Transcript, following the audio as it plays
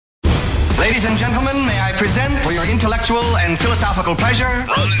Ladies and gentlemen, may I present for your intellectual and philosophical pleasure, Ron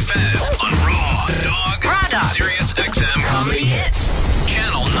and Fez on Raw Dog, Sirius XM Comedy Hits,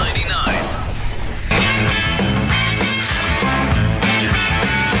 Channel 99.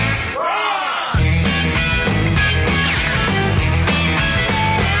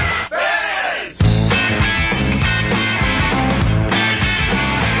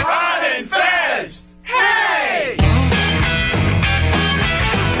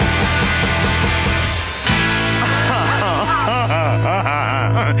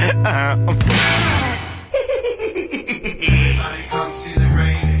 Everybody come see the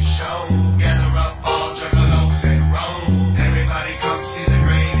greatest show. Gather up all juggalos and roll. Everybody come see the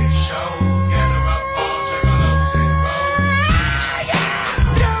greatest show. Gather up all juggalos and roll.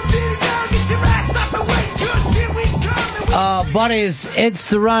 Down, get your ass up and wait, 'cause here we come. Buddies, it's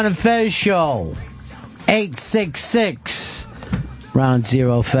the Ron and Fez show. 866 Ron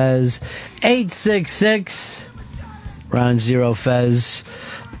Zero Fez. 866 Ron Zero Fez.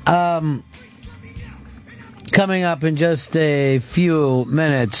 Coming up in just a few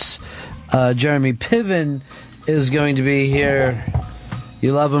minutes, Jeremy Piven is going to be here.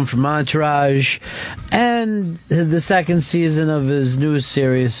 You love him from Entourage. And the second season of his new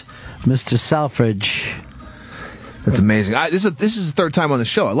series, Mr. Selfridge. That's amazing. This is the third time on the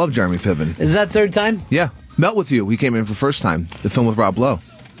show. I love Jeremy Piven. Is that third time? Yeah. Melt With You. He came in for the first time. The film with Rob Lowe.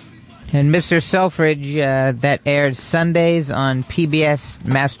 And Mr. Selfridge, that airs Sundays on PBS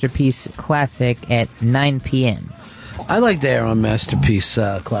Masterpiece Classic at 9 p.m. I like the air on Masterpiece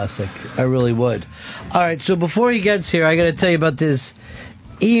Classic. I really would. All right, so before he gets here, I got to tell you about this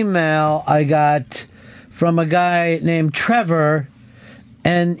email I got from a guy named Trevor,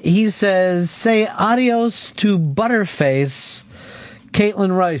 and he says, say adios to Butterface.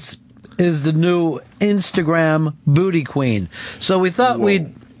 Caitlin Rice is the new Instagram booty queen. So we thought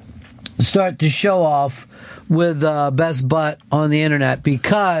we'd start to show off with best butt on the internet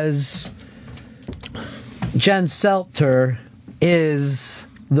because Jen Selter is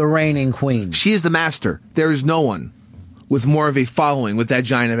the reigning queen. She is the master. There is no one with more of a following with that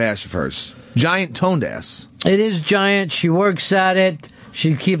giant of ass of hers. Giant toned ass. It is giant. She works at it.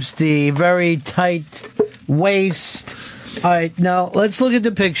 She keeps the very tight waist. All right, now let's look at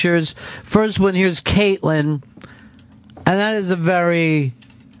the pictures. First one, here's Caitlin. And that is a very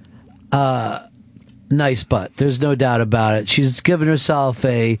nice butt. There's no doubt about it. She's given herself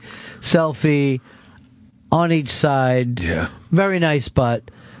a selfie on each side. Yeah. Very nice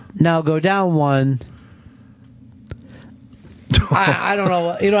butt. Now go down one. I don't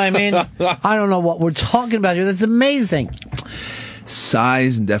know. You know what I mean? I don't know what we're talking about here. That's amazing.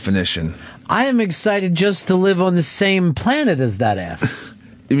 Size and definition. I am excited just to live on the same planet as that ass.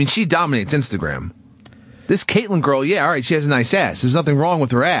 I mean, she dominates Instagram. This Caitlyn girl, yeah, all right, she has a nice ass. There's nothing wrong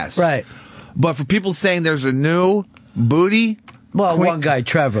with her ass. Right. But for people saying there's a new booty... Well, one guy,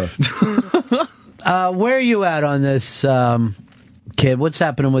 Trevor. Where are you at on this, kid? What's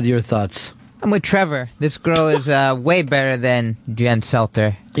happening with your thoughts? I'm with Trevor. This girl is way better than Jen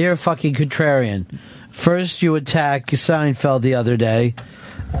Selter. You're a fucking contrarian. First, you attack Seinfeld the other day.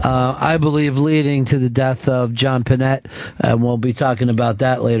 I believe leading to the death of John Panette. And we'll be talking about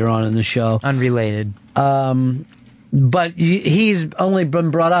that later on in the show. Unrelated. But he's only been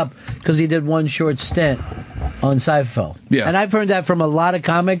brought up because he did one short stint on Seinfeld. Yeah. And I've heard that from a lot of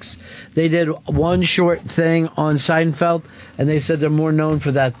comics. They did one short thing on Seinfeld, and they said they're more known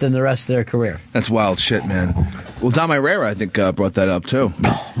for that than the rest of their career. That's wild shit, man. Well, Dom Irrera, I think, brought that up, too.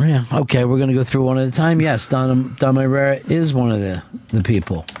 Oh, yeah. Okay, we're going to go through one at a time. Yes, Dom Irrera is one of the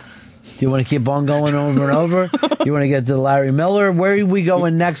people. Do you want to keep on going over and over? You want to get to Larry Miller? Where are we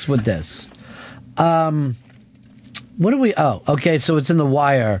going next with this? What do we... Oh, okay, so it's in The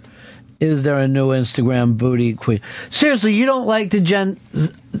Wire. Is there a new Instagram booty queen? Seriously, you don't like the Jen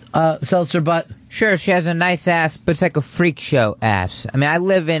Seltzer butt? Sure, she has a nice ass, but it's like a freak show ass. I mean, I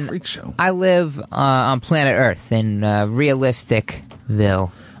live on planet Earth in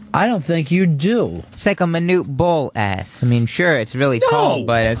Realisticville. I don't think you do. It's like a Manute Bull ass. I mean, sure, it's really tall,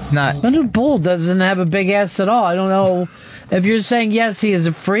 but it's not... Manute Bull doesn't have a big ass at all. I don't know... If you're saying yes, he is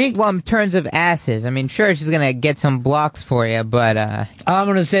a freak. Well, in terms of asses, I mean, sure, she's gonna get some blocks for you, but I'm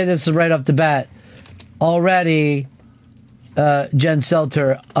gonna say this right off the bat. Already, Jen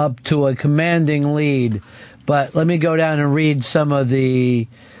Selter up to a commanding lead, but let me go down and read some of the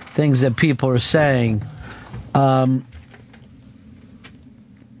things that people are saying. New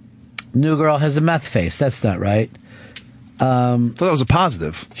girl has a meth face. That's not right. I thought that was a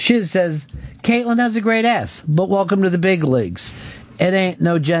positive. She says, Caitlyn has a great ass, but welcome to the big leagues. It ain't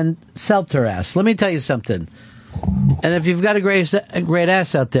no Jen Selter ass. Let me tell you something. And if you've got a great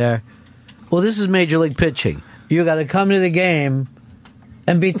ass out there, Well, this is Major League Pitching. You got to come to the game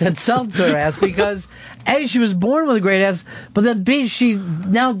and beat that Seltzer ass because A, she was born with a great ass, but then B, she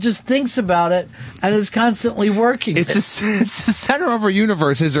now just thinks about it and is constantly working. It's the center of her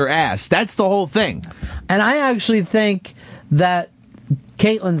universe is her ass. That's the whole thing. And I actually think that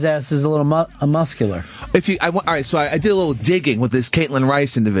Caitlin's ass is a little muscular. All right, so I did a little digging with this Caitlin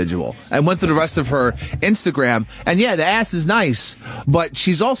Rice individual. I went through the rest of her Instagram, and yeah, the ass is nice, but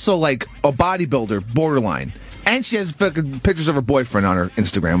she's also like a bodybuilder, borderline. And she has fucking pictures of her boyfriend on her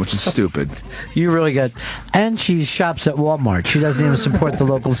Instagram, which is stupid. You're really good. And she shops at Walmart. She doesn't even support the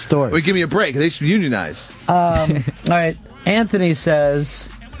local stores. Wait, give me a break. They should unionize. All right, Anthony says,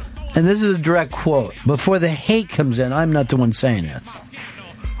 and this is a direct quote, before the hate comes in, I'm not the one saying this.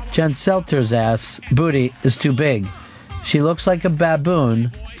 Jen Selter's ass booty is too big. She looks like a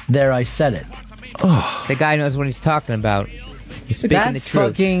baboon. There, I said it. Oh. The guy knows what he's talking about. He's speaking That's the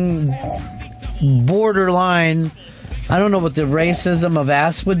truth. Fucking borderline. I don't know what the racism of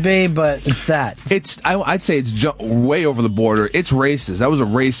ass would be, but it's that. I'd say it's way over the border. It's racist. That was a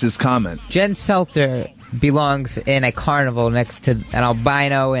racist comment. Jen Selter belongs in a carnival next to an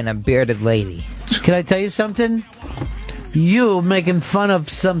albino and a bearded lady. Can I tell you something? You making fun of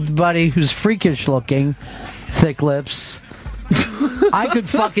somebody who's freakish looking, thick lips. I could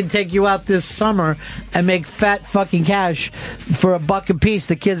fucking take you out this summer and make fat fucking cash for $1 a piece.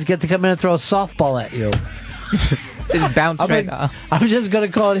 The kids get to come in and throw a softball at you. Just bounce right off. I'm just going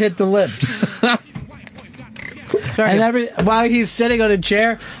to call it hit the lips. And while he's sitting on a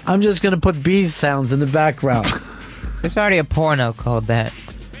chair, I'm just going to put bee sounds in the background. There's already a porno called that.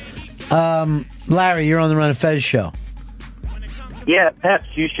 Larry, you're on the Run of Fez show. Yeah,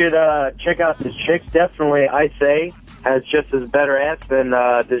 Peps, you should check out this chick. Definitely, I say, has just as better ass than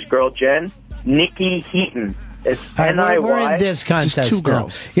this girl, Jen. Nikki Heaton. It's N-I-Y. We're in this contest Just two now.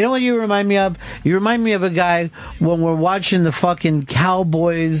 girls. You know what you remind me of? You remind me of a guy when we're watching the fucking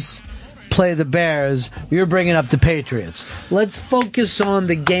Cowboys play the Bears. You're bringing up the Patriots. Let's focus on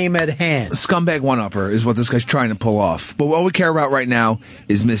the game at hand. Scumbag one-upper is what this guy's trying to pull off. But what we care about right now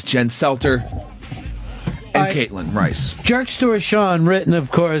is Miss Jen Selter and Caitlin Rice. Jerkster Sean, written, of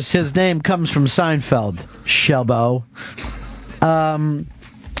course, his name comes from Seinfeld. Shelbo.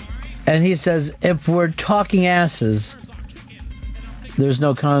 And he says, if we're talking asses, there's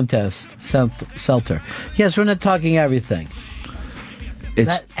no contest. Selter. Yes, we're not talking everything.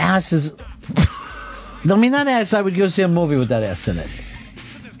 That ass is... I mean, that ass, I would go see a movie with that ass in it.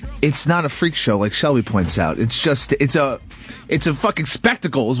 It's not a freak show, like Shelby points out. It's just, it's a fucking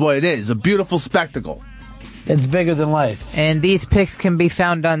spectacle is what it is. A beautiful spectacle. It's bigger than life. And these pics can be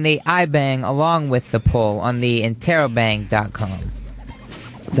found on the iBang along with the poll on the interrobang.com.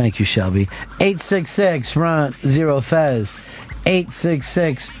 Thank you, Shelby. 866-RUN-0-FEZ.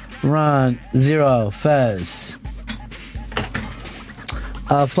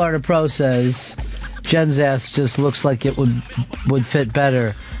 866-RUN-0-FEZ. Florida Pro says, Jen's ass just looks like it would fit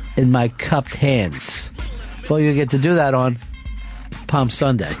better in my cupped hands. Well, you get to do that on Palm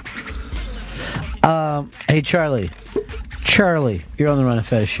Sunday. Hey, Charlie. Charlie, you're on the Run of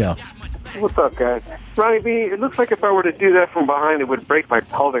Fez show. What's up, guys? Ronnie B, it looks like if I were to do that from behind, it would break my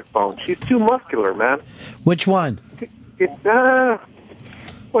pelvic bone. She's too muscular, man. Which one? It's,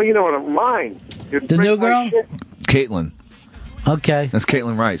 well, you know what I'm mine. The new girl? Caitlin. Okay. That's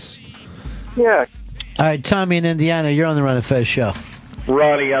Caitlin Rice. Yeah. All right, Tommy in Indiana, you're on the Run of Fez show.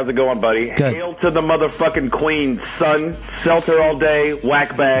 Ronnie, how's it going, buddy? Good. Hail to the motherfucking queen, son. Selter all day,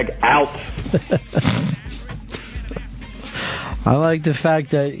 whack bag, out. I like the fact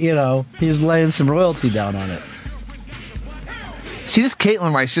that, he's laying some royalty down on it. See, this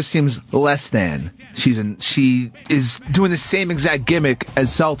Caitlin Rice just seems less than. She is doing the same exact gimmick as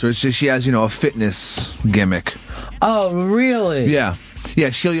Selter. It's just she has, a fitness gimmick. Oh, really? Yeah.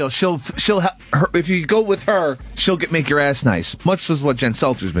 Yeah, she'll if you go with her, she'll make your ass nice. Much as what Jen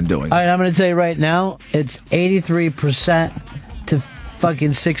Selter's been doing. All right, I'm going to tell you right now, it's 83% to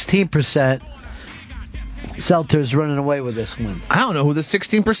fucking 16%. Selter's running away with this one. I don't know who the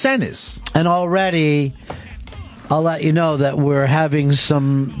 16% is. And already, I'll let you know that we're having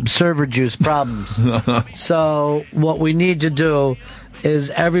some server juice problems. So what we need to do is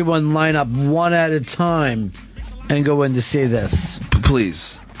everyone line up one at a time and go in to see this.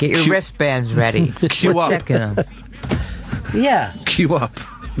 Please. Get your wristbands ready. Queue We're up. checking them. Yeah. Queue up.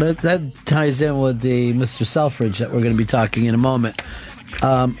 That ties in with the Mr. Selfridge that we're going to be talking in a moment.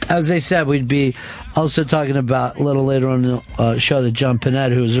 As I said, we'd be also talking about a little later on the show to John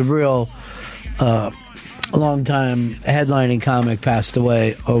Panette, who's a real long-time headlining comic, passed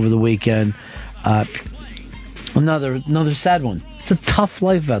away over the weekend. Another sad one. It's a tough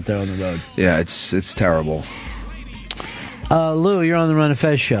life out there on the road. Yeah, it's terrible. Lou, you're on the Run of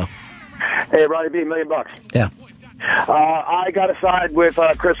Fez show. Hey, Ronnie B, $1 million. Yeah. I got to side with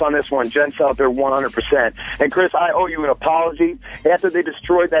Chris on this one. Jen Selter, 100%. And Chris, I owe you an apology. After they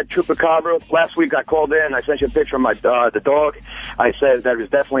destroyed that chupacabra, last week I called in. I sent you a picture of my the dog. I said that it was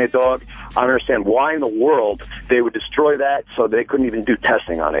definitely a dog. I don't understand why in the world they would destroy that so they couldn't even do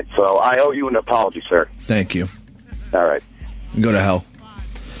testing on it. So I owe you an apology, sir. Thank you. All right. Go to hell.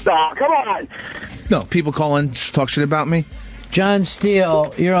 Come on. No, people call in, talk shit about me. John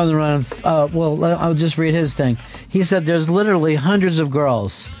Steele, you're on the run. Well, I'll just read his thing. He said there's literally hundreds of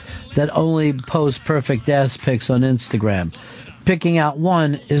girls that only post perfect ass pics on Instagram. Picking out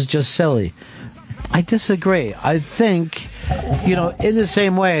one is just silly. I disagree. I think, in the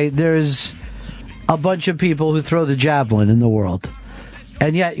same way, there's a bunch of people who throw the javelin in the world.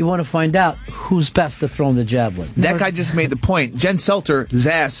 And yet you want to find out who's best at throwing the javelin. That guy just made the point. Jen Selter's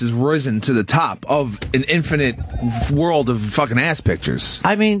ass has risen to the top of an infinite world of fucking ass pictures.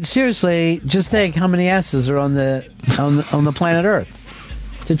 I mean, seriously, just think how many asses are on the planet Earth.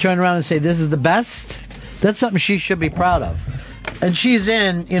 To turn around and say this is the best, that's something she should be proud of. And she's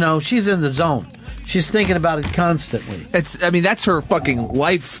in the zone. She's thinking about it constantly. That's her fucking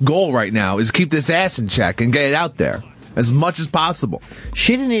life goal right now, is keep this ass in check and get it out there as much as possible.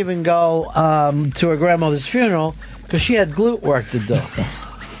 She didn't even go to her grandmother's funeral because she had glute work to do.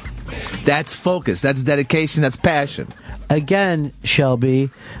 That's focus. That's dedication. That's passion. Again, Shelby,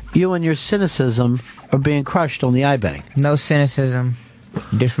 you and your cynicism are being crushed on the iBang. No cynicism,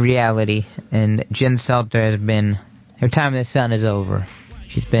 just reality. And Jen Selter has been... Her time in the sun is over.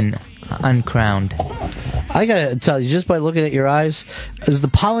 She's been uncrowned. I gotta tell you, just by looking at your eyes, is the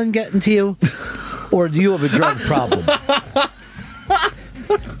pollen getting to you? Or do you have a drug problem?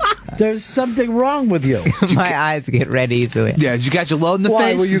 There's something wrong with you. My eyes get red easily. Yeah, did you catch a load in the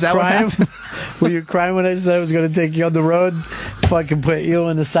Why, face? were you Is that crying? what happened? Were you crying when I said I was going to take you on the road? Fucking put you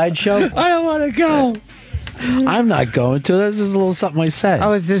in the sideshow? I don't want to go. I'm not going to. This is a little something I said.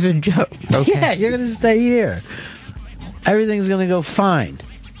 Oh, is this a joke? Okay. Yeah, you're going to stay here. Everything's going to go fine.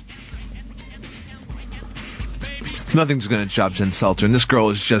 Nothing's going to chop Jen Selter, and this girl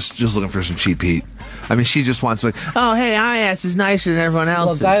is just looking for some cheap heat. I mean, she just wants to be, oh, hey, my ass is nicer than everyone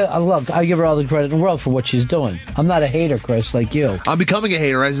else's. I give her all the credit in the world for what she's doing. I'm not a hater, Chris, like you. I'm becoming a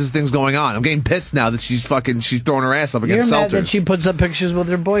hater as this thing's going on. I'm getting pissed now that she's throwing her ass up against You're mad Selters. that she puts up pictures with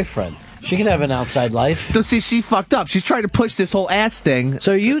her boyfriend. She can have an outside life. So, see, she fucked up. She's trying to push this whole ass thing.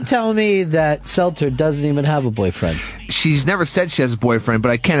 So you tell me that Selter doesn't even have a boyfriend? She's never said she has a boyfriend,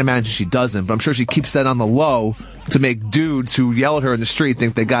 but I can't imagine she doesn't. But I'm sure she keeps that on the low to make dudes who yell at her in the street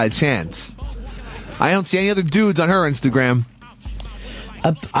think they got a chance. I don't see any other dudes on her Instagram.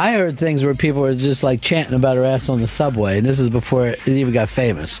 I heard things where people were just like chanting about her ass on the subway, and this is before it even got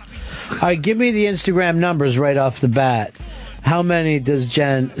famous. All right, give me the Instagram numbers right off the bat. How many does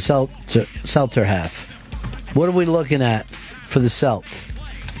Jen Selter have? What are we looking at for the Selt?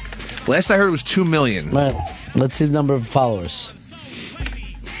 Last I heard it was 2 million. Well, let's see the number of followers.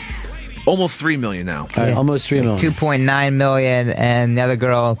 Almost 3 million now. All right, almost 3 million. 2.9 million, and the other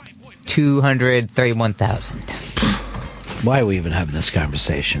girl, 231,000. Why are we even having this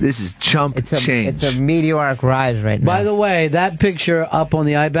conversation? This is chump change. It's a meteoric rise right now. By the way, that picture up on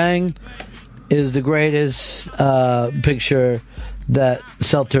the iBang is the greatest picture that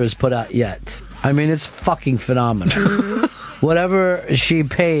Selter has put out yet. I mean, it's fucking phenomenal. Whatever she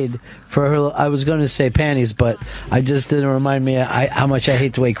paid for her, I was going to say panties, but I just didn't remind me how much I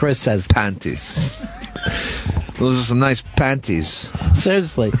hate the way Chris says panties. Those are some nice panties.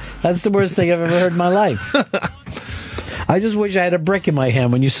 Seriously, that's the worst thing I've ever heard in my life. I just wish I had a brick in my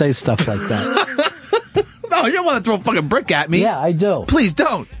hand when you say stuff like that. No, you don't want to throw a fucking brick at me. Yeah, I do. Please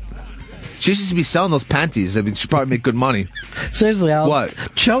don't. She should be selling those panties. I mean, she'd probably make good money. Seriously, I'll what?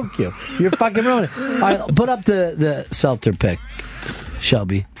 Choke you. You're fucking ruining it. All right, put up the Selter pic,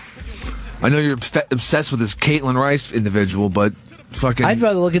 Shelby. I know you're obsessed with this Caitlin Rice individual, but fucking... I'd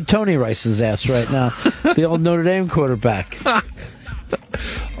rather look at Tony Rice's ass right now. The old Notre Dame quarterback.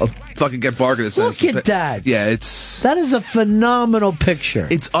 I'll fucking get Barker to send Look at that. Yeah, it's... That is a phenomenal picture.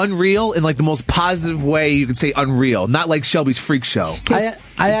 It's unreal in like the most positive way you can say unreal. Not like Shelby's freak show. I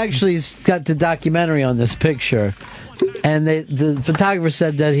actually got the documentary on this picture, and the photographer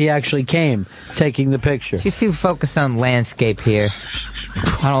said that he actually came taking the picture. She's too focused on landscape here.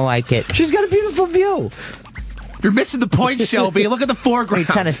 I don't like it. She's got a beautiful view. You're missing the point, Shelby. Look at the foreground. Are you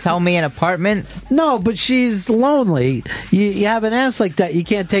trying to sell me an apartment? No, but she's lonely. You have an ass like that, you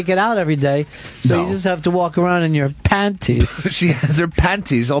can't take it out every day, so you just have to walk around in your panties. She has her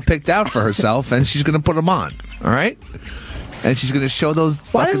panties all picked out for herself, and she's going to put them on. All right? And she's going to show those.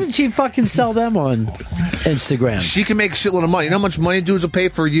 Why doesn't she fucking sell them on Instagram? She can make a shitload of money. You know how much money dudes will pay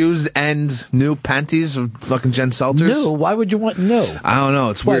for used and new panties of fucking Jen Selters? New? Why would you want new? I don't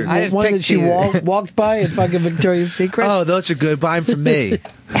know. It's weird. One that she walked by at fucking Victoria's Secret? Oh, those are good. Buy them for me.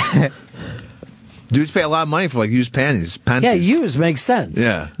 Dudes pay a lot of money for like used panties. Yeah, used makes sense.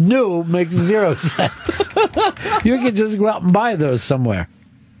 Yeah. New makes 0 sense. You can just go out and buy those somewhere.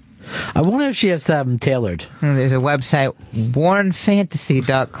 I wonder if she has to have them tailored. There's a website,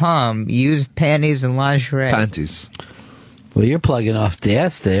 wornfantasy.com. Used panties and lingerie. Panties. Well, you're plugging off the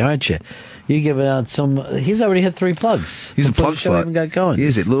ass there, aren't you? You're giving out some... He's already hit 3 plugs. He's a plug Show slut. haven't got going. He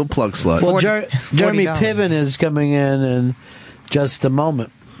is a little plug slut. Well, Jeremy Piven is coming in just a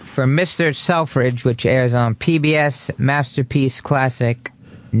moment. For Mr. Selfridge, which airs on PBS Masterpiece Classic,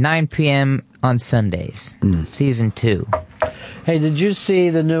 9 p.m. on Sundays. Season 2. Hey, did you see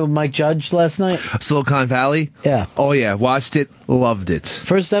the new Mike Judge last night? Silicon Valley? Yeah. Oh, yeah. Watched it. Loved it.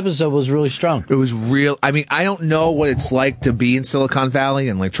 First episode was really strong. It was real. I mean, I don't know what it's like to be in Silicon Valley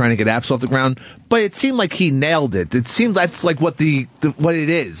and like trying to get apps off the ground, but it seemed like he nailed it. It seemed that's like what what it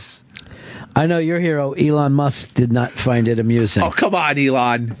is. I know your hero, Elon Musk, did not find it amusing. Oh, come on,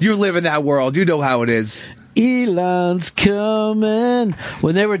 Elon. You live in that world. You know how it is. Elon's coming.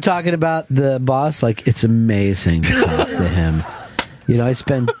 When they were talking about the boss, like, it's amazing to talk to him. You know, I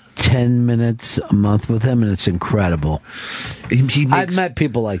spend 10 minutes a month with him, and it's incredible. I've met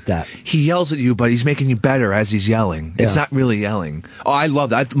people like that. He yells at you, but he's making you better as he's yelling. It's not really yelling. Oh, I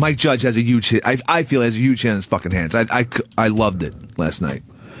love that. Mike Judge has a huge hit. I feel he has a huge hit in his fucking hands. I loved it last night.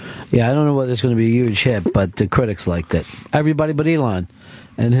 Yeah, I don't know whether it's going to be a huge hit, but the critics liked it. Everybody but Elon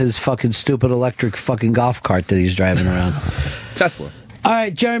and his fucking stupid electric fucking golf cart that he's driving around. Tesla. All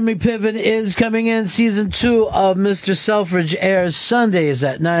right, Jeremy Piven is coming in. Season 2 of Mr. Selfridge airs Sundays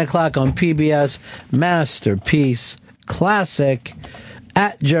at 9 o'clock on PBS Masterpiece Classic.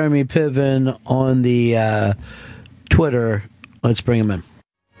 At Jeremy Piven on the Twitter. Let's bring him in.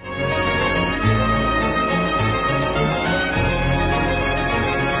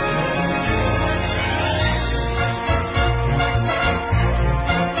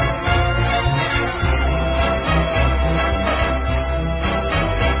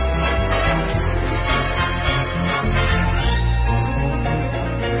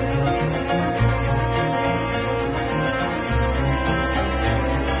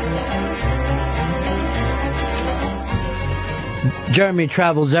 Jeremy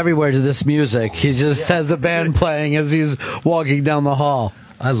travels everywhere to this music. He just has a band playing as he's walking down the hall.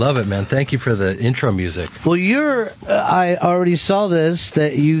 I love it, man. Thank you for the intro music. Well, I already saw this,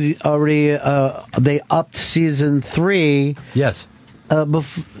 that you already, they upped season 3. Yes.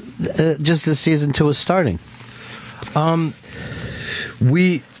 Just as season 2 was starting.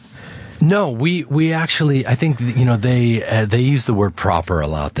 We actually, I think, you know, they use the word proper a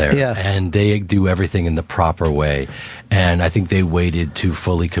lot there. Yeah. And they do everything in the proper way. And I think they waited to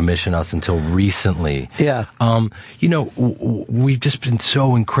fully commission us until recently. Yeah. You know, we've just been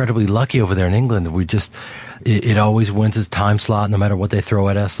so incredibly lucky over there in England. It always wins its time slot, no matter what they throw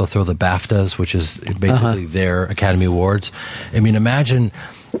at us. They'll throw the BAFTAs, which is basically their Academy Awards. I mean, imagine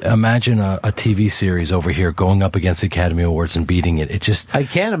a TV series over here going up against the Academy Awards and beating it. I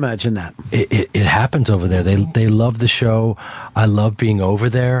can't imagine that. It happens over there. They love the show. I love being over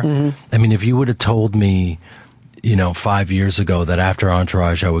there. Mm-hmm. I mean, if you would have told me, you know, 5 years ago that after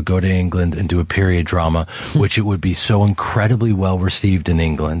Entourage I would go to England and do a period drama, which it would be so incredibly well received in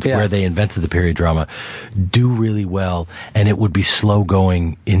England, where they invented the period drama, do really well, and it would be slow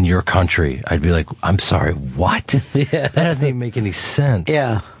going in your country. I'd be like, I'm sorry, what? That doesn't even make any sense.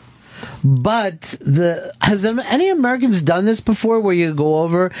 Yeah. But has any Americans done this before, where you go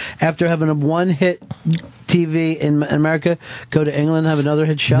over after having a one-hit TV in America, go to England, have another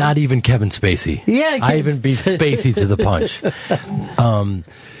hit show? Not even Kevin Spacey. Yeah, I even beat Spacey to the punch.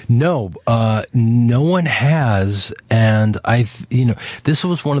 No one has, and this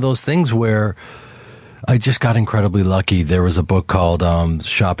was one of those things where I just got incredibly lucky. There was a book called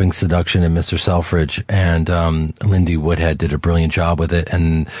Shopping, Seduction, and Mr. Selfridge, and Lindy Woodhead did a brilliant job with it,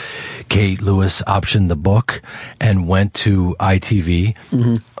 and Kate Lewis optioned the book and went to ITV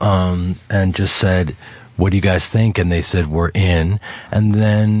and just said, what do you guys think? And they said, we're in. And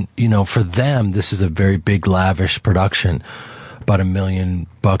then, you know, for them, this is a very big, lavish production. About $1 million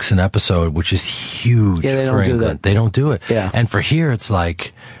an episode, which is huge for England. They don't do it. Yeah. And for here, it's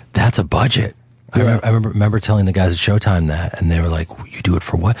like, that's a budget. I remember telling the guys at Showtime that, and they were like, "You do it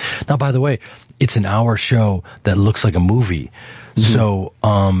for what?" Now, by the way, it's an hour show that looks like a movie. So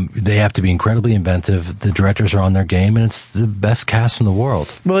they have to be incredibly inventive. The directors are on their game, and it's the best cast in the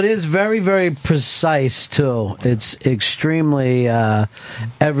world. Well, it is very, very precise, too. It's extremely,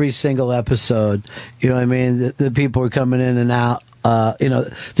 every single episode, you know what I mean? The people are coming in and out.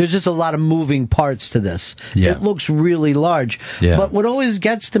 There's just a lot of moving parts to this. Yeah. It looks really large. Yeah. But what always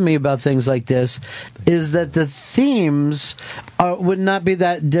gets to me about things like this is that the themes would not be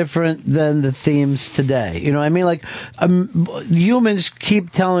that different than the themes today. You know what I mean? Like, humans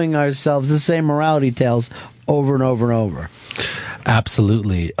keep telling ourselves the same morality tales over and over and over.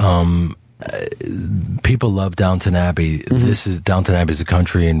 Absolutely. People love Downton Abbey. Downton Abbey is a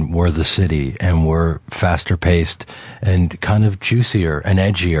country, and we're the city, and we're faster paced and kind of juicier and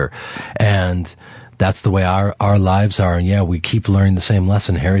edgier. And that's the way our lives are. And yeah, we keep learning the same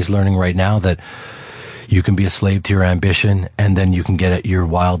lesson. Harry's learning right now that you can be a slave to your ambition, and then you can get at your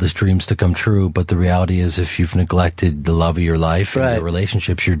wildest dreams to come true. But the reality is, if you've neglected the love of your life and your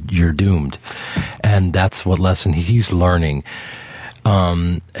relationships, you're doomed. And that's what lesson he's learning.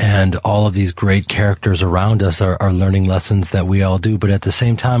 And all of these great characters around us are learning lessons that we all do. But at the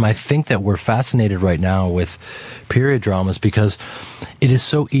same time, I think that we're fascinated right now with period dramas because it is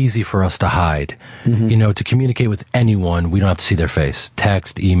so easy for us to hide. You know, to communicate with anyone, we don't have to see their face.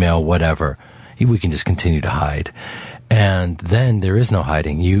 Text, email, whatever. We can just continue to hide. And then there is no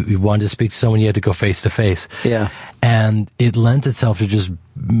hiding. You wanted to speak to someone, you had to go face to face. Yeah. And it lends itself to just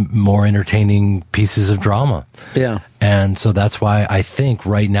more entertaining pieces of drama. Yeah. And so that's why I think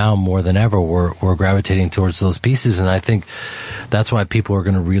right now more than ever we're gravitating towards those pieces, and I think that's why people are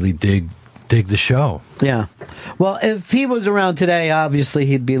going to really dig the show. Yeah. Well, if he was around today, obviously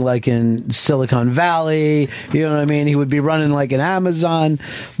he'd be like in Silicon Valley. You know what I mean? He would be running like an Amazon.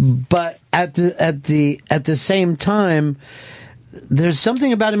 But at the same time, there's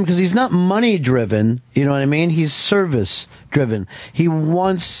something about him because he's not money driven. You know what I mean? He's service driven. He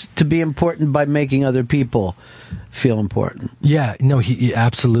wants to be important by making other people feel important. Yeah, no, he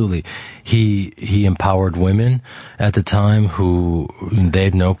absolutely. He empowered women at the time who they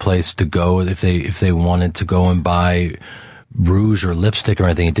had no place to go if they wanted to go and buy rouge or lipstick or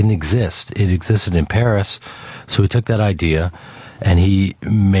anything. It didn't exist. It existed in Paris. So he took that idea and he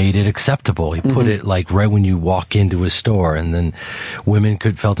made it acceptable. He put it like right when you walk into his store, and then women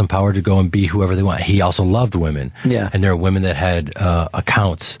felt empowered to go and be whoever they want. He also loved women. Yeah. And there are women that had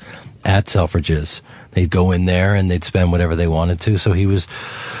accounts at Selfridges. They'd go in there and they'd spend whatever they wanted to. So he was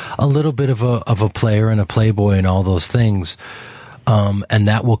a little bit of a player and a playboy and all those things. And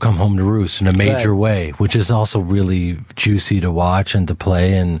that will come home to roost in a major way, which is also really juicy to watch and to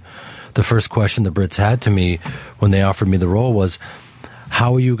play. And the first question the Brits had to me when they offered me the role was,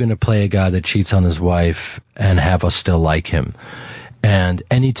 how are you going to play a guy that cheats on his wife and have us still like him? And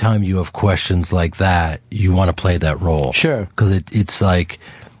anytime you have questions like that, you want to play that role. Sure. Because it's like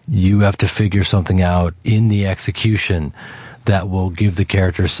you have to figure something out in the execution that will give the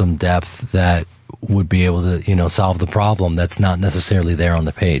character some depth that would be able to, solve the problem that's not necessarily there on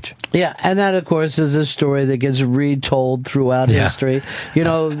the page. Yeah, and that, of course, is a story that gets retold throughout history.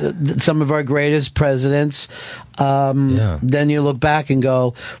 Some of our greatest presidents, then you look back and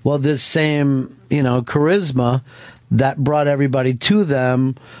go, well, this same, charisma that brought everybody to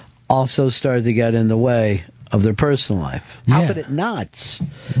them also started to get in the way of their personal life. How could it not?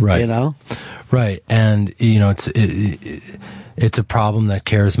 Right. Right. And, it's a problem that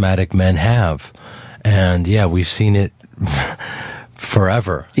charismatic men have. And we've seen it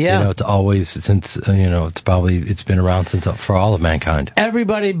forever. Yeah. It's always since, it's been around for all of mankind.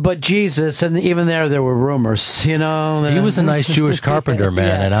 Everybody but Jesus, and even there were rumors, He was a nice Jewish carpenter,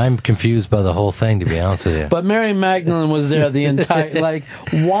 man, and I'm confused by the whole thing, to be honest with you. But Mary Magdalene was there the entire,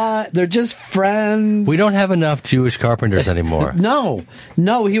 why? They're just friends. We don't have enough Jewish carpenters anymore.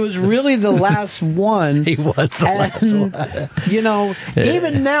 No, he was really the last one. He was the last one.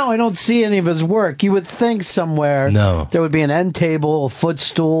 Even now I don't see any of his work. You would think somewhere there would be an end table, a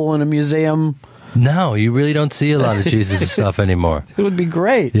footstool in a museum. No, you really don't see a lot of Jesus' stuff anymore. It would be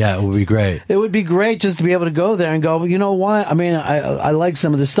great. Yeah, it would be great. It would be great just to be able to go there and go, you know what? I mean, I like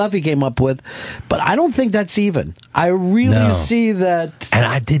some of the stuff he came up with, but I don't think that's even. I really see that.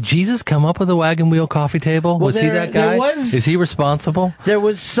 And did Jesus come up with a wagon wheel coffee table? Was he that guy? Is he responsible? There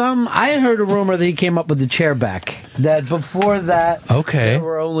was I heard a rumor that he came up with the chair back. That before that, there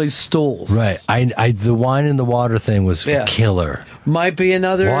were only stools. Right. The wine and the water thing was killer. Might be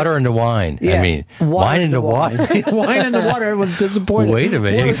another. Water into wine. Yeah. I mean, wine into water. Wine into water was disappointing. Wait a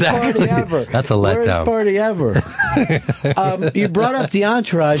minute. Worst exactly. Party ever. That's a letdown. Worst party ever. You brought up the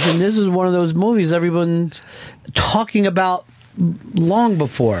Entourage, and this is one of those movies everyone's talking about long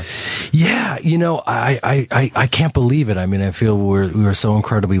before. Yeah, I can't believe it. I mean, I feel we were so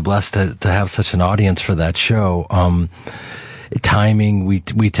incredibly blessed to have such an audience for that show. Timing,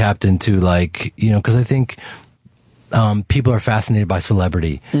 we tapped into, like, because I think people are fascinated by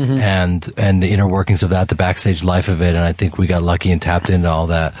celebrity and the inner workings of that, the backstage life of it, and I think we got lucky and tapped into all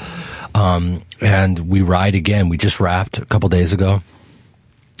that. And we ride again. We just wrapped a couple days ago,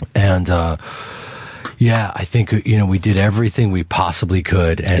 and yeah, I think we did everything we possibly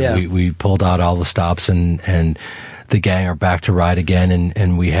could, and we pulled out all the stops, and the gang are back to ride again,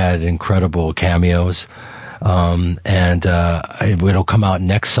 and we had incredible cameos. It'll come out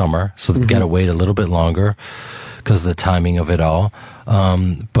next summer, so we got to wait a little bit longer because of the timing of it all.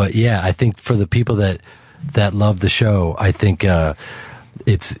 But yeah, I think for the people that love the show, I think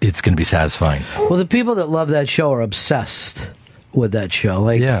it's going to be satisfying. Well, the people that love that show are obsessed with that show,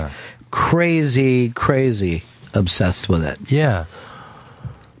 like crazy obsessed with it. Yeah.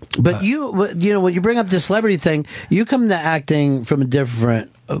 But when you bring up the celebrity thing, you come to acting from a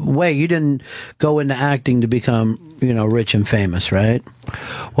different way. You didn't go into acting to become, rich and famous, right?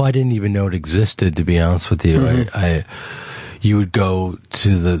 Well, I didn't even know it existed, to be honest with you. You would go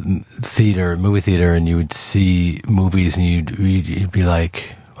to the movie theater, and you would see movies, and you'd be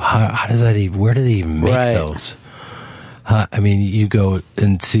like, how does that even, where do they even make those? I mean, you go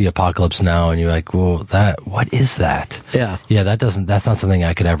and see Apocalypse Now, and you're like, well, what is that? Yeah, that's not something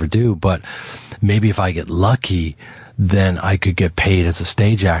I could ever do. But maybe if I get lucky, then I could get paid as a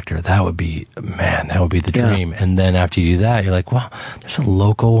stage actor. That would be the dream. And then after you do that, you're like, well, there's a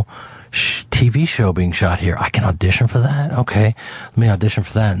local TV show being shot here. I can audition for that. Okay, let me audition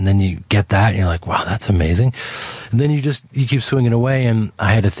for that. And then you get that, and you're like, wow, that's amazing. And then you keep swinging away. And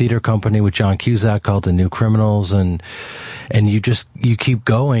I had a theater company with John Cusack called The New Criminals, and you keep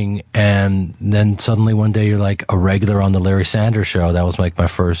going. And then suddenly one day you're like a regular on the Larry Sanders Show. That was like my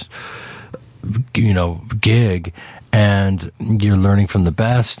first, gig. And you're learning from the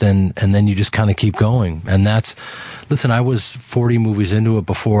best, and then you just kind of keep going. And listen, I was 40 movies into it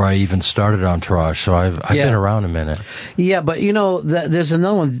before I even started Entourage, so I've been around a minute. Yeah, but there's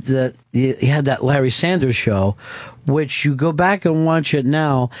another one that you had, that Larry Sanders Show, which you go back and watch it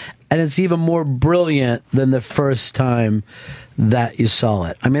now, and it's even more brilliant than the first time that you saw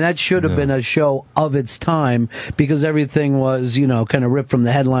it. I mean, that should have been a show of its time, because everything was, kind of ripped from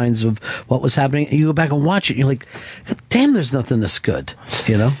the headlines of what was happening. And you go back and watch it, and you're like, damn, there's nothing this good,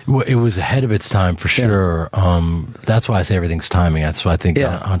 Well, it was ahead of its time, for sure. That's why I say everything's timing. That's why I think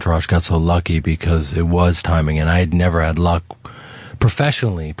Entourage got so lucky, because it was timing, and I had never had luck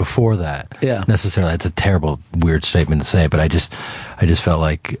professionally before that. Necessarily. It's a terrible, weird statement to say, but I just felt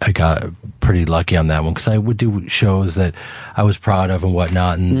like I got pretty lucky on that one, because I would do shows that I was proud of and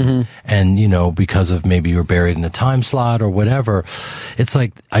whatnot, and because of maybe you were buried in a time slot or whatever. It's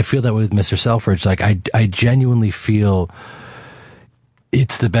like, I feel that with Mr. Selfridge. Like, I genuinely feel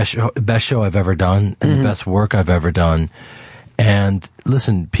it's the best show I've ever done, and the best work I've ever done. And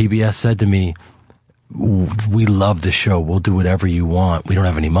listen, PBS said to me, we love the show. We'll do whatever you want. We don't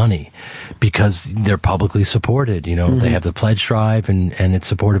have any money, because they're publicly supported. They have the pledge drive, and it's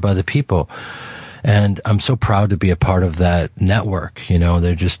supported by the people. And I'm so proud to be a part of that network.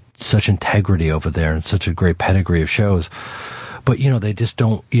 They're just such integrity over there, and such a great pedigree of shows. But, they just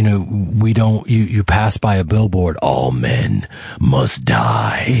don't, you pass by a billboard, all men must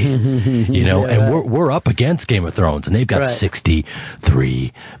die, and we're up against Game of Thrones, and they've got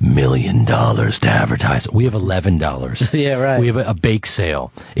 $63 million to advertise. We have $11. Yeah, right. We have a bake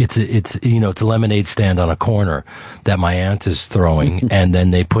sale. It's a lemonade stand on a corner that my aunt is throwing, and then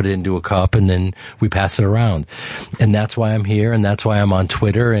they put it into a cup, and then we pass it around. And that's why I'm here, and that's why I'm on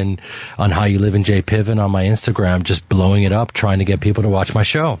Twitter and on How You Live in J Piven on my Instagram, just blowing it up, trying to get people to watch my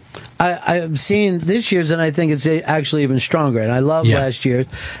show. I've seen this year's, and I think it's actually even stronger. And I love last year,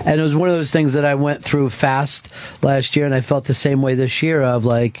 and it was one of those things that I went through fast last year, and I felt the same way this year of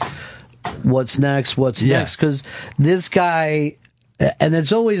like, what's next? Because this guy, and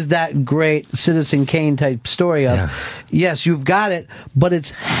it's always that great Citizen Kane type story of, yes, you've got it, but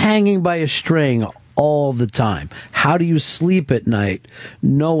it's hanging by a string all the time. How do you sleep at night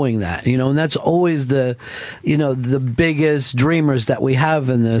knowing that? And that's always the biggest dreamers that we have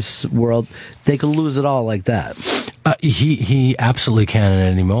in this world. They could lose it all like that. He absolutely can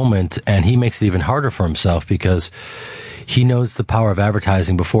at any moment, and he makes it even harder for himself, because he knows the power of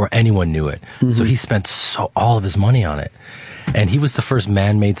advertising before anyone knew it. So he spent all of his money on it. and he was the first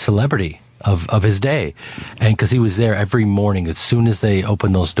man-made celebrity of his day. And because he was there every morning, as soon as they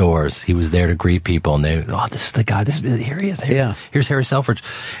opened those doors, he was there to greet people. And this is the guy. Here he is. Here's Harry Selfridge.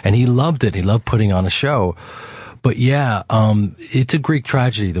 And he loved it. He loved putting on a show. But yeah, it's a Greek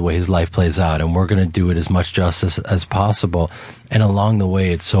tragedy the way his life plays out, and we're going to do it as much justice as possible. And along the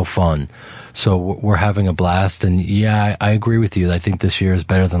way, it's so fun. So we're having a blast, and yeah, I agree with you. I think this year is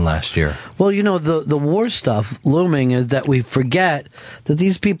better than last year. Well, the war stuff looming is that we forget that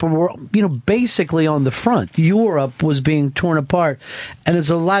these people were, basically on the front. Europe was being torn apart, and it's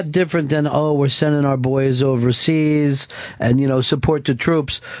a lot different than, we're sending our boys overseas and, support the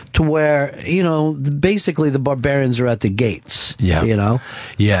troops, to where, basically the barbarians are at the gates. Yeah.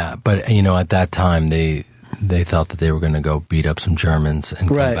 Yeah, but, at that time, they thought that they were going to go beat up some Germans and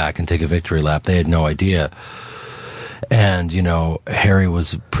come back and take a victory lap. They had no idea. And, Harry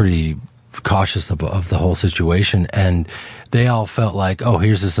was pretty cautious of the whole situation. And they all felt like,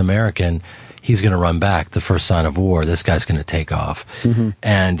 here's this American. He's going to run back. The first sign of war, this guy's going to take off. Mm-hmm.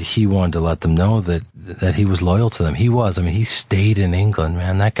 And he wanted to let them know that he was loyal to them. He was. I mean, he stayed in England,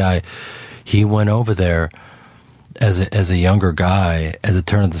 man. That guy, he went over there as a younger guy at the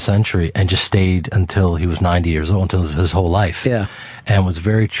turn of the century and just stayed until he was 90 years old, until his whole life. Yeah. And was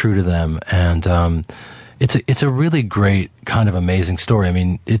very true to them. And it's a really great, kind of amazing story. I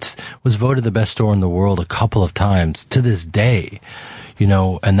mean, was voted the best store in the world a couple of times to this day,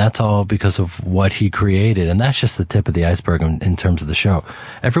 and that's all because of what he created. And that's just the tip of the iceberg in terms of the show.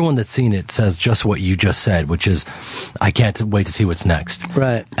 Everyone that's seen it says just what you just said, which is, I can't wait to see what's next.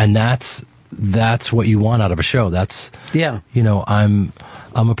 Right. And that's what you want out of a show.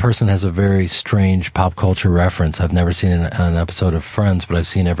 I'm a person that has a very strange pop culture reference. I've never seen an episode of Friends, but I've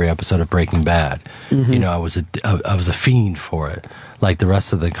seen every episode of Breaking Bad. Mm-hmm. I was a fiend for it, like the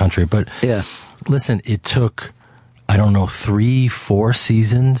rest of the country. But listen, it took, 3-4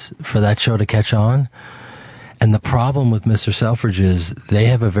 seasons for that show to catch on. And the problem with Mr. Selfridge is they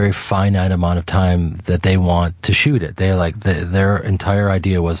have a very finite amount of time that they want to shoot it. They're like, their entire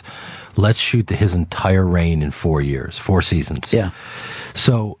idea was, let's shoot his entire reign in 4 years, 4 seasons. Yeah.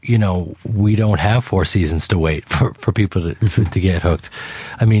 So, we don't have 4 seasons to wait for people to get hooked.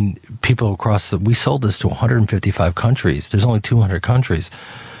 I mean, people we sold this to 155 countries. There's only 200 countries.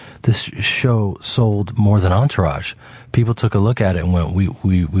 This show sold more than Entourage. People took a look at it and went,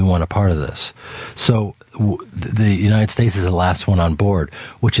 we want a part of this. So the United States is the last one on board,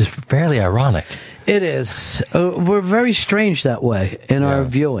 which is fairly ironic. It is. We're very strange that way in our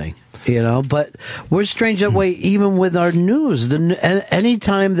viewing. But we're strange that way even with our news. Any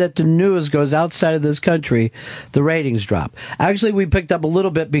time that the news goes outside of this country, the ratings drop. Actually, we picked up a little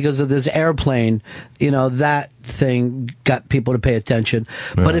bit because of this airplane. That thing got people to pay attention.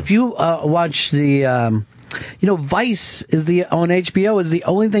 Yeah. But if you watch the... Vice on HBO is the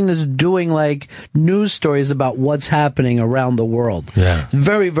only thing that's doing like news stories about what's happening around the world. Yeah.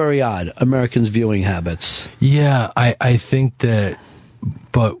 Very, very odd, Americans' viewing habits. Yeah, I think that,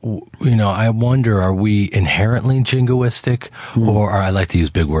 but, I wonder, are we inherently jingoistic? Or I like to use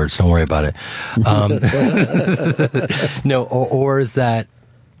big words, don't worry about it. No, or is that,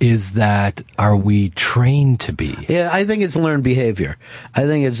 are we trained to be? Yeah, I think it's learned behavior.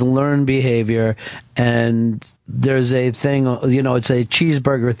 And there's a thing, it's a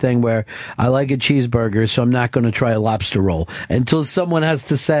cheeseburger thing where I like a cheeseburger, so I'm not going to try a lobster roll until someone has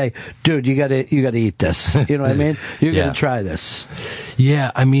to say, dude, you gotta eat this. You know what I mean? You're going to try this.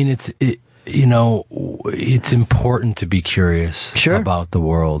 Yeah, I mean, it's important to be curious about the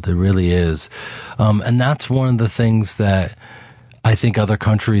world. It really is. And that's one of the things that I think other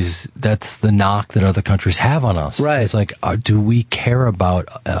countries, that's the knock that other countries have on us. Right. It's like, do we care about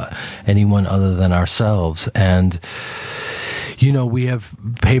anyone other than ourselves? And, we have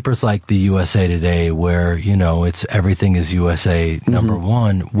papers like the USA Today where, it's everything is USA number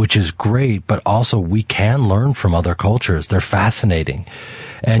one, which is great, but also we can learn from other cultures. They're fascinating.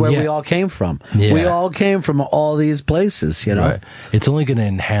 And where we all came from. Yeah. We all came from all these places, Right. It's only going to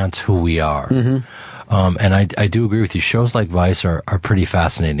enhance who we are. Mm-hmm. And I do agree with you. Shows like Vice are pretty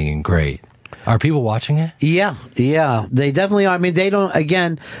fascinating and great. Are people watching it? Yeah, they definitely are. I mean,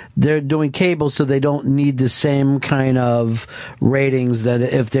 they're doing cable, so they don't need the same kind of ratings that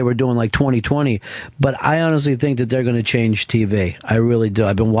if they were doing like 2020. But I honestly think that they're going to change TV. I really do.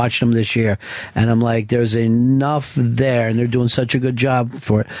 I've been watching them this year, and I'm like, there's enough there, and they're doing such a good job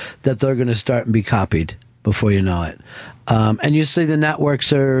for it that they're going to start and be copied before you know it. And you see the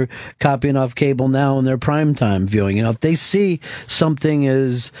networks are copying off cable now in their primetime viewing. If they see something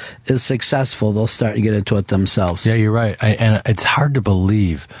is successful, they'll start to get into it themselves. Yeah, you're right. And it's hard to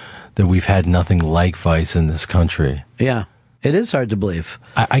believe that we've had nothing like Vice in this country. Yeah. It is hard to believe.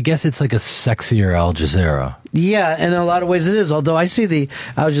 I guess it's like a sexier Al Jazeera. Yeah, in a lot of ways it is. Although I see the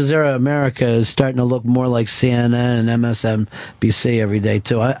Al Jazeera America is starting to look more like CNN and MSNBC every day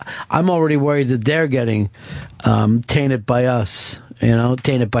too. I'm already worried that they're getting tainted by us.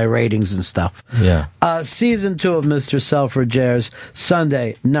 Tainted by ratings and stuff. Yeah. Season 2 of Mr. Selfridge airs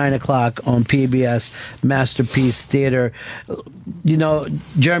Sunday, 9 o'clock on PBS Masterpiece Theater.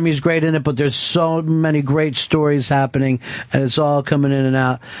 Jeremy's great in it, but there's so many great stories happening, and it's all coming in and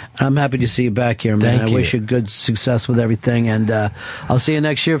out. I'm happy to see you back here, man. Thank I you. wish you good success with everything, and I'll see you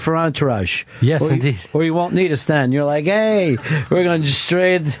next year for Entourage. Yes, indeed. Or you won't need us then. You're like, hey, we're going to just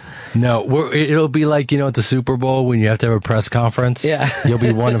straight... No, it'll be like, at the Super Bowl when you have to have a press conference. Yeah. You'll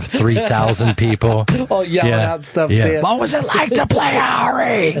be one of 3,000 people. All yelling out stuff. Yeah. Yeah. What was it like to play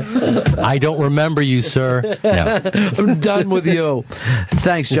Harry? I don't remember you, sir. No. I'm done with you.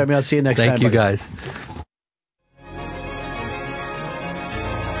 Thanks, Jeremy. I'll see you next time. Thank you, buddy. guys.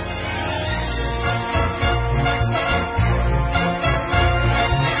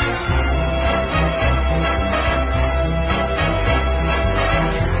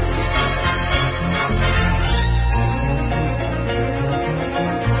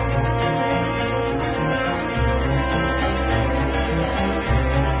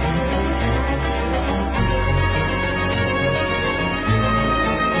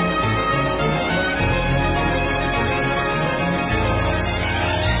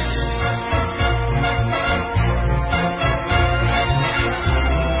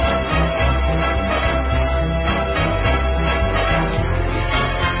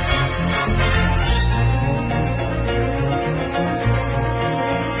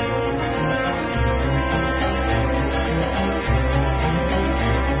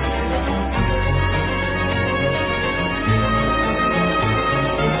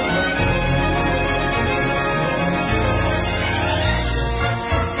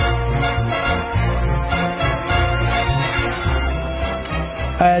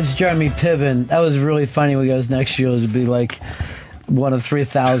 It's Jeremy Piven. That was really funny. When he goes next year, it'll be like one of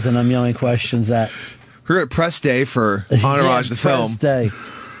 3,000 I'm yelling questions at. We're at press day for Entourage the film. Press day.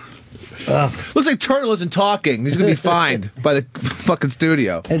 Looks like Turtle isn't talking. He's going to be fined by the fucking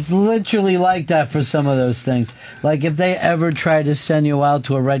studio. It's literally like that for some of those things. Like if they ever try to send you out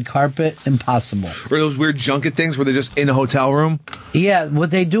to a red carpet, impossible. Or those weird junket things where they're just in a hotel room. Yeah,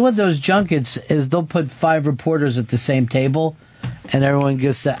 what they do with those junkets is they'll put 5 reporters at the same table, and everyone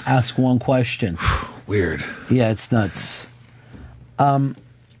gets to ask one question. Weird. Yeah, it's nuts. All right,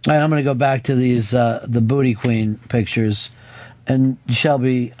 I'm going to go back to these the Booty Queen pictures. And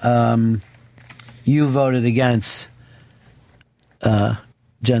Shelby, you voted against Jen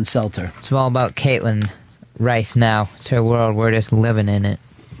Selter. It's all about Caitlin Rice now. It's her world. We're just living in it.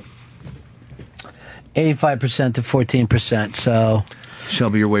 85% to 14%, so...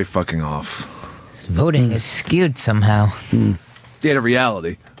 Shelby, you're way fucking off. Voting is skewed somehow. Yeah, to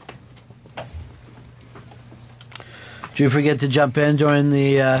reality. Did you forget to jump in during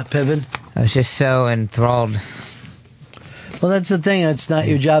the Piven? I was just so enthralled. Well, that's the thing. It's not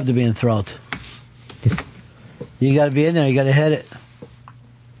your job to be enthralled. You got to be in there. You got to hit it.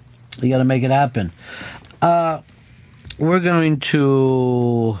 You got to make it happen. We're going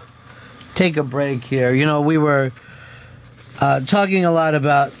to take a break here. We were talking a lot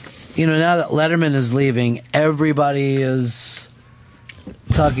about, now that Letterman is leaving, everybody is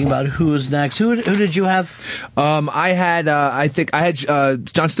talking about who's next. Who did you have? I had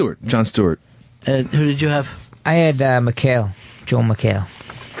Jon Stewart. Jon Stewart. Who did you have? I had Joel McHale.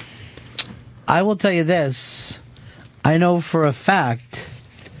 I will tell you this. I know for a fact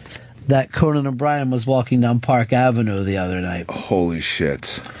that Conan O'Brien was walking down Park Avenue the other night. Holy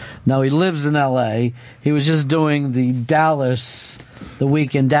shit. Now, he lives in L.A. He was just doing the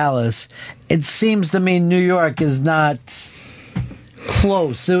week in Dallas. It seems to me New York is not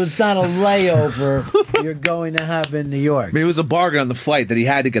close. So it's not a layover you're going to have in New York. Maybe it was a bargain on the flight that he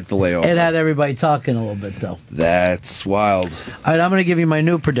had to get the layover. It had everybody talking a little bit, though. That's wild. All right, I'm going to give you my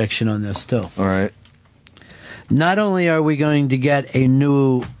new prediction on this, too. All right. Not only are we going to get a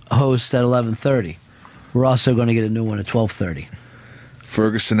new host at 11:30, we're also going to get a new one at 12:30.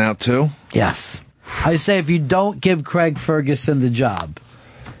 Ferguson out, too? Yes. I say if you don't give Craig Ferguson the job,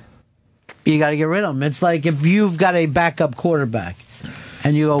 you got to get rid of him. It's like if you've got a backup quarterback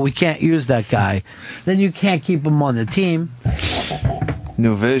and you go, we can't use that guy, then you can't keep him on the team.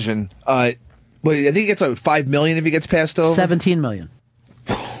 New vision. I think he gets like $5 million if he gets passed over. $17 million.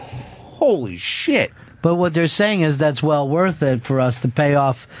 Holy shit! But what they're saying is that's well worth it for us to pay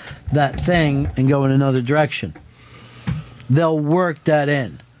off that thing and go in another direction. They'll work that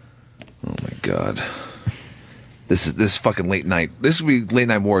in. Oh my god! this fucking late night. This would be late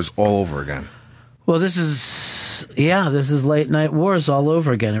night wars all over again. Well, this is late night wars all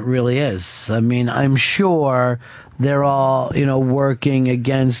over again. It really is. I mean, I'm sure they're all, working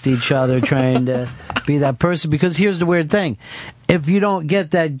against each other, trying to be that person. Because here's the weird thing. If you don't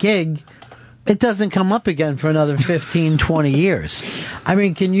get that gig, it doesn't come up again for another 15, 20 years. I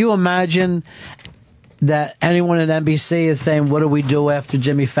mean, can you imagine that anyone at NBC is saying, what do we do after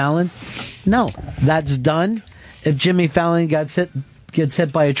Jimmy Fallon? No, that's done. If Jimmy Fallon gets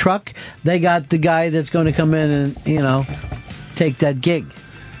hit by a truck, they got the guy that's going to come in and, take that gig.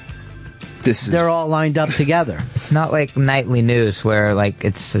 They're all lined up together. It's not like nightly news where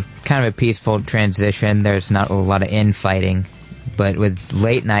it's kind of a peaceful transition. There's not a lot of infighting. But with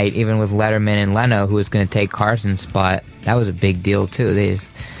late night, even with Letterman and Leno, who was going to take Carson's spot, that was a big deal too.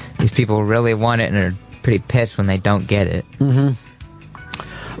 These people really want it and are pretty pissed when they don't get it. Mm-hmm.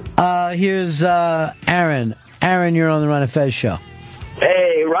 Here's Aaron. Aaron, you're on the Ron and Fez show.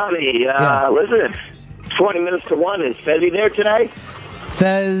 Hey, Ronnie. Listen, 20 minutes to 1. Is Fezzy there today?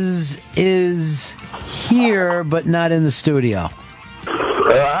 Fez is here, but not in the studio.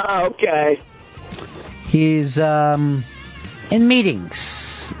 Okay. He's in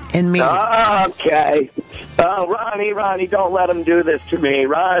meetings. Okay. Ronnie, don't let him do this to me.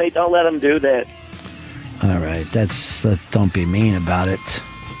 Ronnie, don't let him do this. All right, that's don't be mean about it.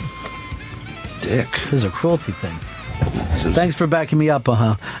 Dick. This is a cruelty thing. Thanks for backing me up,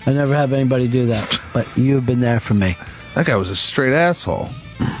 I never have anybody do that, but you've been there for me. That guy was a straight asshole.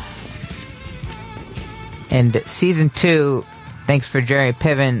 And season 2, thanks for Jerry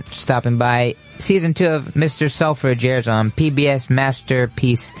Piven stopping by. Season 2 of Mr. Selfridge airs on PBS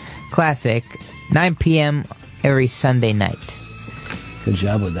Masterpiece Classic, 9 p.m. every Sunday night. Good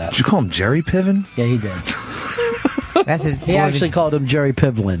job with that. Did you call him Jerry Piven? Yeah, he did. He actually called him Jerry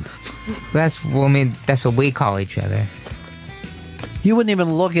Pivlin. That's what we call each other. You wouldn't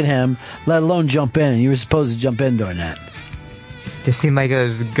even look at him, let alone jump in. You were supposed to jump in during that. Just seemed like it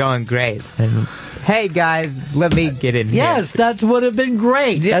was going great. And, hey, guys, let me get in here. Yes, that would have been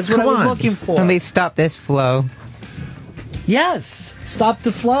great. Yeah, that's what I was looking for. Let me stop this flow. Yes, stop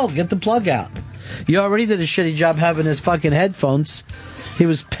the flow. Get the plug out. You already did a shitty job having his fucking headphones. He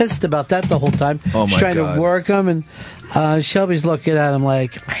was pissed about that the whole time. Oh, my He's trying God. to work them, and Shelby's looking at him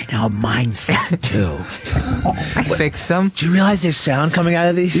like, I know, mine's too. I fixed them. Do you realize there's sound coming out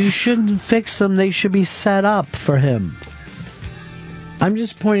of these? You shouldn't fix them. They should be set up for him. I'm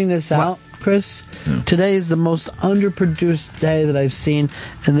just pointing this out, Chris. Yeah. Today is the most underproduced day that I've seen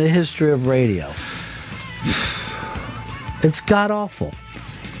in the history of radio. It's god-awful.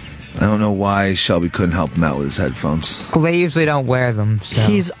 I don't know why Shelby couldn't help him out with his headphones. Well, they usually don't wear them. So.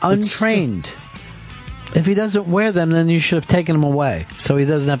 He's untrained. If he doesn't wear them, then you should have taken them away so he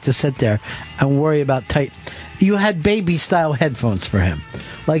doesn't have to sit there and worry about tight. You had baby-style headphones for him.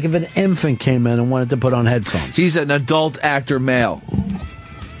 Like if an infant came in and wanted to put on headphones. He's an adult actor male.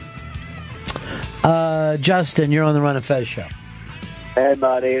 Justin, you're on the Run of Fez show. Hey,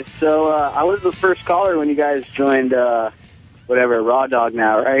 buddy. So I was the first caller when you guys joined Raw Dog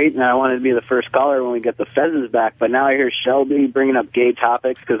now, right? And I wanted to be the first caller when we get the Fezes back. But now I hear Shelby bringing up gay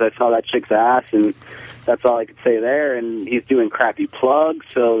topics because I saw that chick's ass, and that's all I could say there. And he's doing crappy plugs,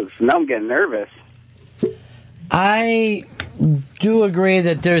 so now I'm getting nervous. I do agree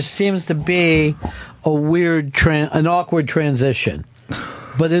that there seems to be a weird, an awkward transition.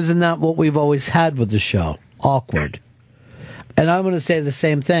 But isn't that what we've always had with the show? Awkward. And I'm going to say the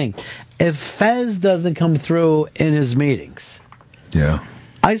same thing. If Fez doesn't come through in his meetings,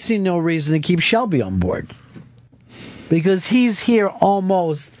 I see no reason to keep Shelby on board. Because he's here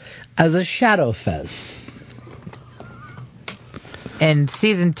almost as a shadow Fez. And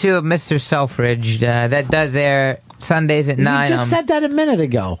season 2 of Mr. Selfridge, that does air Sundays at 9. You just said that a minute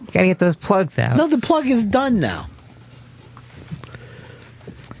ago. Gotta get those plugs out. No, the plug is done now.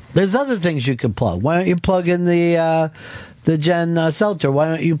 There's other things you can plug. Why don't you plug in the Jen Selter? Why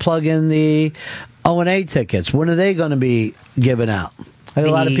don't you plug in the O&A tickets? When are they going to be given out? I have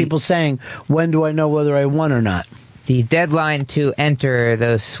a lot of people saying, when do I know whether I won or not? The deadline to enter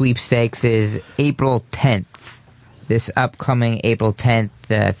those sweepstakes is April 10th. This upcoming April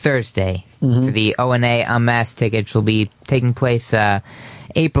 10th, Thursday. Mm-hmm. For the O&A Unmasked tickets will be taking place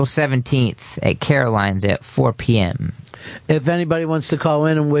April 17th at Caroline's at 4 p.m. If anybody wants to call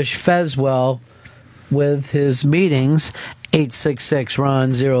in and wish Fez well with his meetings,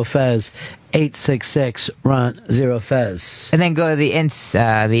 866-RON-0-FEZ, 866-RON-0-FEZ. And then go to the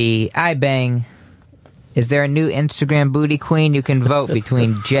iBang. Is there a new Instagram booty queen? You can vote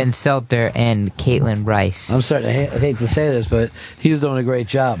between Jen Selter and Caitlin Rice. I'm sorry, I hate to say this, but he's doing a great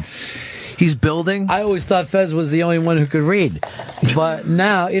job. He's building. I always thought Fez was the only one who could read, but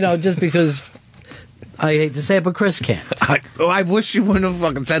now just because I hate to say it, but Chris can't. I wish you wouldn't have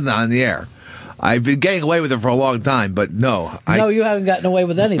fucking said that on the air. I've been getting away with it for a long time, but no. No, you haven't gotten away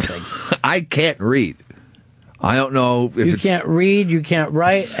with anything. I can't read. I don't know if you can't read, you can't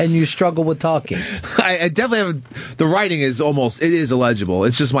write, and you struggle with talking. I definitely have. The writing is it is illegible.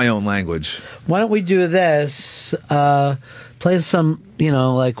 It's just my own language. Why don't we do this? Play some,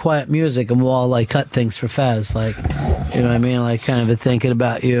 like quiet music, and we'll all like cut things for Fez. Like, you know what I mean? Like kind of thinking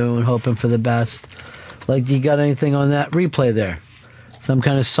about you and hoping for the best. Like, you got anything on that replay there? Some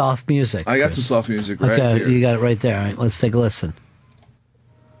kind of soft music. I got some soft music right here. Okay, you got it right there. All right, let's take a listen.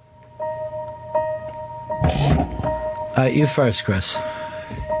 All right, you first, Chris.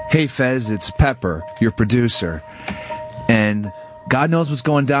 Hey, Fez, it's Pepper, your producer. And God knows what's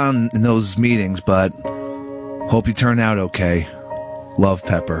going down in those meetings, but hope you turn out okay. Love,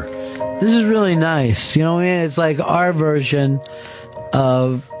 Pepper. This is really nice. You know what I mean? It's like our version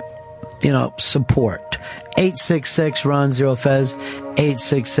of, support. 866-RON-0-FEZ.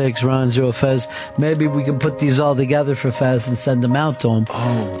 866-RON-0-FEZ. Maybe we can put these all together for Fez and send them out to him.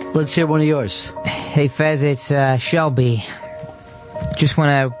 Oh. Let's hear one of yours. Hey, Fez, it's Shelby. Just want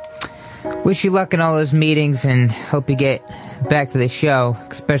to wish you luck in all those meetings and hope you get back to the show,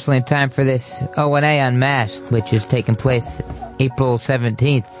 especially in time for this O&A Unmasked, which is taking place April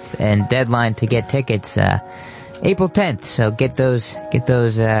 17th, and deadline to get tickets April 10th. So get those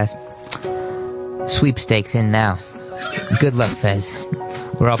sweepstakes in now. Good luck, Fez.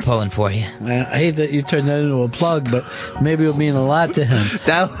 We're all pulling for you. I hate that you turned that into a plug, but maybe it'll mean a lot to him.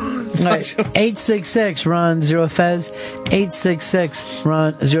 866-RON-0-FEZ.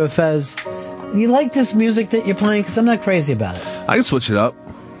 866-RON-0-FEZ. You like this music that you're playing? Because I'm not crazy about it. I can switch it up.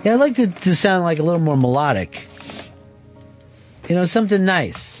 Yeah, I like it to sound like a little more melodic. Something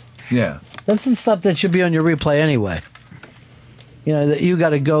nice. Yeah. That's some stuff that should be on your replay anyway. That you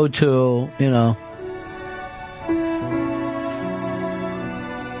got to go to,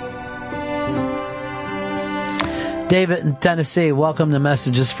 David in Tennessee, welcome to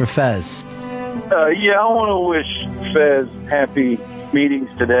Messages for Fez. Yeah, I want to wish Fez happy meetings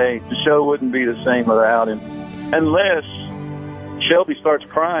today. The show wouldn't be the same without him. Unless Shelby starts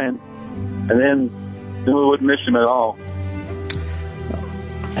crying, and then we wouldn't miss him at all.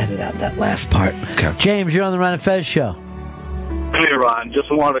 Edit out that last part. Okay. James, you're on the Ron and Fez show. Hey, Ron.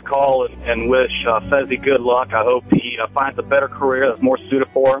 Just wanted to call and wish Fezzy good luck. I hope he finds a better career that's more suited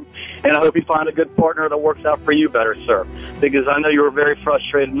for him. And I hope you find a good partner that works out for you better, sir. Because I know you were very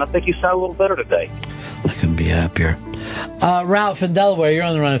frustrated, and I think you sound a little better today. I couldn't be happier. Ralph in Delaware, you're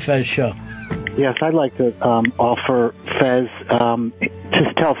on the Ron and Fez show. Yes, I'd like to offer Fez,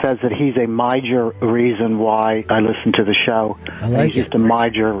 just tell Fez that he's a major reason why I listen to the show. I like he's just a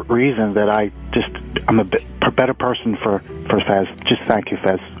major reason that I'm a better person for Fez. Just thank you,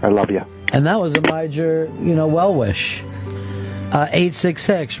 Fez. I love you. And that was a major, well wish.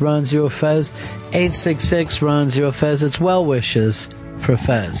 866-RON-0-FEZ. 866-RON-0-FEZ. It's well wishes for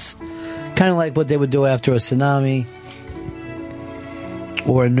Fez. Kind of like what they would do after a tsunami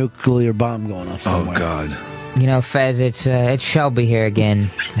or a nuclear bomb going off somewhere. Oh, God. Fez, it's Shelby here again.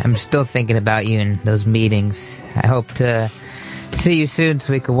 I'm still thinking about you in those meetings. I hope to see you soon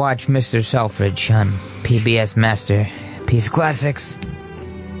so we can watch Mr. Selfridge on PBS Masterpiece Classics,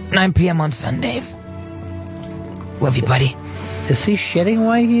 9 p.m. on Sundays. Love you, buddy. Is he shitting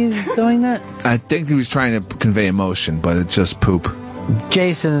while he's doing that? I think he was trying to convey emotion, but it's just poop.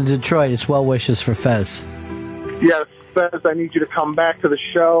 Jason in Detroit, it's well wishes for Fez. Yes, Fez, I need you to come back to the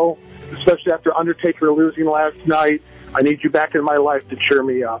show, especially after Undertaker losing last night. I need you back in my life to cheer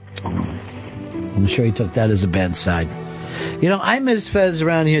me up. I'm sure he took that as a bad side. I miss Fez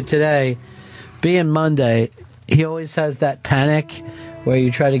around here today. Being Monday, he always has that panic where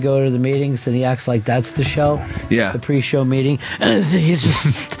you try to go to the meetings and he acts like that's the show. Yeah. The pre-show meeting. And he's just...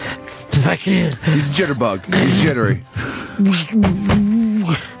 He's a jitterbug. He's jittery.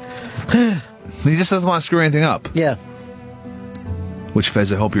 He just doesn't want to screw anything up. Yeah. Which,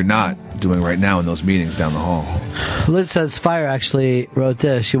 Fez, I hope you're not doing right now in those meetings down the hall. Liz says Fire actually wrote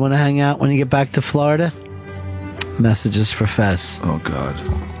this. You want to hang out when you get back to Florida? Messages for Fez. Oh, God.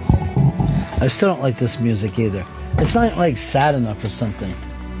 I still don't like this music either. It's not like sad enough or something.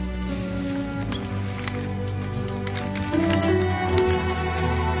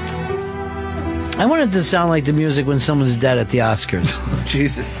 I want it to sound like the music when someone's dead at the Oscars.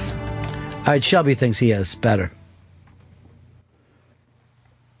 Jesus. All right, Shelby thinks he is better.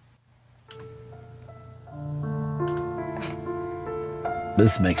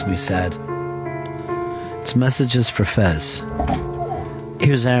 This makes me sad. It's Messages for Fez.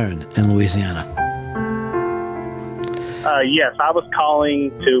 Here's Aaron in Louisiana. Yes, I was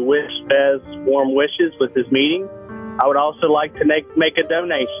calling to wish Fez warm wishes with his meeting. I would also like to make a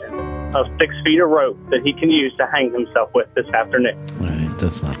donation of 6 feet of rope that he can use to hang himself with this afternoon. All right,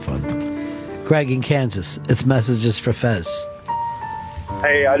 that's not fun. Greg in Kansas. It's messages for Fez.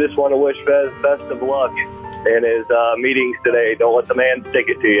 Hey, I just want to wish Fez best of luck in his meetings today. Don't let the man stick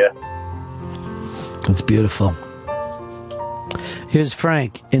it to you. That's beautiful. Here's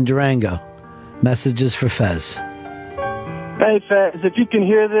Frank in Durango. Messages for Fez. Hey, Fez, if you can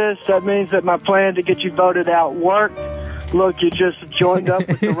hear this, that means that my plan to get you voted out worked. Look, you just joined up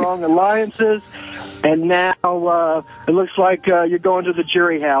with the wrong alliances, and now it looks like you're going to the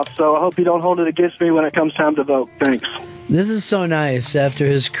jury house. So I hope you don't hold it against me when it comes time to vote. Thanks. This is so nice after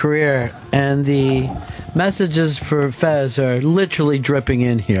his career, and the messages for Fez are literally dripping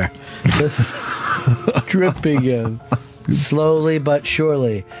in here. Just dripping in. Slowly but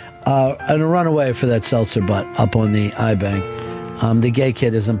surely. And a runaway for that seltzer butt up on the iBank. The gay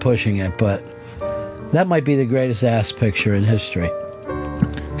kid isn't pushing it, but that might be the greatest ass picture in history.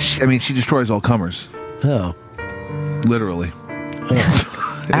 I mean, she destroys all comers. Oh. Literally.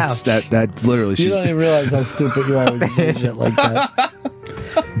 Oh. It's that literally. You don't even realize how stupid you are when you say shit like that.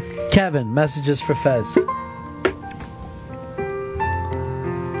 Kevin, messages for Fez.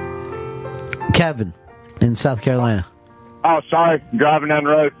 Kevin in South Carolina. Oh, sorry, driving down the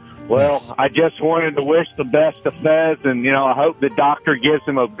road. Well, I just wanted to wish the best to Fez, and, I hope the doctor gives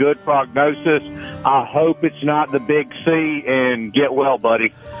him a good prognosis. I hope it's not the big C, and get well,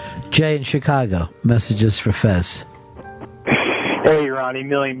 buddy. Jay in Chicago, messages for Fez. Hey, Ronnie,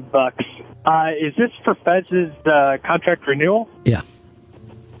 $1,000,000. Is this for Fez's contract renewal? Yeah.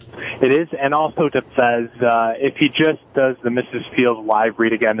 It is, and also to Fez, if he just does the Mrs. Fields live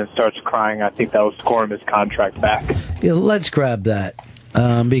read again and starts crying, I think that will score him his contract back. Yeah, let's grab that,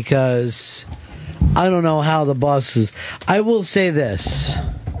 because I don't know how the bosses... I will say this.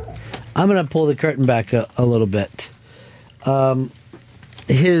 I'm going to pull the curtain back a little bit.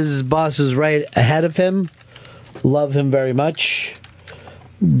 His bosses right ahead of him love him very much,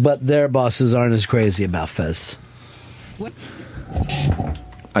 but their bosses aren't as crazy about Fez. What?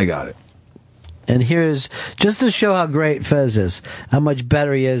 I got it. And here's, just to show how great Fez is, how much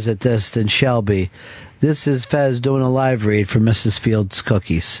better he is at this than Shelby, this is Fez doing a live read for Mrs. Fields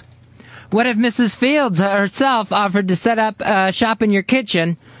Cookies. What if Mrs. Fields herself offered to set up shop in your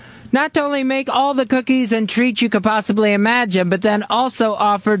kitchen, not to only make all the cookies and treats you could possibly imagine, but then also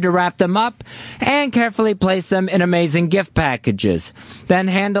offered to wrap them up and carefully place them in amazing gift packages. Then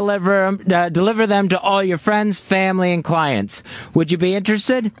hand deliver them to all your friends, family, and clients. Would you be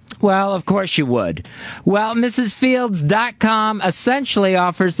interested? Well, of course you would. Well, MrsFields.com essentially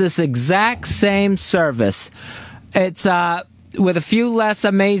offers this exact same service. It's with a few less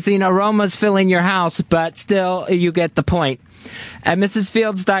amazing aromas filling your house, but still you get the point. At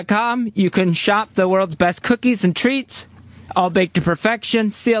MrsFields.com, you can shop the world's best cookies and treats, all baked to perfection,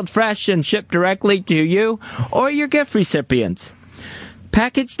 sealed fresh, and shipped directly to you or your gift recipients.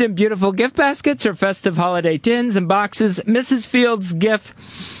 Packaged in beautiful gift baskets or festive holiday tins and boxes, Mrs. Fields'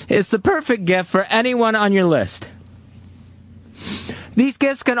 gift is the perfect gift for anyone on your list. These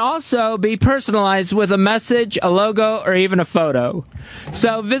gifts can also be personalized with a message, a logo, or even a photo.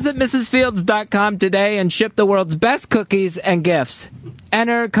 So visit MrsFields.com today and ship the world's best cookies and gifts.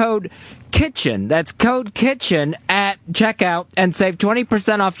 Enter code KITCHEN, that's code KITCHEN at checkout, and save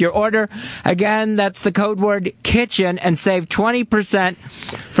 20% off your order. Again, that's the code word KITCHEN, and save 20%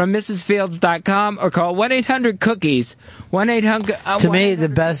 from MrsFields.com, or call 1-800-COOKIES. 1-800... to me, the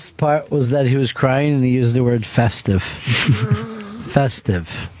best part was that he was crying and he used the word festive.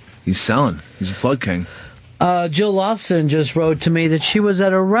 Festive. He's selling. He's a plug king. Jill Lawson just wrote to me that she was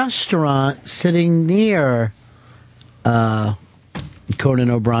at a restaurant sitting near Conan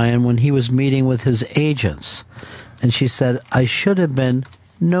O'Brien when he was meeting with his agents. And she said, I should have been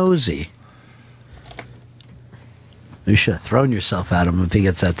nosy. You should have thrown yourself at him if he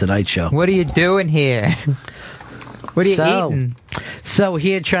gets that Tonight Show. What are you doing here? What are you eating? So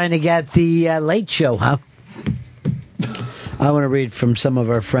here trying to get the Late Show, huh? I want to read from some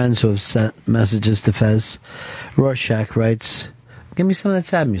of our friends who have sent messages to Fez. Rorschach writes, give me some of that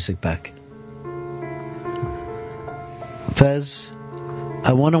sad music back. Fez,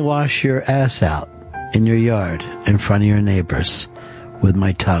 I want to wash your ass out in your yard in front of your neighbors with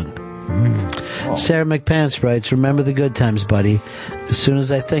my tongue. Sarah McPants writes, remember the good times, buddy. As soon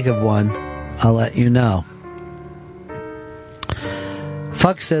as I think of one, I'll let you know.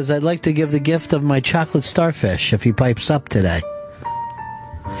 Fuck says, I'd like to give the gift of my chocolate starfish if he pipes up today.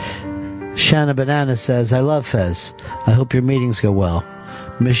 Shanna Banana says, I love Fez. I hope your meetings go well.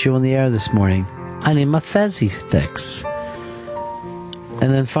 Miss you on the air this morning. I need my Fezzy fix.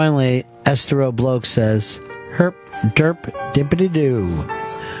 And then finally, Esther O'Bloke says, herp, derp, dippity doo.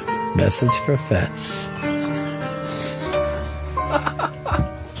 Message for Fez.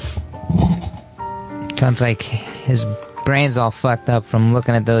 Sounds like his brain's all fucked up from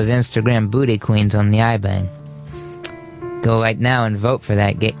looking at those Instagram booty queens on the iBang. Go right now and vote for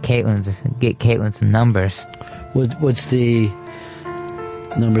that. Get Caitlyn some numbers. What's the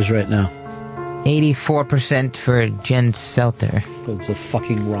numbers right now? 84% for Jen Selter. It's a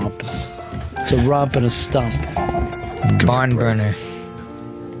fucking romp. It's a romp and a stump. Barn burner.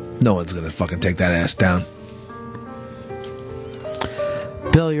 No one's gonna fucking take that ass down.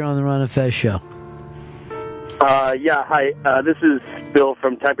 Bill, you're on the Ron and Fez show. Yeah, hi. This is Bill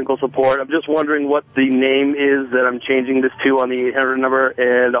from Technical Support. I'm just wondering what the name is that I'm changing this to on the 800 number,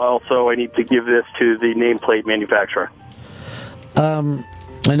 and also I need to give this to the nameplate manufacturer.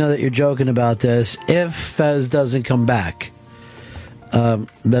 I know that you're joking about this. If Fez doesn't come back, then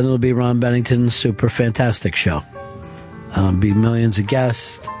it'll be Ron Bennington's Super Fantastic Show. Be millions of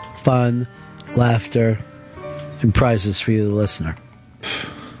guests, fun, laughter, and prizes for you, the listener.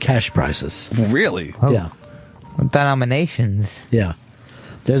 Cash prizes. Really? Yeah. Denominations. Yeah.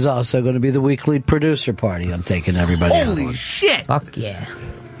 There's also going to be the weekly producer party. I'm taking everybody out Holy on. shit! Fuck yeah.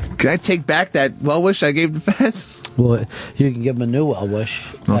 Can I take back that well wish I gave to Fez? Well, you can give him a new well wish.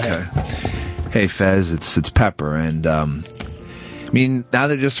 Okay. Hey Fez, it's Pepper, and I mean, now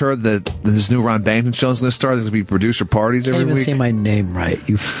they just heard that this new Ron Bennington show is going to start. There's going to be producer parties You every can't even week. say my name right,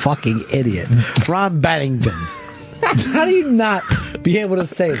 you fucking idiot. Ron Bennington. How do you not be able to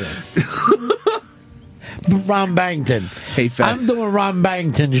say this? Ron Bennington. Hey Fez. I'm doing Ron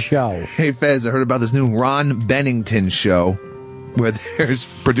Bennington's show. Hey Fez, I heard about this new Ron Bennington show where there's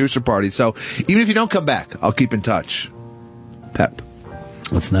producer parties. So even if you don't come back, I'll keep in touch. Pep.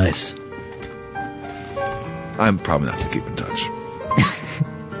 That's nice. I'm probably not going to keep in touch.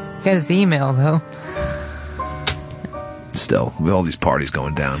 Got his email, though. Still, with all these parties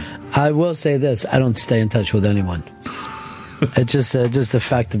going down. I will say this: I don't stay in touch with anyone. It's just a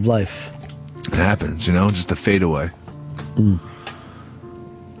fact of life. It happens, just a fade away.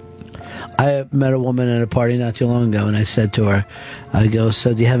 I met a woman at a party not too long ago, and I said to her, I go,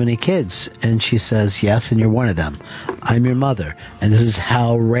 so do you have any kids? And she says, yes, and you're one of them. I'm your mother, and this is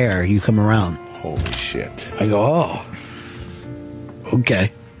how rare you come around. Holy shit. I go, oh,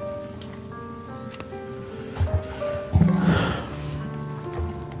 okay.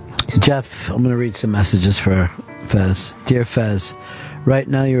 Jeff, I'm going to read some messages for Fez. Dear Fez, right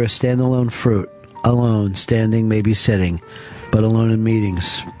now you're a standalone fruit. Alone, standing, maybe sitting, but alone in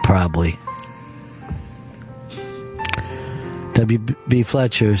meetings, probably. W.B.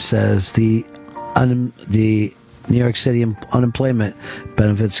 Fletcher says the New York City unemployment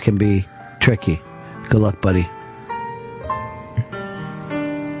benefits can be tricky. Good luck, buddy.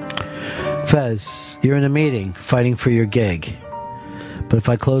 Fez, you're in a meeting, fighting for your gig. But if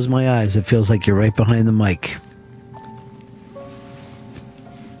I close my eyes, it feels like you're right behind the mic.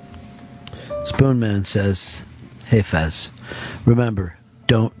 Spoonman says, hey Fez, remember,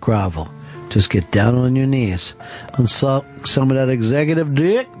 don't grovel. Just get down on your knees and suck some of that executive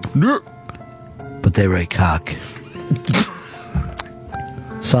dick. But they rate cock.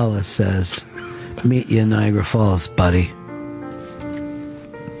 Solace says, meet you in Niagara Falls, buddy.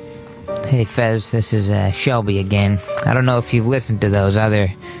 Hey Fez, this is Shelby again. I don't know if you've listened to those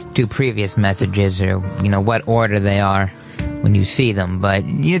other two previous messages or, what order they are when you see them, but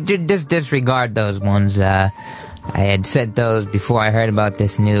you just disregard those ones. I had said those before I heard about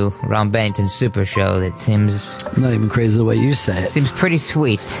this new Ron Bennington Super Show that seems... I'm not even crazy the way you say it. Seems pretty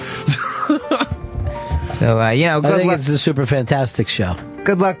sweet. So, good I think luck. it's the Super Fantastic Show.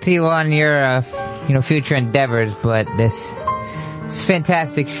 Good luck to you on your, future endeavors, but this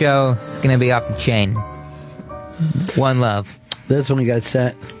fantastic show is going to be off the chain. One love. This one got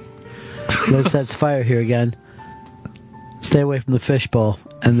set. Let's set fire here again. Stay away from the fishbowl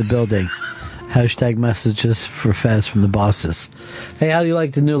and the building. Hashtag messages for Fez from the bosses. Hey, how do you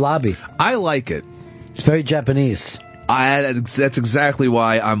like the new lobby? I like it. It's very Japanese. That's exactly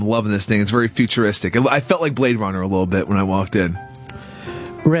why I'm loving this thing. It's very futuristic. I felt like Blade Runner a little bit when I walked in.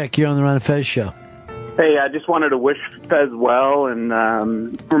 Rick, you're on the Ron and Fez show. Hey, I just wanted to wish Fez well and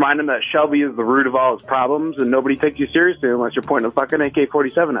remind him that Shelby is the root of all his problems and nobody takes you seriously unless you're pointing a fucking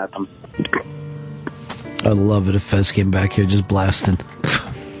AK-47 at them. I'd love it if Fez came back here just blasting.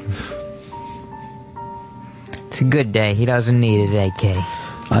 It's a good day. He doesn't need his AK.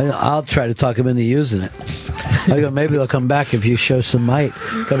 I'll try to talk him into using it. I go, maybe they'll come back if you show some might.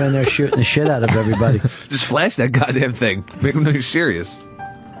 Come in there shooting the shit out of everybody. Just flash that goddamn thing. Make them know you're serious.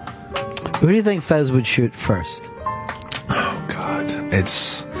 Who do you think Fez would shoot first? Oh, God.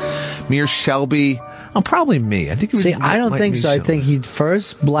 It's me or Shelby. Oh, probably me. I think. See, I don't think so. I think he'd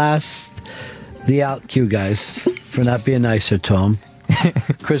first blast the out cue guys for not being nicer to him.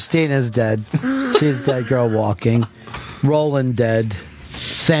 Christina's dead. She's dead girl walking. Roland dead.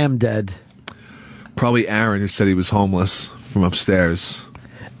 Sam dead. Probably Aaron, who said he was homeless from upstairs.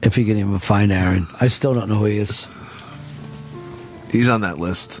 If you can even find Aaron. I still don't know who he is. He's on that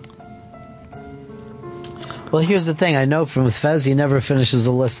list. Well, here's the thing. I know from Fez, he never finishes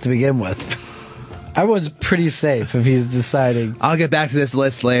a list to begin with. Everyone's pretty safe if he's deciding. I'll get back to this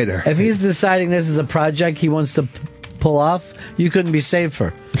list later. If he's deciding this is a project he wants to pull off, you couldn't be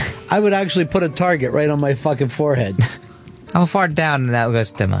safer. I would actually put a target right on my fucking forehead. How far down that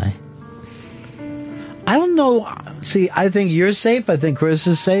list am I? I don't know. See, I think you're safe. I think Chris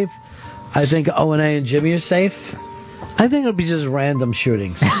is safe. I think O&A and Jimmy are safe. I think it'll be just random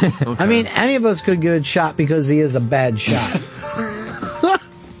shootings. Okay. I mean, any of us could get a shot because he is a bad shot.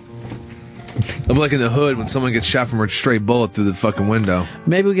 I'm like in the hood when someone gets shot from a stray bullet through the fucking window.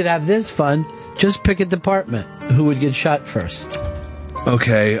 Maybe we could have this fun. Just pick a department. Who would get shot first?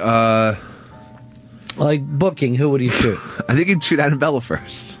 Okay, like booking, who would he shoot? I think he'd shoot Annabella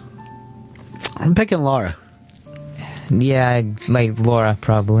first. I'm picking Laura. Yeah, I'd like Laura,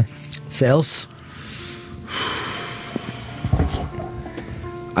 probably. Sales?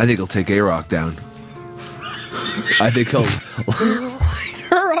 I think he'll take A-Rock down. I think he'll light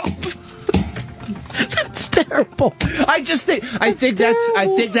her up. That's terrible. I think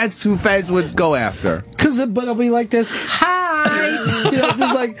that's who Fez would go after. But it'll be like this. Hi, you know,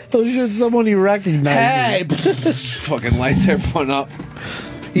 just like they'll shoot someone he recognizes. Hey, fucking lights everyone up.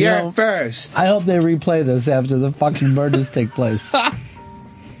 You're first. I hope they replay this after the fucking murders take place.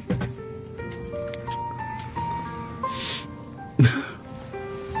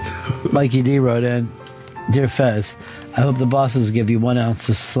 Mikey D wrote in, Dear Fez, I hope the bosses give you 1 ounce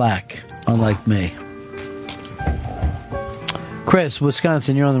of slack, unlike me. Chris,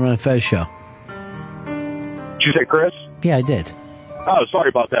 Wisconsin, you're on the Run of Fez show. Did you say Chris? Yeah, I did. Oh, sorry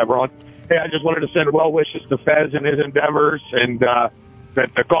about that, Ron. Hey, I just wanted to send well wishes to Fez and his endeavors, and that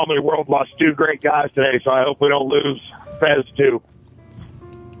the comedy world lost 2 great guys today, so I hope we don't lose Fez too.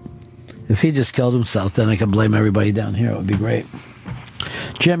 If he just killed himself, then I can blame everybody down here. It would be great.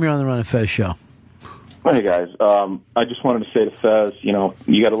 Jim, you're on the Run of Fez show. Hey, guys. I just wanted to say to Fez,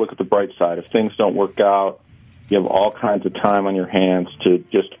 you got to look at the bright side. If things don't work out, you have all kinds of time on your hands to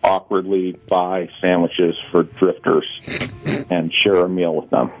just awkwardly buy sandwiches for drifters and share a meal with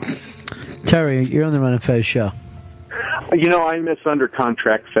them. Terry, you're on the Run of Fez show. I miss under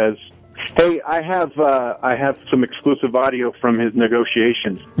contract Fez. Hey, I have some exclusive audio from his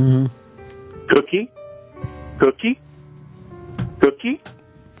negotiations. Mm-hmm. Cookie?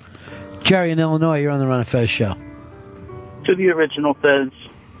 Jerry in Illinois, you're on the Run of Fez show. To the original Fez,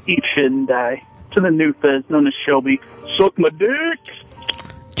 eat shit and die. To the new Fez, known as Shelby, suck my dick.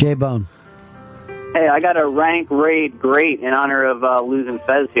 J-Bone. Hey, I got a rank raid great in honor of losing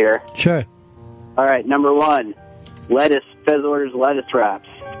Fez here. Sure. All right, number 1, lettuce. Fez orders lettuce wraps.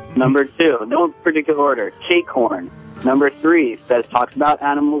 Number 2, no particular order, cake horn. Number 3, Fez talks about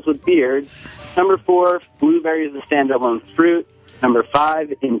animals with beards. Number 4, blueberries as standalone fruit. Number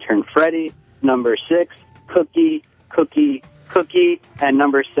 5, intern Freddy. Number 6, cookie. And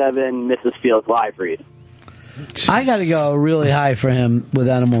number 7, Mrs. Fields live read. I got to go really high for him with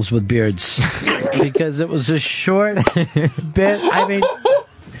animals with beards because it was a short bit. I mean,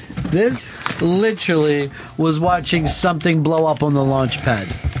 this literally was watching something blow up on the launch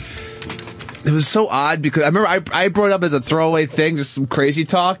pad. It was so odd because I remember I brought it up as a throwaway thing, just some crazy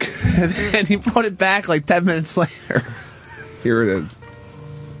talk, and then he brought it back like 10 minutes later. Here it is.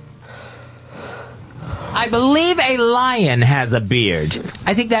 I believe a lion has a beard.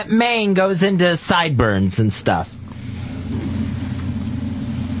 I think that mane goes into sideburns and stuff.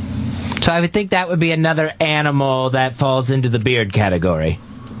 So I would think that would be another animal that falls into the beard category.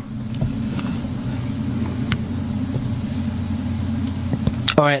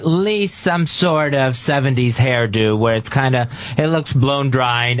 Or at least some sort of 70s hairdo where it looks blown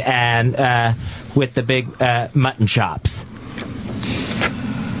dry and with the big mutton chops.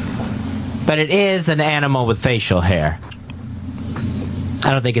 But it is an animal with facial hair.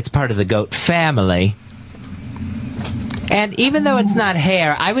 I don't think it's part of the goat family. And even though it's not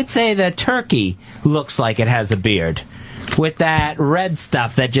hair, I would say the turkey looks like it has a beard. With that red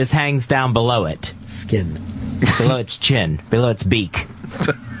stuff that just hangs down below it. Skin. Below its chin. Below its beak.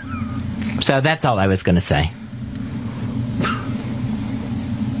 So that's all I was going to say.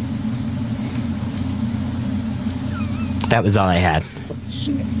 That was all I had.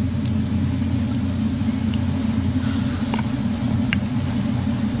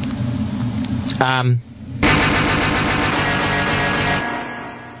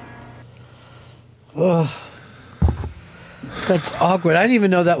 Oh, that's awkward. I didn't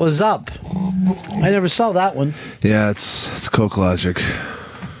even know that was up. I never saw that one. Yeah, it's Coke Logic.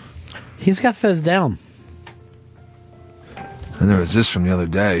 He's got Fez down. And there was this from the other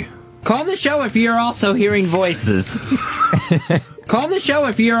day. Call the show if you're also hearing voices. Call the show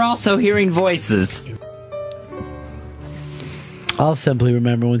if you're also hearing voices. I'll simply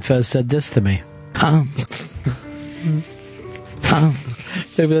remember when Fez said this to me.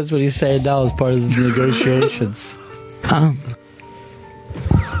 Maybe that's what he's saying now as part of his negotiations.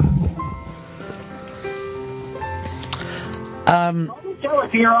 Show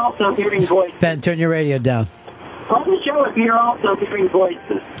if you're also hearing voices. Ben, turn your radio down. Call the show if you're also hearing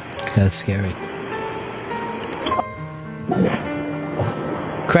voices. That's scary.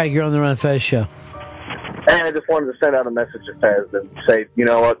 Craig, you're on the Ron Fez show. And I just wanted to send out a message to Fez and say, you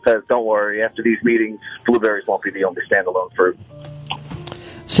know what, Fez, don't worry. After these meetings, blueberries won't be the only standalone fruit.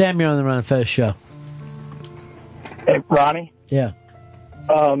 Sam, you're on the Ron Fez show. Hey, Ronnie? Yeah.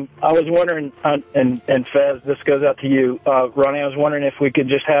 I was wondering, and Fez, this goes out to you. Ronnie, I was wondering if we could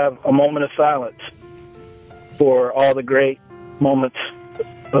just have a moment of silence for all the great moments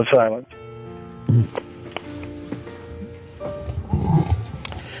of silence.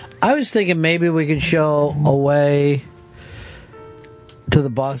 I was thinking maybe we could show a way to the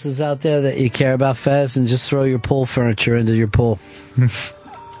bosses out there that you care about Fez and just throw your pool furniture into your pool.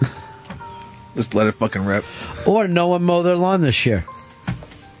 Just let it fucking rip. Or no one mow their lawn this year.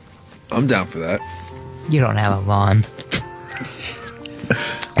 I'm down for that. You don't have a lawn.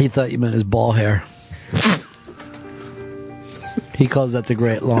 He thought you meant his ball hair. He calls that the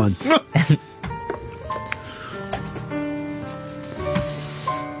great lawn.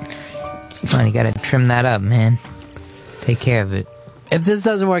 Come on, you gotta trim that up, man. Take care of it. If this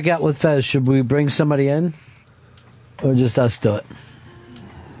doesn't work out with Fez, should we bring somebody in? Or just us do it?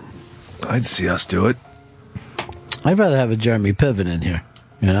 I'd see us do it. I'd rather have a Jeremy Piven in here,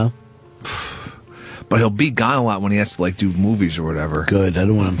 you know? But he'll be gone a lot when he has to, like, do movies or whatever. Good. I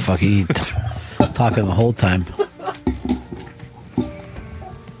don't want him fucking talking the whole time.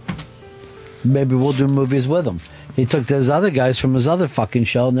 Maybe we'll do movies with him. He took those other guys from his other fucking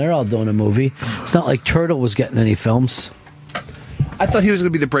show, and they're all doing a movie. It's not like Turtle was getting any films. I thought he was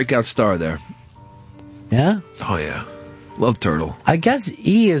going to be the breakout star there. Yeah? Oh, yeah. Love Turtle. I guess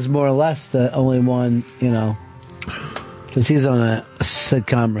E is more or less the only one, you know, because he's on a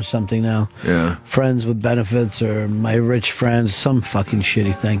sitcom or something now. Yeah. Friends with Benefits or My Rich Friends, some fucking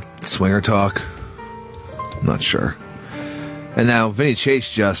shitty thing. Swinger Talk. I'm not sure. And now Vinny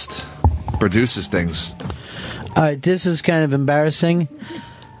Chase just produces things. All right, this is kind of embarrassing.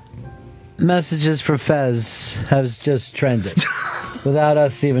 Messages for Fez has just trended without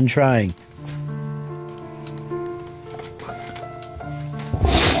us even trying.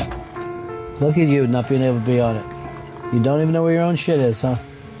 Look at you not being able to be on it. You don't even know where your own shit is, huh?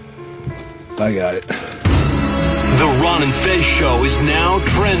 I got it. The Ron and Fez show is now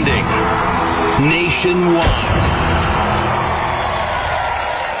trending nationwide.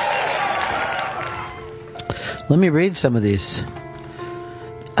 Let me read some of these.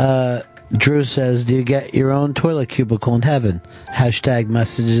 Drew says, do you get your own toilet cubicle in heaven? Hashtag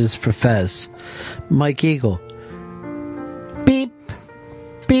messages for Fez. Mike Eagle. Beep.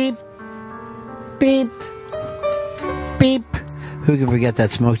 Beep. Beep. Beep. Who can forget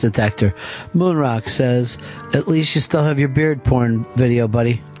that smoke detector? Moonrock says, at least you still have your beard porn video,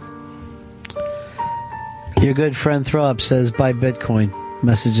 buddy. Your good friend Throw Up says, buy Bitcoin.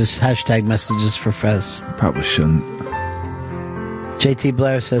 Messages, hashtag messages for Fez. Probably shouldn't. JT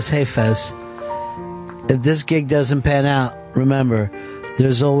Blair says, hey Fez, if this gig doesn't pan out, remember,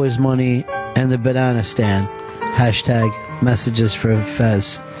 there's always money and the banana stand. Hashtag messages for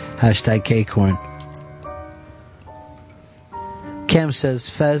Fez. Hashtag K-Corn. Cam says,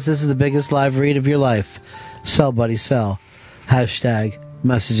 Fez, this is the biggest live read of your life. Sell, buddy, sell. Hashtag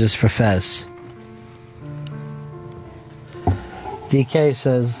messages for Fez. DK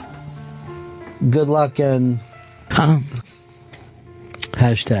says, good luck and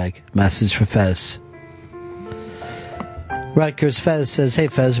hashtag message for Fez. Rutgers Fez says, hey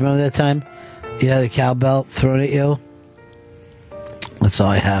Fez, remember that time you had a cowbell thrown at you? That's all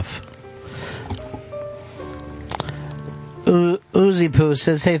I have. Uzi Poo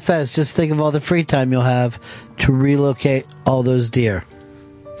says, hey Fez, just think of all the free time you'll have to relocate all those deer.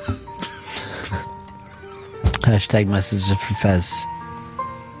 Hashtag messages for Fez.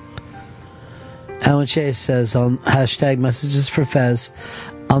 Alan Chase says, hashtag messages for Fez,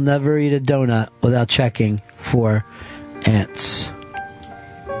 I'll never eat a donut without checking for ants.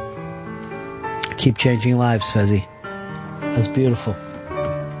 keep changing lives, Fezzy. That's beautiful.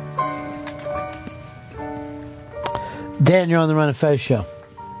 Dan, you're on the Ron and Fez show.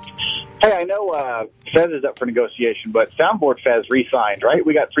 Hey, I know Fez is up for negotiation, but Soundboard Fez re-signed, right?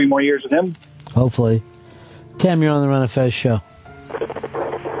 We got 3 more years with him. Hopefully. Tim, you're on the Ron and Fez show.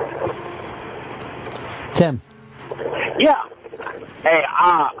 Tim. Yeah. Hey,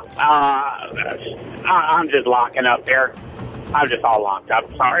 I'm just locking up here. I'm just all locked up.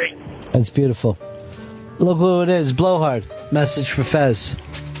 Sorry. That's beautiful. Look who it is. Blowhard. Message for Fez.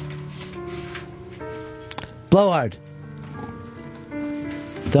 Blowhard.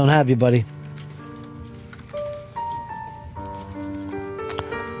 Don't have you, buddy.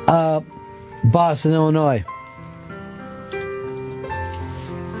 Boston, Illinois.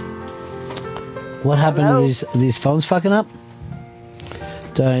 What happened to these phones fucking up?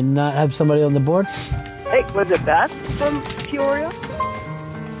 Do I not have somebody on the board? Hey, was it Beth from Peoria?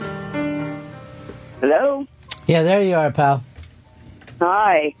 Hello? Yeah, there you are, pal.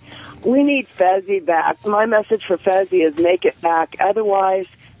 Hi. We need Fezzy back. My message for Fezzy is make it back. Otherwise,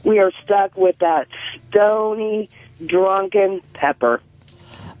 we are stuck with that stony, drunken Pepper.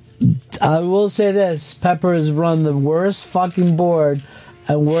 I will say this. Pepper has run the worst fucking board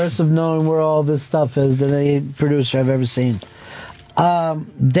and worse of knowing where all of his stuff is than any producer I've ever seen.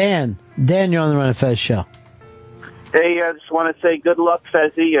 Dan, you're on the Ron and Fez show. Hey, I just want to say good luck,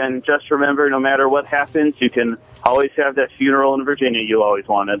 Fezzy, and just remember, no matter what happens, you can always have that funeral in Virginia you always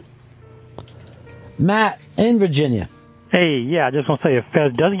wanted. Matt, in Virginia. Hey, yeah, I just want to say if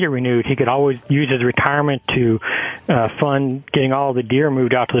Fez doesn't get renewed, he could always use his retirement to fund getting all the deer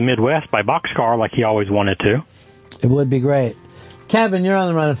moved out to the Midwest by Boxcar like he always wanted to. It would be great. Kevin, you're on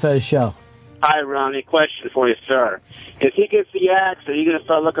the Ron and Fez show. Hi, Ronnie. Question for you, sir. If he gets the axe, are you going to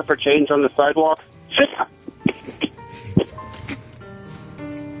start looking for change on the sidewalk?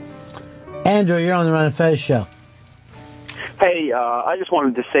 Andrew, you're on the Ron and Fez show. Hey, I just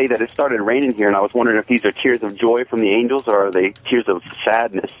wanted to say that it started raining here, and I was wondering if these are tears of joy from the angels, or are they tears of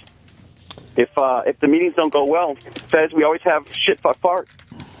sadness? If the meetings don't go well, Fez, we always have shit, fuck, fart.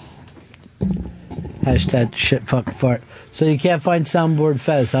 Hashtag shit, fuck, fart. So you can't find Soundboard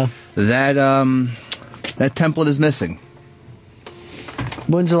Fez, huh? That template is missing.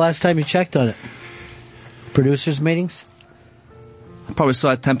 When's the last time you checked on it? Producers meetings? I probably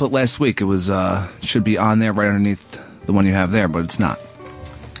saw that template last week. It was should be on there right underneath the one you have there, but it's not.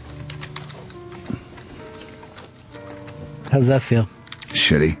 How's that feel?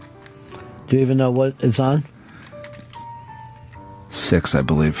 Shitty. Do you even know what it's on? 6, I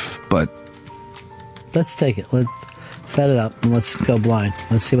believe, but... Let's take it. Let's set it up and let's go blind.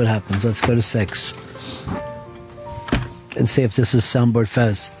 Let's see what happens. Let's go to 6. And see if this is Soundboard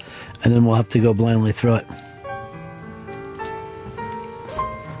Fez. And then we'll have to go blindly through it.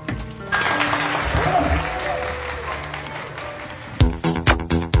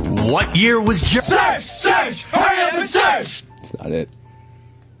 What year was Search! Search! Hurry up and search! That's not it.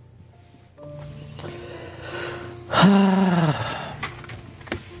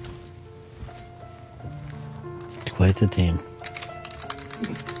 Quite the team.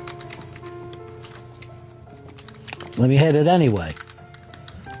 Let me hit it anyway.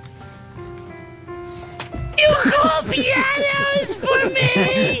 You call pianos for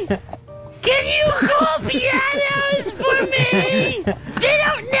me? Can you call pianos for me? They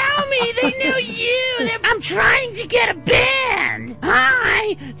don't know me. They know you. I'm trying to get a band.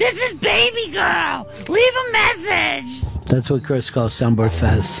 Hi, this is Baby Girl. Leave a message. That's what Chris calls Soundboard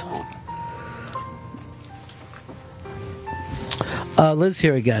Fez. Liz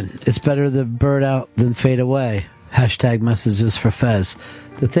here again. It's better to burn out than fade away. Hashtag messages for Fez.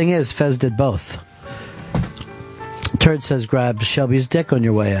 The thing is, Fez did both. Turd says grab Shelby's dick on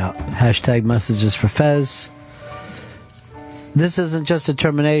your way out. Hashtag messages for Fez. This isn't just a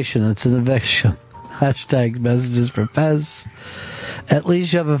termination, it's an eviction. Hashtag messages for Fez. At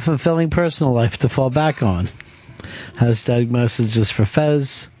least you have a fulfilling personal life to fall back on. Hashtag messages for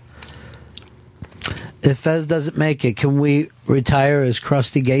Fez. If Fez doesn't make it, can we retire his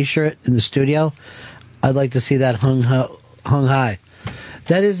crusty gay shirt in the studio? I'd like to see that hung high.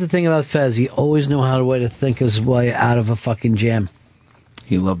 That is the thing about Fez. He always knew how to think his way out of a fucking jam.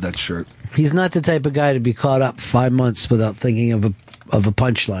 He loved that shirt. He's not the type of guy to be caught up 5 months without thinking of a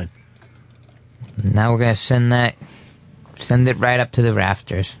punchline. Now we're gonna send it right up to the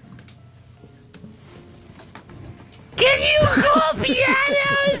rafters. Can you call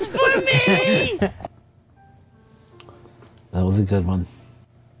pianos for me? That was a good one.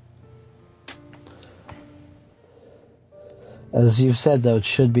 As you've said, though, it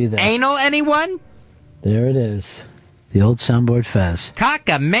should be there. Anal, anyone? There it is. The old soundboard Fez.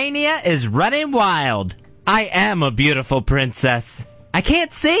 Cockamania is running wild. I am a beautiful princess. I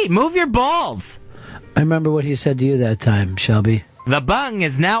can't see. Move your balls. I remember what he said to you that time, Shelby. The bung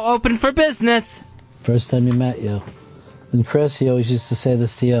is now open for business. First time he met you. And Chris, he always used to say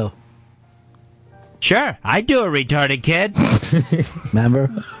this to you. Sure, I do a retarded kid. Remember?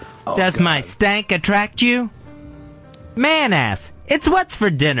 Does my stank attract you? Man ass, it's what's for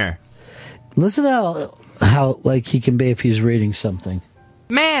dinner. Listen how like he can be if he's reading something.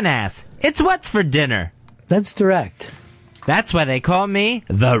 Man ass, it's what's for dinner. That's direct. That's why they call me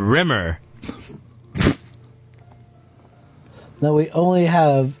the Rimmer. No, we only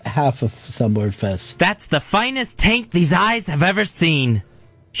have half of Soundboard Fest. That's the finest taint these eyes have ever seen.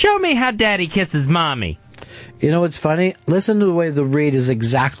 Show me how Daddy kisses Mommy. You know what's funny? Listen to the way the read is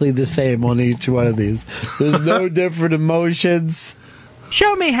exactly the same on each one of these. There's no different emotions.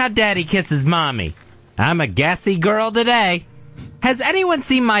 Show me how Daddy kisses Mommy. I'm a gassy girl today. Has anyone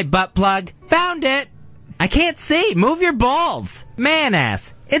seen my butt plug? Found it. I can't see. Move your balls. Man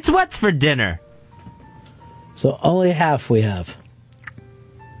ass. It's what's for dinner. So only half we have.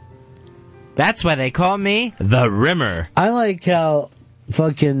 That's why they call me the Rimmer. I like how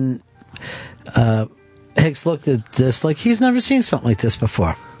fucking Hicks looked at this like he's never seen something like this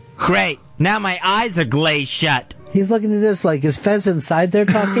before. Great. Now my eyes are glazed shut. He's looking at this like, is Fez inside there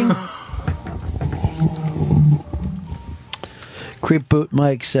talking? Creep Boot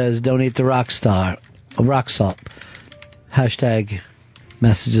Mike says, don't eat the rock salt. Hashtag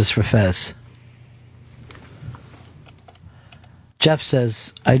messages for Fez. Jeff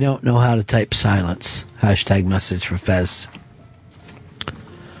says, I don't know how to type silence. Hashtag message for Fez.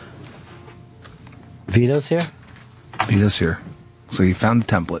 Vito's here? Vito's here. So he found a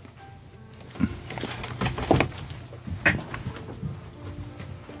template.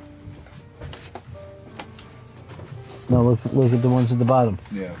 No, look at the ones at the bottom.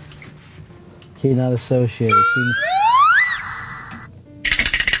 Yeah. Key not associated.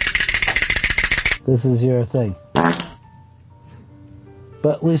 This is your thing.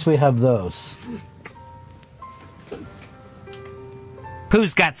 But at least we have those.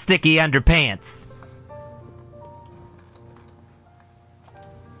 Who's got sticky underpants?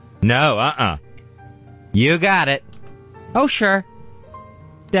 No, You got it. Oh, sure.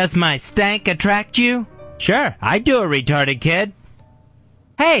 Does my stank attract you? Sure, I do a retarded kid.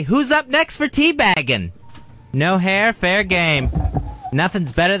 Hey, who's up next for teabagging? No hair, fair game.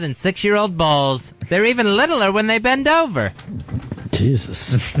 Nothing's better than 6-year-old balls. They're even littler when they bend over.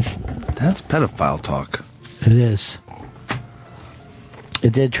 Jesus. That's pedophile talk. It is.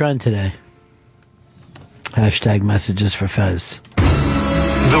 It did trend today. Hashtag messages for Fez.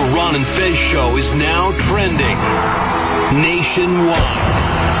 The Ron and Fez show is now trending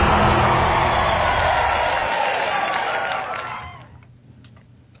nationwide.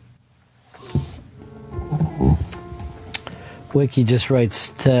 Wiki just writes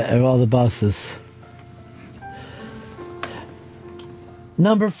to all the buses.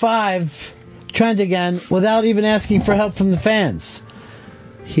 Number 5, trend again, without even asking for help from the fans.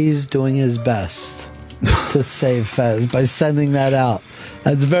 He's doing his best to save Fez by sending that out.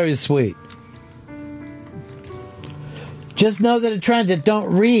 That's very sweet. Just know that it trended.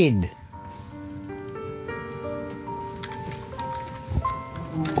 Don't read.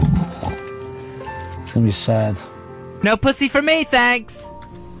 It's going to be sad. No pussy for me, thanks.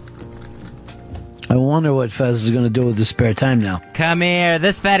 I wonder what Fez is going to do with his spare time now. Come here,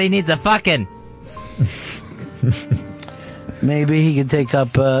 this fatty needs a fucking. Maybe he could take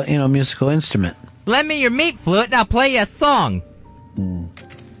up, a musical instrument. Lend me your meat flute and I'll play you a song.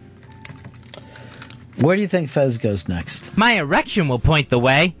 Where do you think Fez goes next? My erection will point the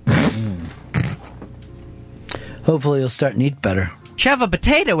way. Hopefully he'll start and eat better. Shove a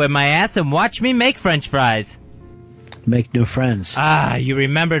potato in my ass and watch me make French fries. Make new friends. Ah, you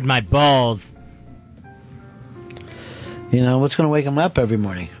remembered my balls. You know, what's going to wake him up every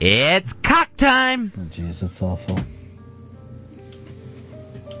morning? It's cock time. Oh, jeez, that's awful.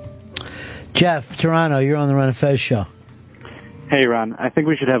 Jeff, Toronto, you're on the Ron and Fez show. Hey, Ron, I think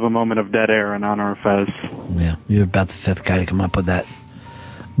we should have a moment of dead air in honor of Fez. Yeah, you're about the 5th guy to come up with that.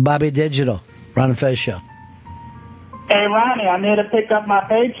 Bobby Digital, Ron and Fez show. Hey, Ronnie, I need to pick up my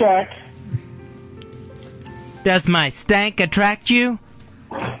paycheck. Does my stank attract you?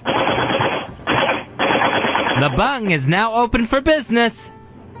 The bung is now open for business.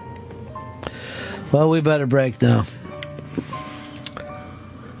 Well, we better break now.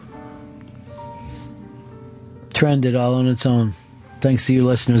 Trended all on its own. Thanks to you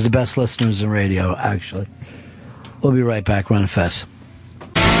listeners, the best listeners in radio, actually. We'll be right back. Ron and Fez.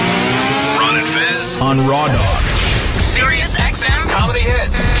 Ron and Fez on Raw Dog. Comedy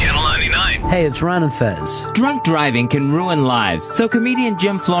Hits, Channel 99. Hey, it's Ron and Fez. Drunk driving can ruin lives, so comedian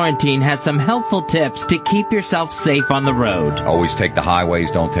Jim Florentine has some helpful tips to keep yourself safe on the road. Always take the highways,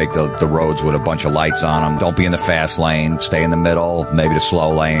 don't take the roads with a bunch of lights on them. Don't be in the fast lane, stay in the middle, maybe the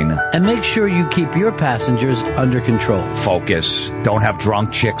slow lane. And make sure you keep your passengers under control. Focus. Don't have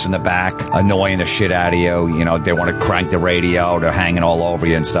drunk chicks in the back annoying the shit out of you. You know, they want to crank the radio, they're hanging all over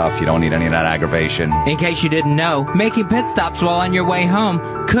you and stuff. You don't need any of that aggravation. In case you didn't know, making pit stops while on your way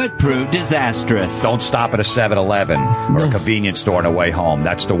home could prove disastrous. Don't stop at a 7-Eleven or a convenience store on the way home.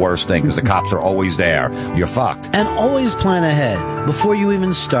 That's the worst thing because the cops are always there. You're fucked. And always plan ahead before you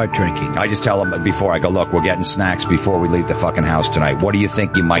even start drinking. I just tell them before I go, look, we're getting snacks before we leave the fucking house tonight. What do you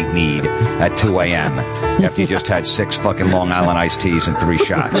think you might need at 2 a.m. after you just had 6 fucking Long Island iced teas and 3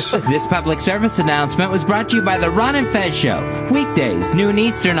 shots? This public service announcement was brought to you by The Ron and Fez Show. Weekdays, noon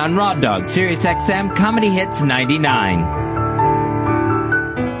Eastern on Raw Dog, Sirius XM, Comedy Hits 99.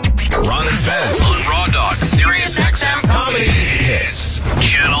 Ron and Fez on Raw Dog, Sirius XM Comedy Hits,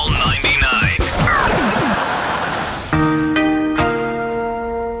 Channel 99.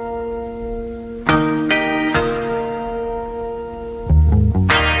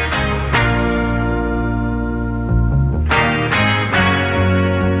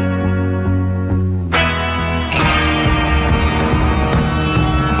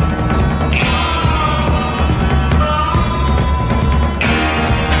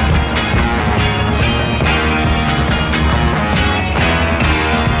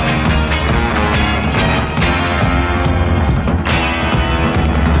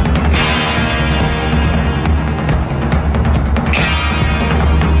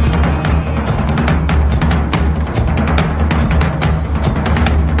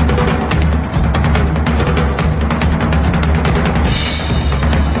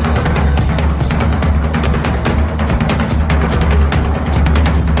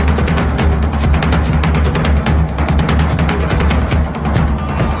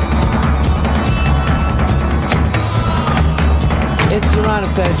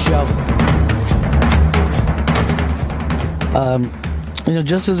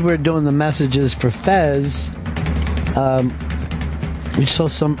 Just as we're doing the messages for Fez, we saw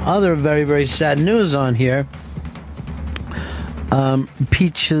some other very, very sad news on here.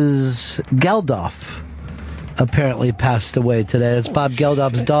 Peaches Geldof apparently passed away today. It's Bob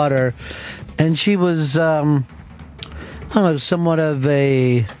Geldof's daughter, and she was, I don't know, somewhat of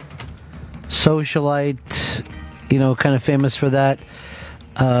a socialite, kind of famous for that.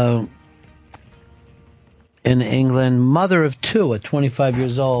 In England, mother of 2 at 25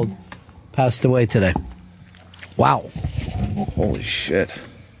 years old, passed away today. Wow. Holy shit.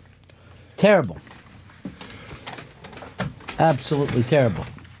 Terrible. Absolutely terrible.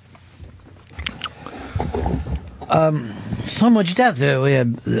 So much death. We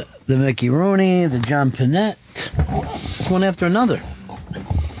had the Mickey Rooney, the John Pinette. Just one after another.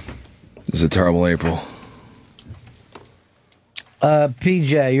 This is a terrible April.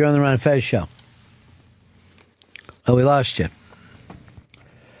 PJ, you're on the Ron and Fez show. Oh, we lost you.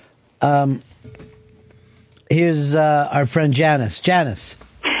 Here's our friend Janice. Janice.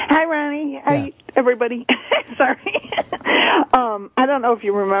 Hi, Ronnie. Hi, everybody. Sorry. I don't know if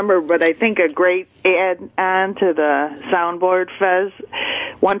you remember, but I think a great ad on to the soundboard, Fez.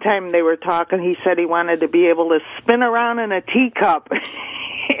 One time they were talking, he said he wanted to be able to spin around in a teacup.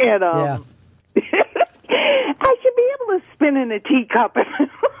 And, I should be able to spin in a teacup.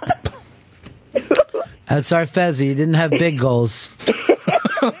 That's our Fezzy. He didn't have big goals. It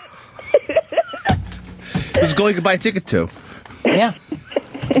was a goal you could buy a ticket to. Yeah.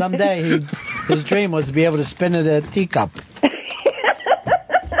 Someday his dream was to be able to spin in a teacup.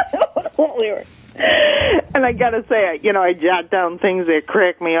 And I gotta say, I jot down things that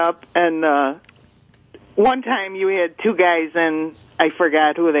crack me up. And one time you had 2 guys, and I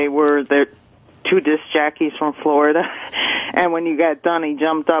forgot who they were. They're 2 disc jockeys from Florida. And when you got done, he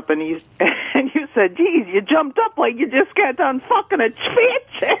jumped up and you said, "Geez, you jumped up like you just got done fucking a fat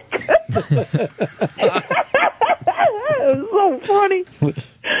chick." It was so funny.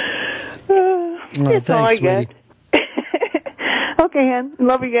 That's all I got. Okay, hon.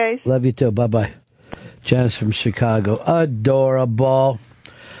 Love you guys. Love you too. Bye-bye. Janice from Chicago. Adorable.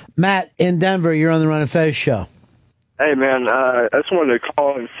 Matt in Denver, you're on the Ron and Fez show. Hey, man, I just wanted to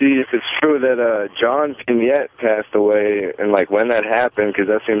call and see if it's true that John Pinette passed away and, when that happened, because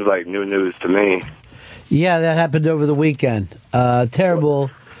that seems like new news to me. Yeah, that happened over the weekend. Terrible,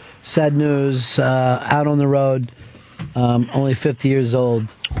 sad news. Out on the road, only 50 years old,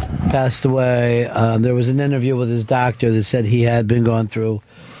 passed away. There was an interview with his doctor that said he had been going through,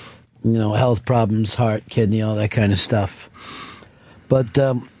 health problems, heart, kidney, all that kind of stuff. But,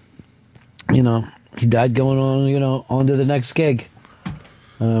 you know, he died going on, you know, on to the next gig.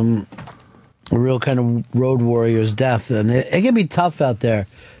 A real kind of road warrior's death. And it can be tough out there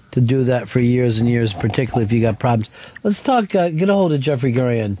to do that for years and years, particularly if you got problems. Let's talk, get a hold of Jeffrey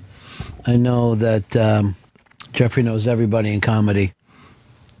Gurian. I know that Jeffrey knows everybody in comedy.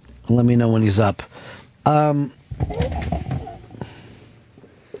 Let me know when he's up. All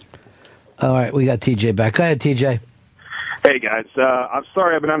right, we got TJ back. Go ahead, TJ. Hey, guys. I'm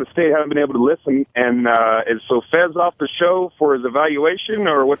sorry I've been out of state. Haven't been able to listen. And is so Fez off the show for his evaluation,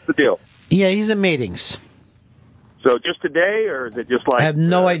 or what's the deal? Yeah, he's in meetings. So just today, or is it just like... I have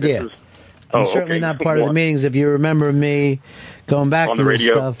no idea. I'm certainly not part of the meetings. If you remember me going back On to the this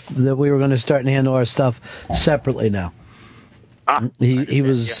radio. stuff, that we were going to start and handle our stuff separately now. He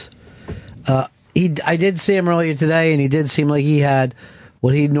was... I did see him earlier today, and he did seem like he had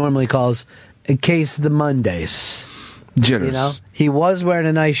what he normally calls a case of the Mondays. Jitters. You know, he was wearing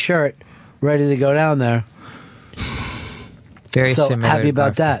a nice shirt, ready to go down there. Very so similar. happy to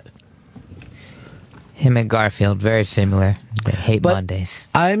about that. Him and Garfield, very similar. They hate Mondays.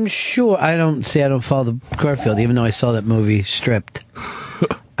 I'm sure I don't follow the Garfield, even though I saw that movie Stripped. All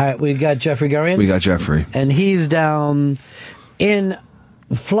right, we got Jeffrey Gurian. We got Jeffrey. And he's down in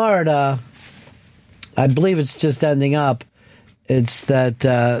Florida. I believe it's just ending up. It's that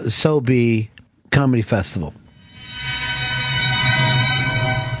Sobe Comedy Festival.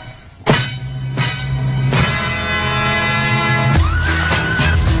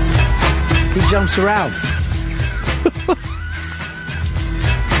 He jumps around.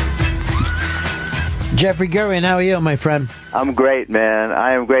 Jeffrey Gurian, how are you, my friend? I'm great, man.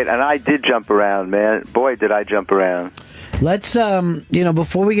 I am great. And I did jump around, man. Boy, did I jump around. Let's,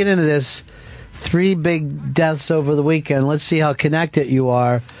 before we get into this, 3 big deaths over the weekend. Let's see how connected you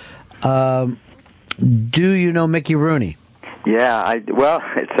are. Do you know Mickey Rooney? Yeah, I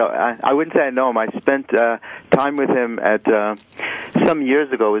wouldn't say I know him. I spent time with him at some years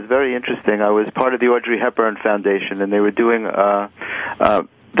ago. It was very interesting. I was part of the Audrey Hepburn Foundation, and they were doing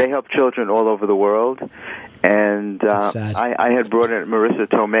they help children all over the world. And I had brought in Marissa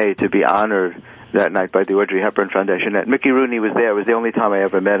Tomei to be honored that night by the Audrey Hepburn Foundation. And Mickey Rooney was there. It was the only time I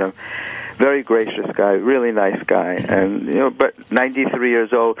ever met him. Very gracious guy, really nice guy. And, but 93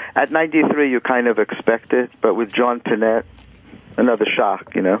 years old. At 93, you kind of expect it. But with John Pinette, another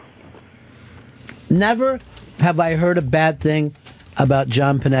shock, Never have I heard a bad thing about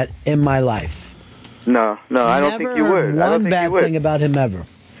John Pinette in my life. No, I don't think you would. One bad thing about him ever.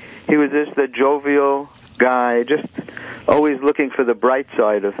 He was just a jovial guy, just always looking for the bright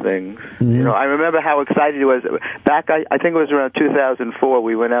side of things. Mm-hmm. I remember how excited he was. Back, I think it was around 2004,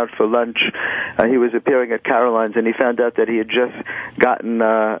 we went out for lunch. He was appearing at Caroline's, and he found out that he had just gotten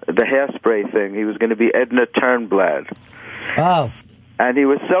the hairspray thing. He was going to be Edna Turnblad. Oh. And he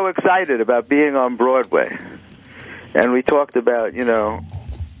was so excited about being on Broadway. And we talked about,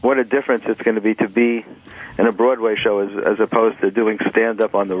 what a difference it's going to be in a Broadway show as opposed to doing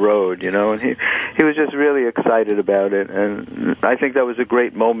stand-up on the road, and he was just really excited about it, and I think that was a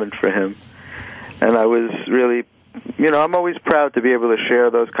great moment for him. And I was really, I'm always proud to be able to share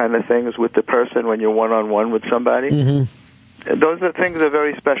those kind of things with the person when you're one-on-one with somebody. Mm-hmm. Those are things that are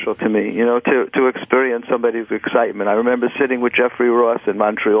very special to me, to experience somebody's excitement. I remember sitting with Jeffrey Ross in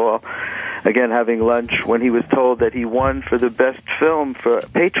Montreal, again having lunch, when he was told that he won for the best film for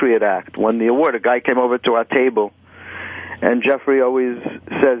Patriot Act, won the award. A guy came over to our table, and Jeffrey always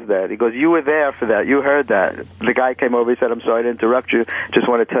says that. He goes, "You were there for that. You heard that." The guy came over, he said, "I'm sorry to interrupt you. Just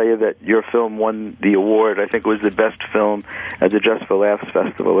want to tell you that your film won the award. I think it was the best film at the Just for Laughs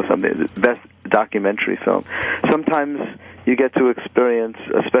Festival or something, the best documentary film." Sometimes you get to experience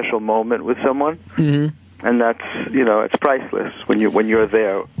a special moment with someone, and that's, it's priceless when you're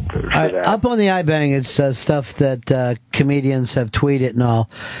there for that. Up on the iBang, it's stuff that comedians have tweeted and all.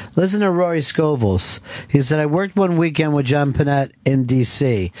 Listen to Rory Scovel's. He said, "I worked one weekend with John Pinette in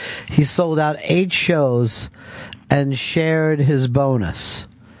D.C. He sold out 8 shows and shared his bonus.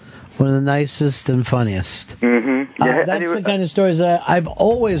 One of the nicest and funniest." Mm-hmm. Yeah, that's the kind of stories that I've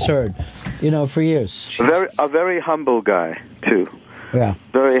always heard, for years. A very humble guy, too. Yeah.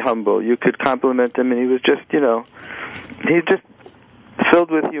 Very humble. You could compliment him, and he was just, he's just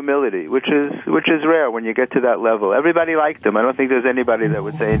filled with humility, which is rare when you get to that level. Everybody liked him. I don't think there's anybody that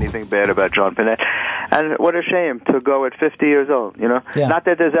would say anything bad about John Pinette. And what a shame to go at 50 years old, Yeah. Not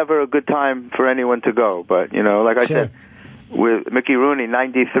that there's ever a good time for anyone to go, but, like I said, with Mickey Rooney,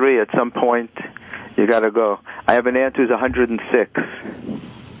 93, at some point, you got to go. I have an aunt who's 106.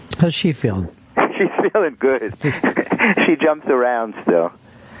 How's she feeling? She's feeling good. She jumps around still.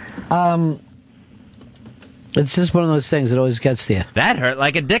 It's just one of those things that always gets to you. That hurt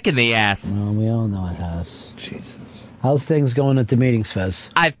like a dick in the ass. Well, we all know it has. Jesus. How's things going at the meetings, Fez?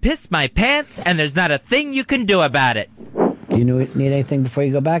 I've pissed my pants, and there's not a thing you can do about it. Do you need anything before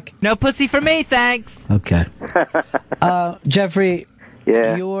you go back? No pussy for me, thanks. Okay. Jeffrey,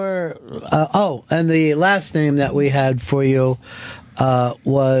 Yeah. your... and the last name that we had for you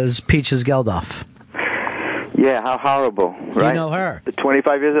was Peaches Geldof. Yeah, how horrible, right? You know her?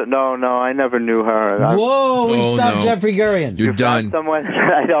 25 years ago? No, I never knew her. Whoa, we stopped Jeffrey Gurian. You're done. Someone that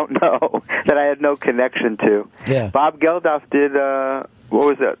I don't know, that I had no connection to. Yeah. Bob Geldof did, what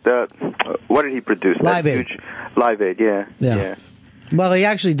was that? What did he produce? Live That Aid. huge- Live Aid, yeah. Yeah. Well, he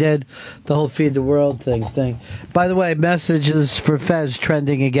actually did the whole Feed the World thing. By the way, messages for Fez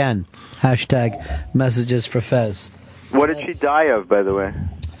trending again. # messages for Fez. What did she die of, by the way?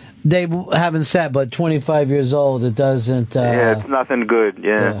 They haven't said, but 25 years old, it doesn't... Yeah, it's nothing good,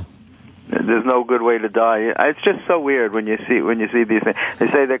 yeah. There's no good way to die. It's just so weird when you see these things. They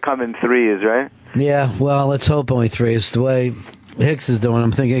say they come in threes, right? Yeah, well, let's hope only 3. It's the way Hicks is doing.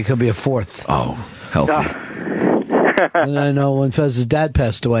 I'm thinking it could be a 4th. Oh, healthy. And I know when Fez's dad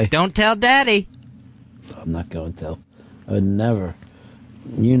passed away. Don't tell Daddy. I'm not going to. I would never.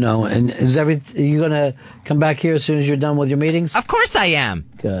 You know, and are you going to come back here as soon as you're done with your meetings? Of course I am.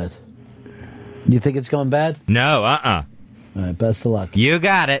 Good. You think it's going bad? No, All right, best of luck. You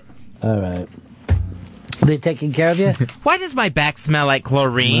got it. All right. They taking care of you? Why does my back smell like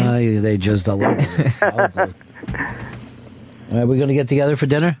chlorine? They just all over it. Probably. All right, we're going to get together for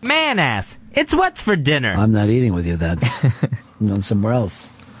dinner? Man ass. It's what's for dinner. I'm not eating with you then. I'm going somewhere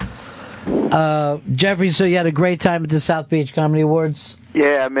else. Jeffrey, so you had a great time at the South Beach Comedy Awards?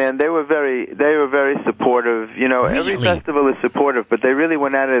 Yeah, man, they were very supportive. You know, every festival is supportive, but they really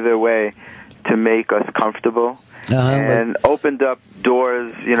went out of their way to make us comfortable and opened up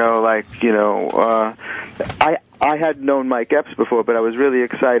doors. I had known Mike Epps before, but I was really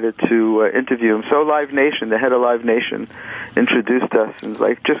excited to interview him. So Live Nation, the head of Live Nation, introduced us and was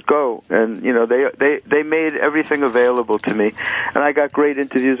like, just go. And, you know, they made everything available to me. And I got great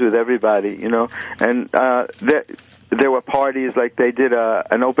interviews with everybody, you know. And there were parties, like they did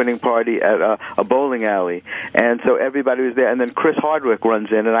an opening party at a bowling alley. And so everybody was there. And then Chris Hardwick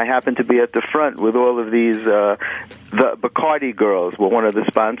runs in, and I happened to be at the front with all of these, the Bacardi girls were one of the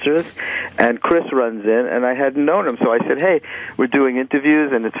sponsors. And Chris runs in, and I hadn't known him. So I said, hey, we're doing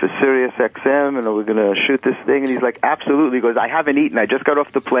interviews, and it's for Sirius XM, and we're going to shoot this thing. And he's like, absolutely. He goes, I haven't eaten. I just got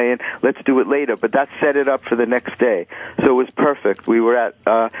off the plane. Let's do it later. But that set it up for the next day. So it was perfect. We were at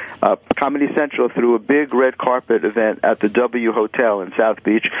Comedy Central through a big red carpet event at the W Hotel in South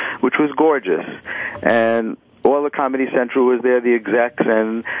Beach, which was gorgeous. And all the Comedy Central was there, the execs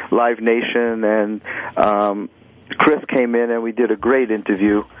and Live Nation, and Chris came in, and we did a great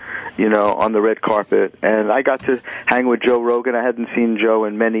interview, you know, on the red carpet. And I got to hang with Joe Rogan. I hadn't seen Joe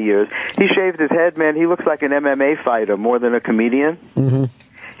in many years. He shaved his head, man. He looks like an MMA fighter more than a comedian. Mm-hmm.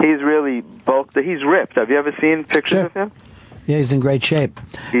 He's really bulked. He's ripped. Have you ever seen pictures of him? Yeah, he's in great shape.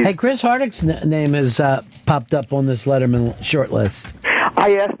 Hey, Chris Hardwick's name has popped up on this Letterman short list.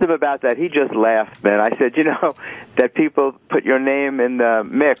 I asked him about that. He just laughed, man. I said, you know, that people put your name in the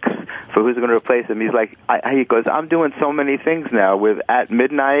mix for who's going to replace him. He's like, he goes, I'm doing so many things now with At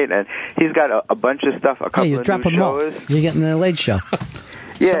Midnight, and he's got a bunch of stuff, a couple you of drop new them all. shows. You're getting the late show.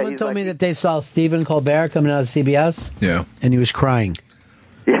 Yeah, Someone told me that they saw Stephen Colbert coming out of CBS. Yeah. And he was crying.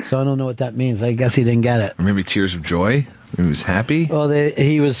 Yeah. So I don't know what that means. I guess he didn't get it. Or maybe tears of joy? Maybe he was happy? Well,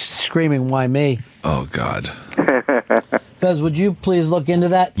 he was screaming, why me? Oh, God. Fez, would you please look into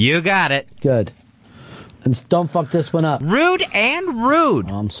that? You got it. Good. And don't fuck this one up. Rude and rude.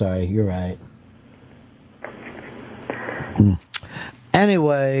 Oh, I'm sorry. You're right.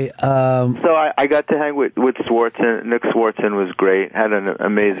 Anyway, so I got to hang with Swartzen. Nick Swartzen was great. Had an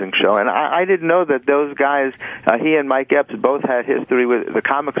amazing show, and I didn't know that those guys, he and Mike Epps, both had history with the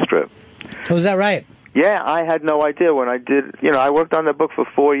comic strip. Oh, is that right? Yeah, I had no idea when I did. You know, I worked on the book for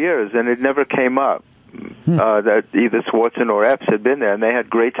 4 years, and it never came up that either Swartzen or Epps had been there, and they had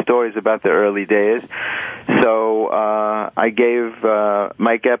great stories about the early days. So I gave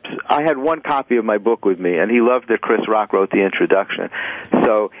Mike Epps. I had one copy of my book with me, and he loved that Chris Rock wrote the introduction.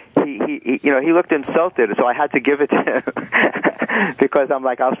 So he looked insulted, so I had to give it to him because I'm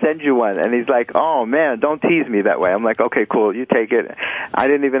like, I'll send you one, and he's like, oh man, don't tease me that way. I'm like, okay, cool, you take it. I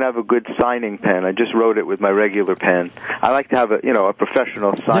didn't even have a good signing pen. I just wrote it with my regular pen. I like to have a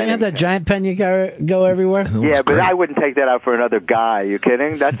professional signing. Don't you have that giant pen you go everywhere? Yeah, but I wouldn't take that out for another guy. You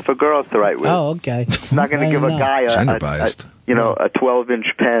kidding? That's for girls to write with. Oh, okay. I'm not going to give a guy a 12-inch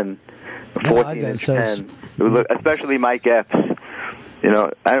pen, a 14-inch pen. Especially Mike Epps.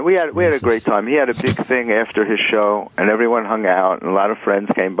 And we had a great time. He had a big thing after his show, and everyone hung out, and a lot of friends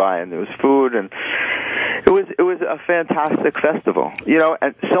came by, and there was food, and it was a fantastic festival.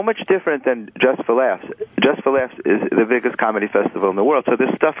 And so much different than Just for Laughs. Just for Laughs is the biggest comedy festival in the world. So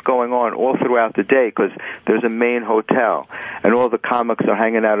there's stuff going on all throughout the day because there's a main hotel, and all the comics are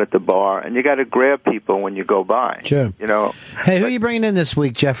hanging out at the bar, and you got to grab people when you go by. Sure. Hey, who are you bringing in this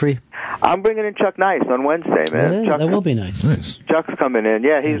week, Jeffrey? I'm bringing in Chuck Nice on Wednesday, man. That will be nice. Chuck's coming in.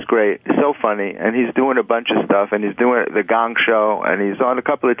 Yeah, he's great. So funny. And he's doing a bunch of stuff. And he's doing the Gong Show. And he's on a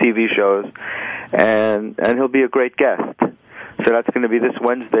couple of TV shows. And he'll be a great guest. So that's going to be this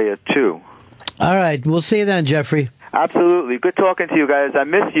Wednesday at 2. All right. We'll see you then, Jeffrey. Absolutely. Good talking to you guys. I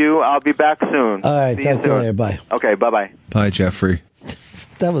miss you. I'll be back soon. All right. Talk to you later. Bye. Okay. Bye-bye. Bye, Jeffrey.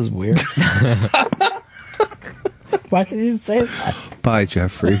 That was weird. Why did you say that? Bye,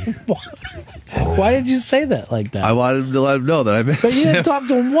 Jeffrey. Why did you say that like that? I wanted to let him know that I missed But you him. didn't talk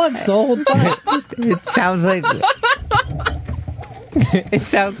to him once the whole time. It sounds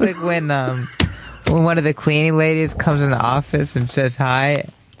like when one of the cleaning ladies comes in the office and says hi,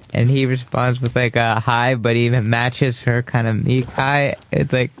 and he responds with like a hi, but he even matches her kind of meek hi.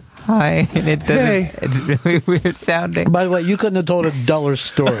 It's like hi, and it doesn't. Hey. It's really weird sounding. By the way, you couldn't have told a duller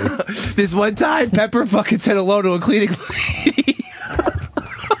story. This one time, Pepper fucking said hello to a cleaning lady.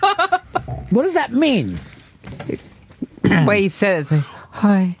 What does that mean? The way he said it, it's like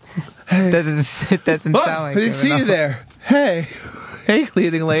hi. It doesn't sound like. I didn't see you there. Hey,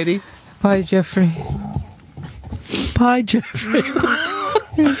 cleaning lady. Bye, Jeffrey. Bye, Jeffrey.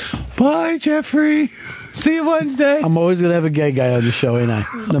 Bye, Jeffrey. See you Wednesday. I'm always going to have a gay guy on the show, ain't I?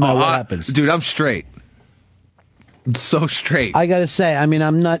 No matter what happens. Dude, I'm straight. I'm so straight. I got to say,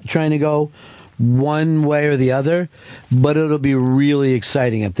 I'm not trying to go one way or the other, but it'll be really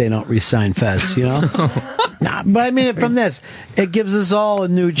exciting if they don't re-sign Fez, Nah, but I mean, from this, it gives us all a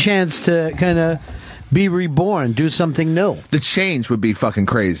new chance to kind of be reborn, do something new. The change would be fucking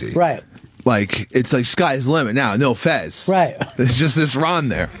crazy. Right. Like, it's like sky's the limit now. No Fez. Right. There's just this Ron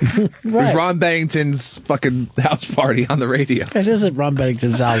there. There's Ron Bennington's fucking house party on the radio. It isn't Ron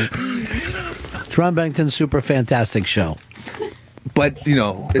Bennington's house. It's Ron Bennington's super fantastic show. But,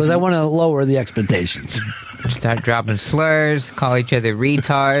 because I want to lower the expectations. Start dropping slurs, call each other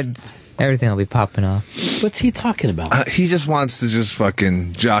retards. Everything will be popping off. What's he talking about? He just wants to just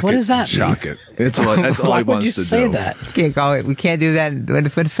fucking jock what it. What does that shock mean? It. That's all he wants to do. Why would you say that? We can't do that when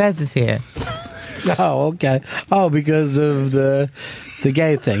Fez is here. Oh, okay. Oh, because of the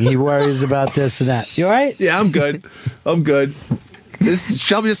gay thing. He worries about this and that. You all right? Yeah, I'm good.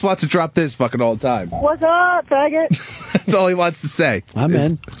 Shelby just wants to drop this fucking all the time. What's up, faggot? That's all he wants to say. I'm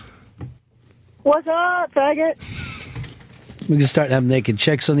in. What's up, faggot? We can start having naked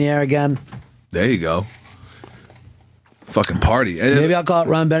chicks on the air again. There you go. Fucking party. Maybe I'll call it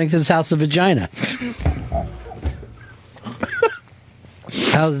Ron Bennington's House of Vagina.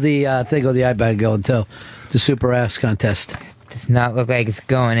 How's the thing on the iPad going, too? The Super Ass Contest. Does not look like it's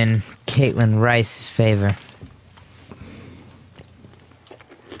going in Caitlin Rice's favor.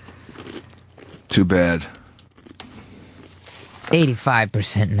 Too bad.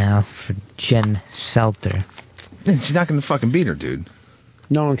 85% now for Jen Selter. She's not going to fucking beat her, dude.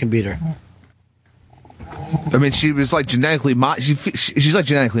 No one can beat her. I mean, she was like genetically she's like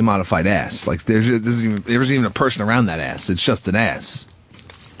genetically modified ass. Like there isn't even a person around that ass. It's just an ass.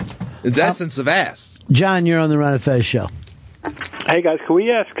 It's essence of ass. John, you're on the Ron and Fez show. Hey guys, can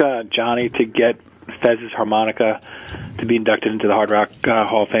we ask Johnny to get Fez's harmonica to be inducted into the Hard Rock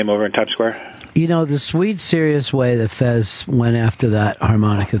Hall of Fame over in Times Square? The sweet, serious way that Fez went after that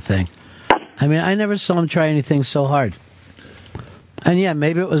harmonica thing. I mean, I never saw him try anything so hard. And yeah,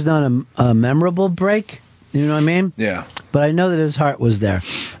 maybe it was not a memorable break. You know what I mean? Yeah. But I know that his heart was there.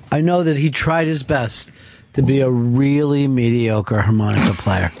 I know that he tried his best to be a really mediocre harmonica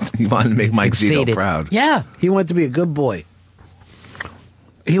player. He wanted to make Mike Zito proud. Yeah, he wanted to be a good boy.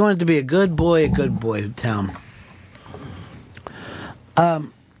 He wanted to be a good boy town.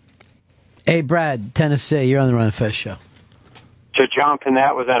 Hey, Brad, Tennessee, you're on the Ron and Fez show. So John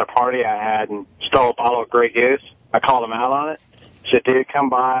Panette was at a party I had and stole a bottle of Grey Goose. I called him out on it. Said, dude, come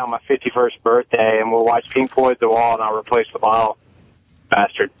by on my 51st birthday and we'll watch Pink Floyd The Wall and I'll replace the bottle.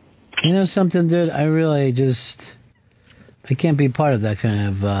 Bastard. You know something, dude? I really I can't be part of that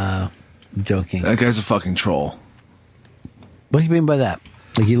kind of joking. That guy's a fucking troll. What do you mean by that?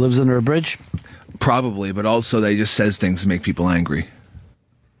 Like he lives under a bridge? Probably, but also that he just says things to make people angry.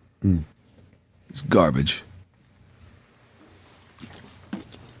 It's garbage.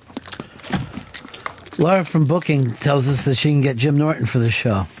 Laura from Booking tells us that she can get Jim Norton for the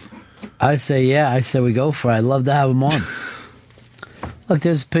show. I say, yeah. I say we go for it. I'd love to have him on. Look,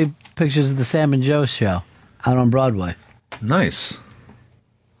 there's pictures of the Sam and Joe show out on Broadway. Nice.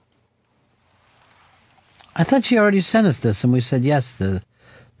 I thought she already sent us this, and we said yes to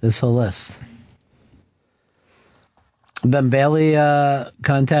this whole list. Ben Bailey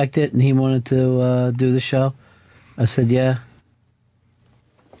contacted, and he wanted to do the show. I said, yeah.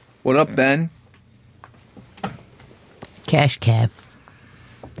 What up, Ben? Cash cab.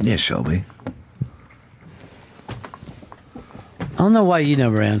 Yeah, Shelby. I don't know why you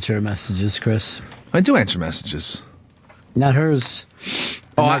never answer messages, Chris. I do answer messages. Not hers.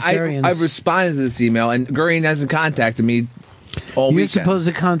 Oh, I've responded to this email, and Gurian hasn't contacted me all You're weekend. supposed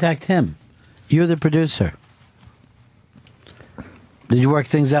to contact him. You're the producer. Did you work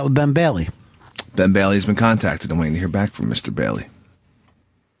things out with Ben Bailey? Ben Bailey's been contacted. I'm waiting to hear back from Mr. Bailey.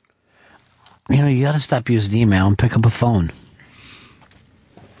 You know, you got to stop using email and pick up a phone.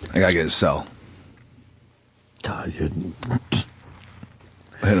 I got to get his cell. God, you're...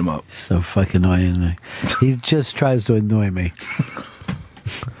 I hit him up. So fucking annoying. He just tries to annoy me.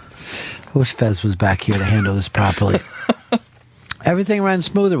 I wish Fez was back here to handle this properly. Everything ran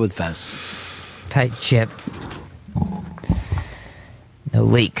smoother with Fez. Tight ship. No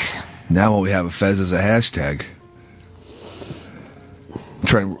leaks. Now what we have a Fez as a hashtag.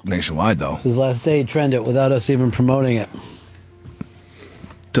 Trend nationwide, though. His last day he trended without us even promoting it.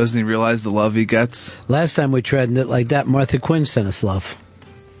 Doesn't he realize the love he gets? Last time we trended it like that, Martha Quinn sent us love.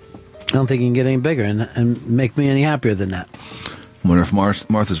 I don't think he can get any bigger and make me any happier than that. I wonder if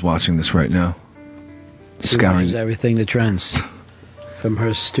Martha's watching this right now. She Scouring watches everything that trends from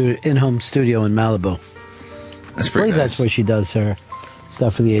her in-home studio in Malibu. That's I pretty believe nice. that's where she does her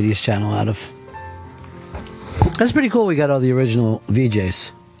stuff for the 80s channel out of. That's pretty cool. We got all the original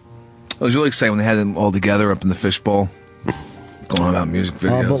VJs. It was really exciting when they had them all together up in the fishbowl, going on about music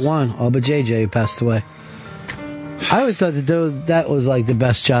videos. All but one. All but JJ, who passed away. I always thought that was like the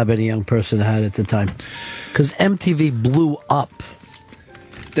best job any young person had at the time. Because MTV blew up.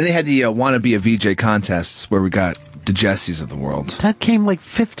 Then they had the Wanna Be a VJ contests where we got the Jessies of the world. That came like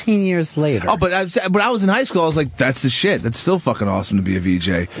 15 years later. Oh, but when I was in high school, I was like, that's the shit. That's still fucking awesome to be a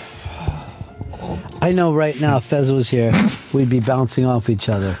VJ. I know right now, if Fez was here, we'd be bouncing off each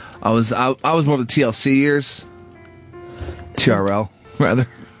other. I was more of the TLC years. TRL, rather.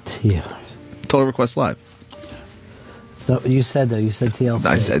 Total Request Live. So you said, though, you said TLC.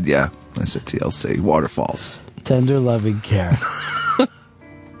 I said, yeah. I said TLC. Waterfalls. Tender loving care.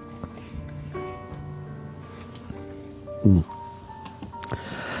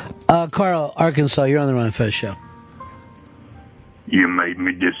 Carl, Arkansas, you're on the Ron and Fez show. You made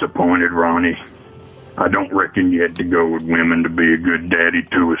me disappointed, Ronnie. I don't reckon you had to go with women to be a good daddy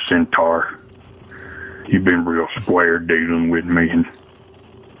to a centaur. You've been real square dealing with me.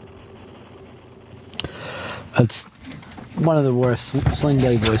 That's one of the worst Sling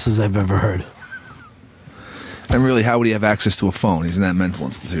Daddy voices I've ever heard. And really, how would he have access to a phone? He's in that mental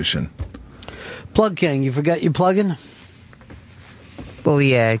institution. Plug King, you forgot your plug-in? Well,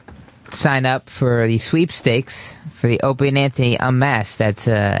 yeah, sign up for the sweepstakes for the Opie and Anthony Unmasked. That's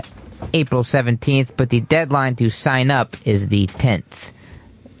April 17th, but the deadline to sign up is the 10th,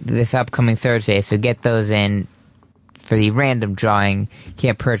 this upcoming Thursday. So get those in for the random drawing. You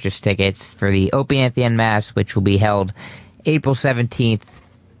can't purchase tickets for the Opie and Anthony Unmasked, which will be held April 17th,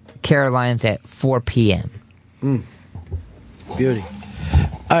 Caroline's at 4 p.m. Beauty.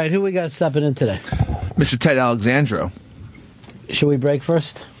 All right, who we got stepping in today? Mr. Ted Alexandro. Should we break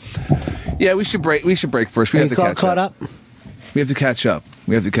first? Yeah, we should break. We should break first. We Are have you to catch caught up. We have to catch up.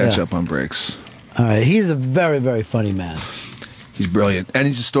 We have to catch Yeah. up on breaks. All right, he's a very, very funny man. He's brilliant, and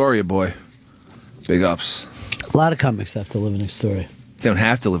he's Astoria boy. Big ups. A lot of comics have to live in Astoria. They don't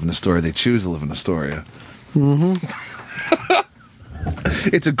have to live in Astoria. They choose to live in Astoria. Mm-hmm.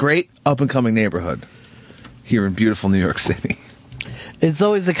 It's a great up-and-coming neighborhood here in beautiful New York City. It's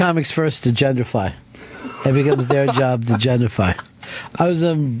always the comics first to gentrify. It becomes their job to gentrify. I was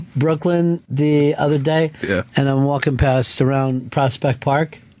in Brooklyn the other day, and I'm walking past around Prospect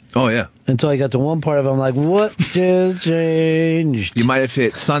Park. Oh, yeah. Until I got to one part of it, I'm like, what just changed? You might have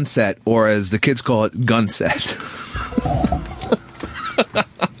hit Sunset, or as the kids call it, Gunset.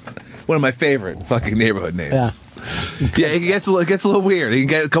 One of my favorite fucking neighborhood names. Yeah, it gets a little weird. You can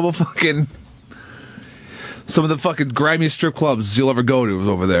get a couple fucking... Some of the fucking grimiest strip clubs you'll ever go to is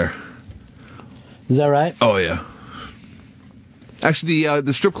over there. Is that right? Oh, yeah. Actually,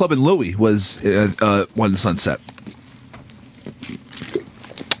 the strip club in Louis was one in Sunset.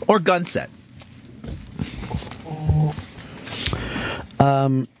 Or Gunset.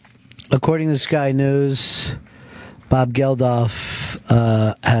 According to Sky News, Bob Geldof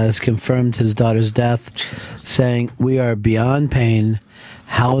has confirmed his daughter's death, saying, "We are beyond pain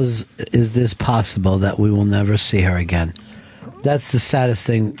How is this possible that we will never see her again? That's the saddest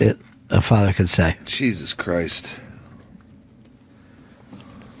thing that a father could say. Jesus Christ.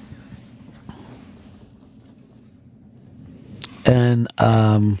 And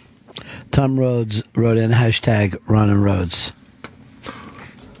Tom Rhodes wrote in hashtag Ron and Rhodes.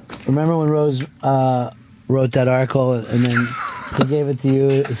 Remember when Rhodes wrote that article and then he gave it to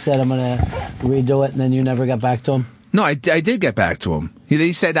you, said, I'm going to redo it, and then you never got back to him? No, I did get back to him.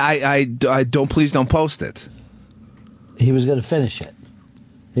 He said, I please don't post it. He was going to finish it.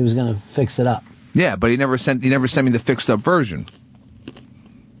 He was going to fix it up. Yeah, but he never sent me the fixed up version.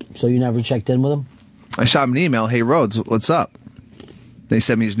 So you never checked in with him? I shot him an email, hey Rhodes, what's up? They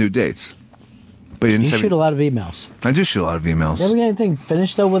sent me his new dates. But he didn't You send shoot me... a lot of emails. I do shoot a lot of emails. You ever get anything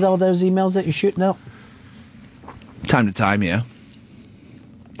finished, though, with all those emails that you're shooting out? Time to time, yeah.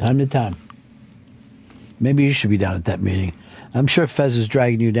 Time to time. Maybe you should be down at that meeting. I'm sure Fez is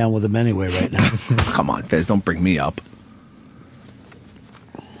dragging you down with him anyway right now. Come on, Fez, don't bring me up.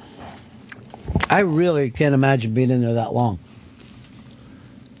 I really can't imagine being in there that long.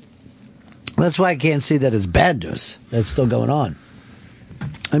 That's why I can't see that it's bad news. That's still going on.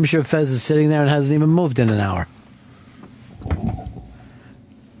 I'm sure Fez is sitting there and hasn't even moved in an hour.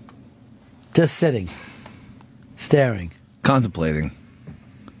 Just sitting. Staring. Contemplating.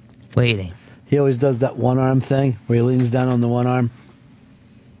 Waiting. He always does that one arm thing where he leans down on the one arm.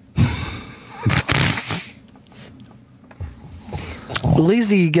 At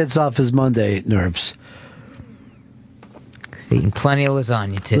least he gets off his Monday nerves. He's eating plenty of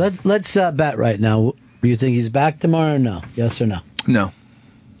lasagna, too. Let's bet right now. Do you think he's back tomorrow or no? Yes or no? No.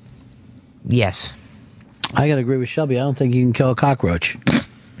 Yes. I gotta agree with Shelby. I don't think you can kill a cockroach.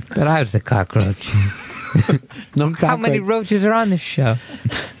 But I was the cockroach. No cockroach. How many roaches are on this show?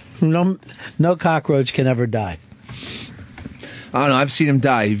 No cockroach can ever die. I don't know. I've seen him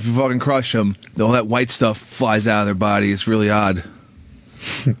die. If you fucking crush them, all that white stuff flies out of their body. It's really odd.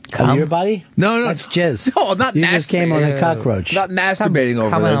 Out of your body? No. That's jizz. No, not You just came on a cockroach. Not masturbating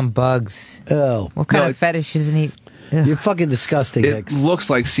over Coming this. on bugs. Oh. What kind of fetish isn't he? You're fucking disgusting, It Hicks. looks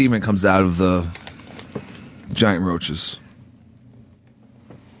like semen comes out of the giant roaches.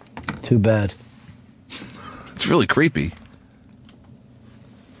 Too bad. It's really creepy.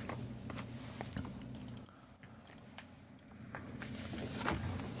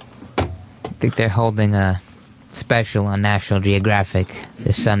 I think they're holding a special on National Geographic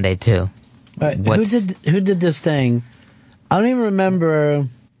this Sunday, too. Right. Who did this thing? I don't even remember.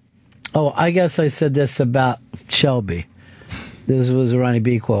 Oh, I guess I said this about Shelby. This was a Ronnie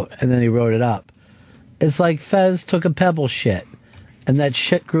B quote, and then he wrote it up. It's like Fez took a pebble shit, and that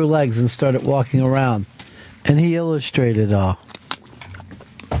shit grew legs and started walking around, and he illustrated all.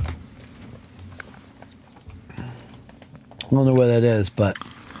 I don't know where that is, but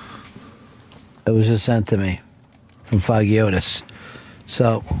it was just sent to me from Foggy Otis.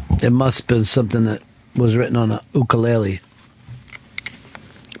 So it must have been something that was written on a ukulele.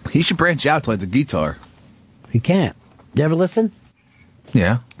 He should branch out to like the guitar. He can't. You ever listen?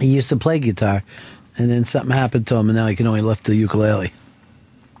 Yeah. He used to play guitar, and then something happened to him, and now he can only lift the ukulele.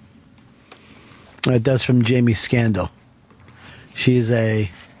 That's from Jamie Scandal. She's I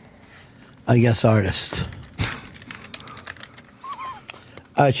guess, artist.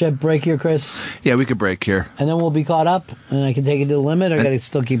 All right, should I break here, Chris? Yeah, we could break here. And then we'll be caught up, and I can take it to the limit, or I got to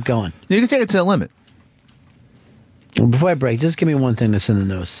still keep going? You can take it to the limit. Before I break, just give me one thing that's in the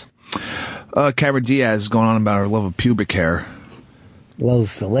news. Cameron Diaz is going on about her love of pubic hair.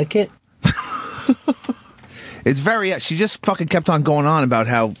 Loves to lick it? It's very... She just fucking kept on going on about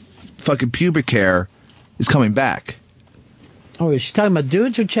how fucking pubic hair is coming back. Oh, is she talking about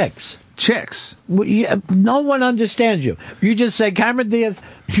dudes or chicks? Chicks. Well, no one understands you. You just say Cameron Diaz,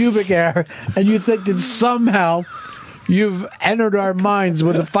 pubic hair, and you think that somehow you've entered our minds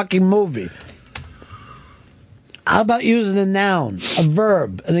with a fucking movie. How about using a noun, a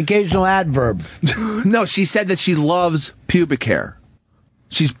verb, an occasional adverb? No, she said that she loves pubic hair.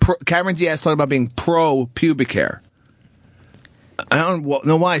 Cameron Diaz talking about being pro pubic hair. I don't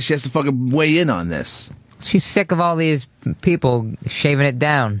know why she has to fucking weigh in on this. She's sick of all these people shaving it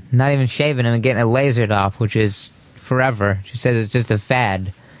down, not even shaving them and getting it lasered off, which is forever. She says it's just a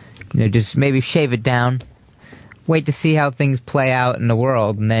fad. Just maybe shave it down, wait to see how things play out in the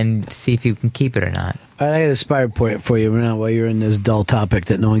world, and then see if you can keep it or not. All right, I got a spy report for you now while you're in this dull topic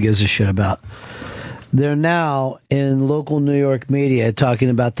that no one gives a shit about. They're now in local New York media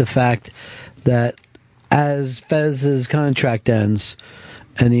talking about the fact that as Fez's contract ends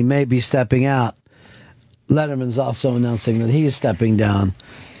and he may be stepping out, Letterman's also announcing that he's stepping down,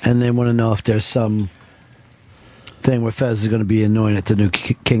 and they want to know if there's some thing where Fez is going to be anointed the new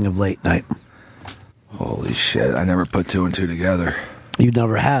king of late night. Holy shit! I never put 2 and 2 together. You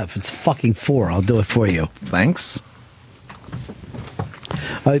never have. It's fucking 4. I'll do it for you. Thanks.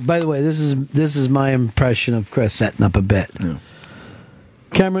 By the way, this is my impression of Chris setting up a bit. Yeah.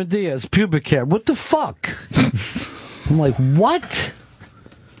 Cameron Diaz, pubic hair. What the fuck? I'm like, what?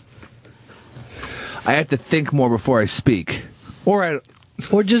 I have to think more before I speak. Or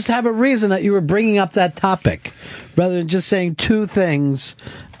just have a reason that you were bringing up that topic, rather than just saying 2 things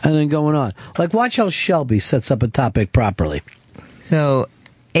and then going on. Like, watch how Shelby sets up a topic properly. So,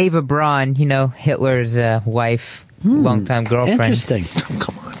 Ava Braun, Hitler's wife, longtime girlfriend. Interesting.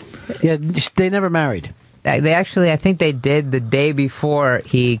 Come on. Yeah, they never married. They actually, I think they did the day before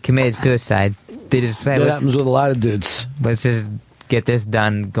he committed suicide. They just said, that happens with a lot of dudes. Let's just get this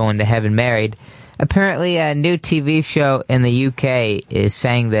done, going to heaven married. Apparently, a new TV show in the UK is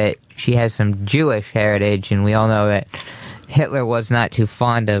saying that she has some Jewish heritage, and we all know that Hitler was not too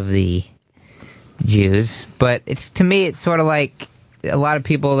fond of the Jews. But to me, it's sort of like a lot of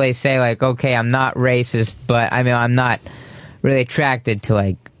people, they say, like, okay, I'm not racist, but I'm not really attracted to,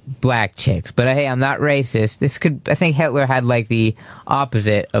 like, black chicks, but hey, I'm not racist. I think Hitler had like the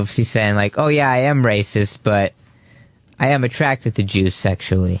opposite of saying like, oh yeah, I am racist, but I am attracted to Jews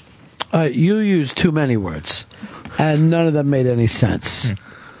sexually. You used too many words, and none of them made any sense.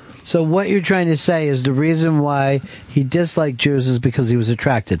 So what you're trying to say is the reason why he disliked Jews is because he was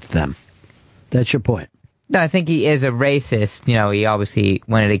attracted to them. That's your point. No, I think he is a racist. He obviously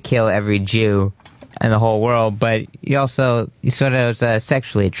wanted to kill every Jew in the whole world, but he sort of was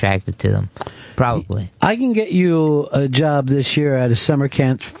sexually attracted to them, probably. I can get you a job this year at a summer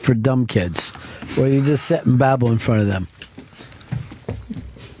camp for dumb kids, where you just sit and babble in front of them.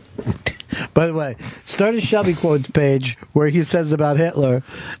 By the way, start a Shelby Quotes page where he says about Hitler,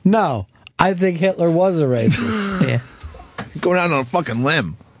 no, I think Hitler was a racist. Yeah. Going out on a fucking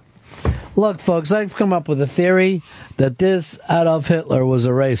limb. Look, folks, I've come up with a theory that this Adolf Hitler was a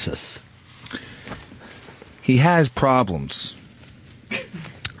racist. He has problems.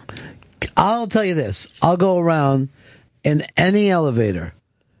 I'll tell you this. I'll go around in any elevator,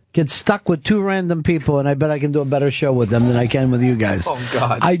 get stuck with 2 random people, and I bet I can do a better show with them than I can with you guys. Oh,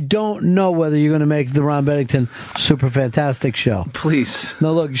 God. I don't know whether you're going to make the Ron Bennington Super Fantastic show. Please.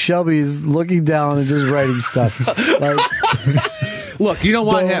 No, look, Shelby's looking down and just writing stuff. Look, you don't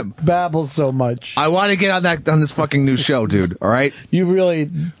want him. Babble so much. I want to get on this fucking new show, dude, all right? You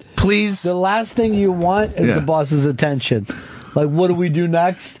really... Please. The last thing you want is the boss's attention. Like, what do we do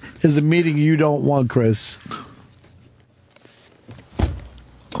next? Is a meeting you don't want, Chris.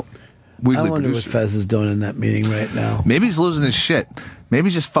 I wonder what Fez is doing in that meeting right now. Maybe he's losing his shit. Maybe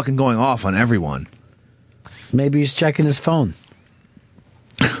he's just fucking going off on everyone. Maybe he's checking his phone.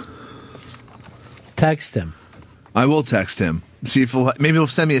 Text him. I will text him. See if maybe he'll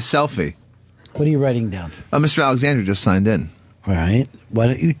send me a selfie. What are you writing down? Mr. Alexander just signed in. All right. Why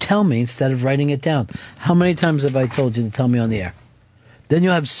don't you tell me instead of writing it down? How many times have I told you to tell me on the air? Then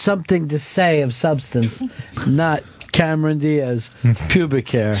you'll have something to say of substance, not Cameron Diaz, pubic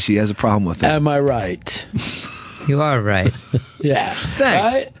hair. She has a problem with it. Am I right? You are right. Yeah.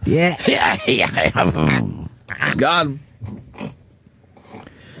 Thanks. Right? Yeah. Got him.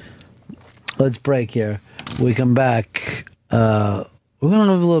 Let's break here. When we come back. We're going to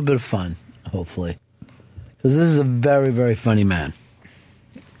have a little bit of fun, hopefully. Because this is a very, very funny man.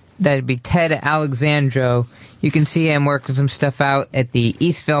 That'd be Ted Alexandro. You can see him working some stuff out at the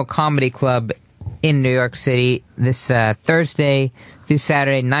Eastville Comedy Club in New York City this Thursday through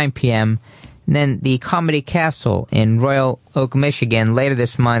Saturday, 9 p.m. And then the Comedy Castle in Royal Oak, Michigan, later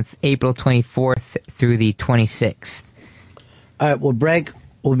this month, April 24th through the 26th. All right, we'll break.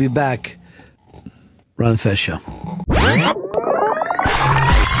 We'll be back. Ron and Fez Show. Ron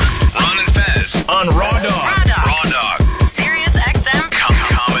and Fez on Raw Dog. Raw Dog. Sirius XM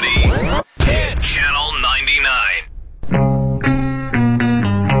Comedy. Hits. Channel 99.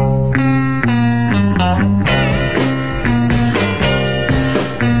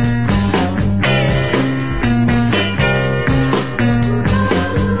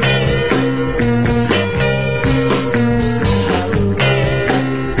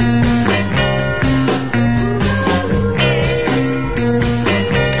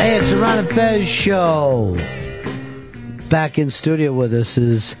 Fez Show. Back in studio with us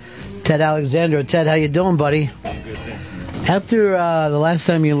is Ted Alexandro. Ted, how you doing, buddy? I'm good, thanks. After the last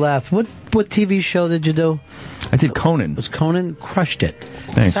time you left, what TV show did you do? I did Conan. Was Conan? Crushed it.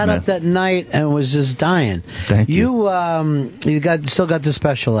 Thanks, Sat man. up that night and was just dying. Thank you. You still got the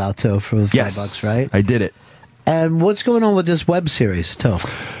special out too for $5, right? I did it. And what's going on with this web series too?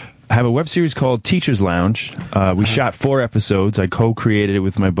 I have a web series called Teacher's Lounge. We shot 4 episodes. I co-created it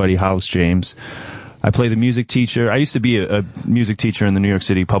with my buddy Hollis James. I play the music teacher. I used to be a music teacher in the New York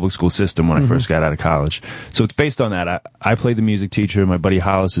City public school system when I first got out of college. So it's based on that. I play the music teacher. My buddy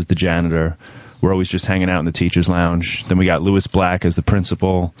Hollis is the janitor. We're always just hanging out in the teacher's lounge. Then we got Lewis Black as the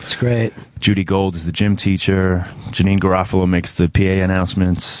principal. That's great. Judy Gold is the gym teacher. Janine Garofalo makes the PA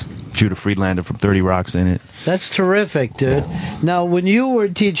announcements. Judah Friedlander from 30 Rock's in it. That's terrific, dude. Now, when you were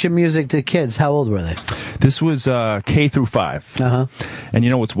teaching music to kids, how old were they? This was K through 5. Uh-huh. And you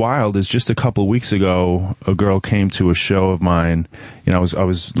know what's wild is just a couple of weeks ago, a girl came to a show of mine. You know,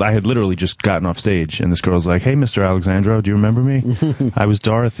 I had literally just gotten off stage, and this girl's like, "Hey, Mr. Alexandro, do you remember me? I was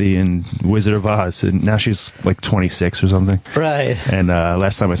Dorothy in Wizard of Oz." And now she's like 26 or something. Right. And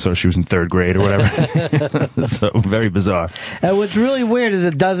last time I saw her, she was in 3rd grade or whatever. So very bizarre. And what's really weird is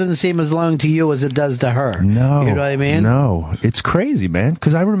it doesn't seem as long to you as it does to her. No. You know what I mean? No. It's crazy, man.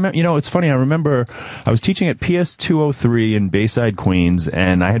 Because I remember, you know, it's funny. I remember I was teaching at PS 203 in Bayside, Queens,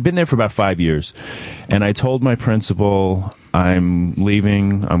 and I had been there for about 5 years. And I told my principal, I'm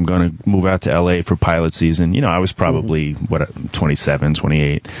leaving. I'm going to move out to LA for pilot season. You know, I was probably, 27,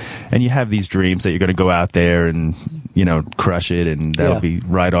 28. And you have these dreams that you're going to go out there and, you know, crush it, and that'll be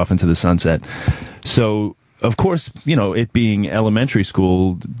right off into the sunset. So, of course, you know, it being elementary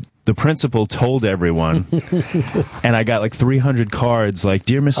school, the principal told everyone, and I got like 300 cards, like,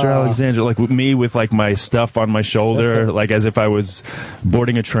 "Dear Mr. Alexander," like with me with like my stuff on my shoulder, like as if I was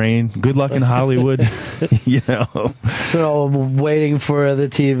boarding a train. "Good luck in Hollywood," you know. They're all waiting for the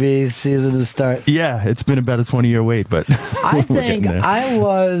TV season to start. Yeah, it's been about a 20-year wait, but I think I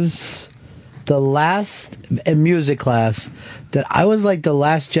was the last in music class that I was like the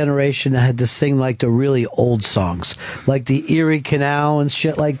last generation that had to sing like the really old songs, like the Erie Canal and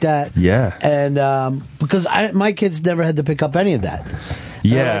shit like that. Yeah. And because my kids never had to pick up any of that.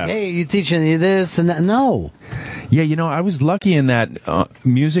 Yeah. Like, hey, you teaching me this and that? No. Yeah, you know, I was lucky in that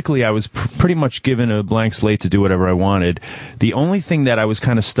musically I was pretty much given a blank slate to do whatever I wanted. The only thing that I was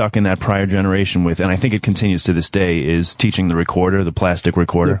kind of stuck in that prior generation with, and I think it continues to this day, is teaching the recorder, the plastic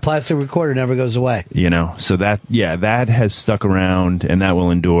recorder. The plastic recorder never goes away. You know, so that has stuck around, and that will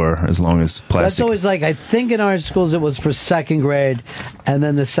endure as long as plastic. That's always like, I think in our schools it was for 2nd grade, and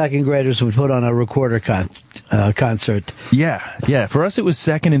then the 2nd graders would put on a recorder concert. Yeah. For us it was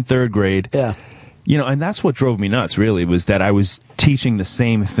 2nd and 3rd grade. Yeah. You know, and that's what drove me nuts, really, was that I was teaching the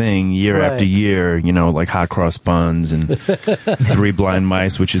same thing year after year, you know, like Hot Cross Buns and 3 Blind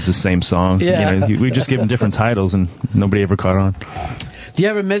Mice, which is the same song. Yeah. You know, we just give them different titles, and nobody ever caught on. Do you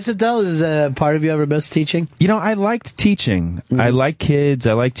ever miss it, though? Is part of you ever miss teaching? You know, I liked teaching. I like kids.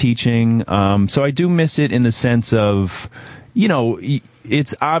 I like teaching. So I do miss it in the sense of, you know,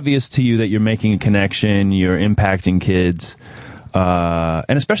 it's obvious to you that you're making a connection, you're impacting kids.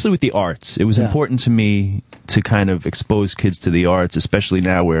 And especially with the arts, it was important to me to kind of expose kids to the arts, especially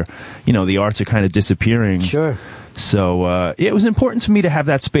now where, you know, the arts are kind of disappearing. Sure. So, it was important to me to have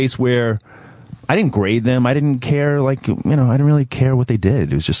that space where I didn't grade them. I didn't care, like, you know, I didn't really care what they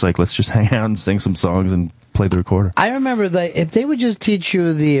did. It was just like, let's just hang out and sing some songs and play the recorder. I remember that if they would just teach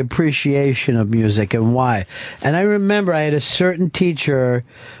you the appreciation of music and why. And I remember I had a certain teacher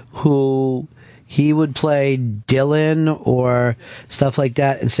who he would play Dylan or stuff like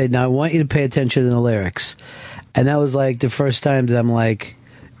that and say, "Now I want you to pay attention to the lyrics." And that was like the first time that I'm like,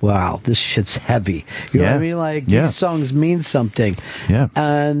 wow, this shit's heavy. You know what I mean? Like, these songs mean something. Yeah.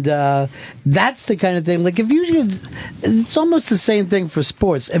 And that's the kind of thing. Like, if you could, it's almost the same thing for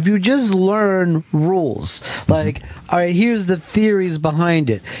sports. If you just learn rules, like, all right, here's the theories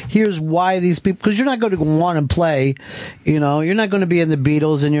behind it. Here's why these people, because you're not going to want to play, you know, you're not going to be in the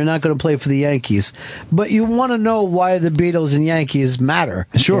Beatles and you're not going to play for the Yankees. But you want to know why the Beatles and Yankees matter.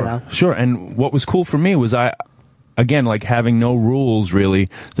 Sure, you know? Sure. And what was cool for me was again, like having no rules really,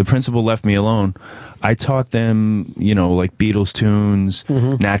 the principal left me alone. I taught them, you know, like Beatles tunes,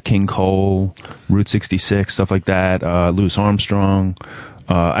 Nat King Cole, Route 66, stuff like that, Louis Armstrong.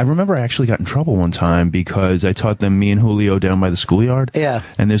 I remember I actually got in trouble one time because I taught them Me and Julio Down by the Schoolyard. Yeah.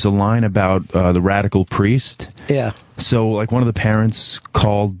 And there's a line about the radical priest. Yeah. So, like, one of the parents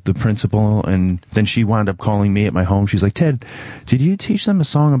called the principal, and then she wound up calling me at my home. She's like, "Ted, did you teach them a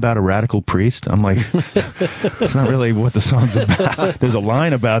song about a radical priest?" I'm like, that's not really what the song's about. There's a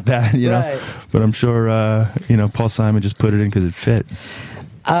line about that, you know. Right. But I'm sure, you know, Paul Simon just put it in because it fit.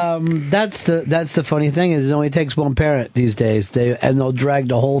 That's the funny thing is it only takes one parent these days, and they'll drag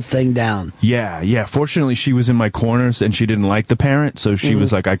the whole thing down. Yeah. Fortunately, she was in my corners, and she didn't like the parent, so she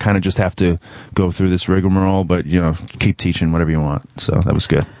was like, I kind of just have to go through this rigmarole, but, you know, keep teaching whatever you want. So that was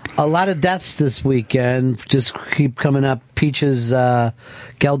good. A lot of deaths this weekend. Just keep coming up. Peaches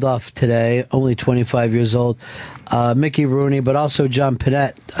Geldof today, only 25 years old. Mickey Rooney, but also John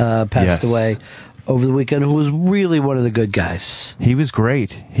Pinette passed away over the weekend, who was really one of the good guys. He was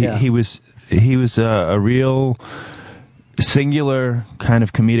great. He was a real singular kind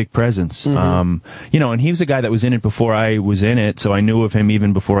of comedic presence. And he was a guy that was in it before I was in it, so I knew of him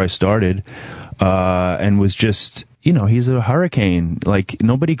even before I started, and was just, he's a hurricane. Like,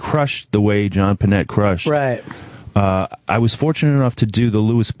 nobody crushed the way John Pinette crushed. Right. I was fortunate enough to do the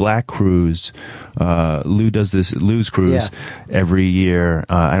Lewis Black cruise. Lou does this Lou's cruise every year.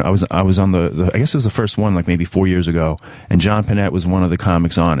 I was on the I guess it was the first one, like maybe 4 years ago, and John Pinette was one of the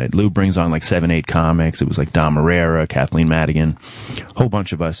comics on it. Lou brings on like 7-8 comics. It was like Dom Herrera, Kathleen Madigan, a whole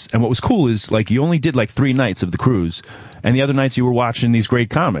bunch of us. And what was cool is, like, you only did like 3 nights of the cruise, and the other nights you were watching these great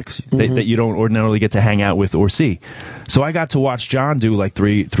comics that you don't ordinarily get to hang out with or see. So I got to watch John do like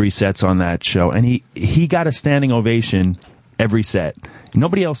three sets on that show, and he got a standing ovation every set.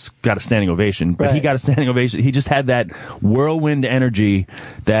 Nobody else got a standing ovation, but he got a standing ovation. He just had that whirlwind energy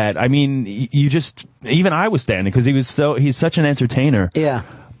that, I mean, even I was standing because he's such an entertainer. Yeah.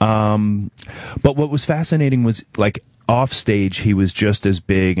 But what was fascinating was, like, off stage, he was just as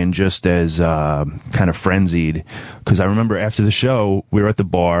big and just as kind of frenzied. Because I remember after the show, we were at the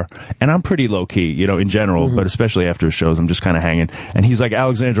bar, and I'm pretty low key, in general, but especially after shows, I'm just kind of hanging. And he's like,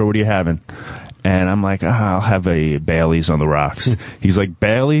 "Alexandra, what are you having?" And I'm like, I'll have a Bailey's on the rocks. He's like,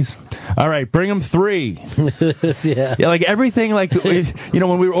 "Bailey's? All right, bring him 3. Yeah, like everything, like,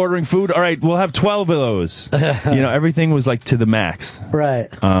 when we were ordering food, all right, we'll have 12 of those. Everything was like to the max. Right.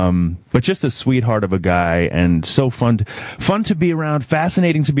 But just a sweetheart of a guy, and so fun to be around,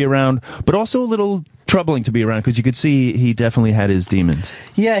 fascinating to be around, but also a little troubling to be around, because you could see he definitely had his demons.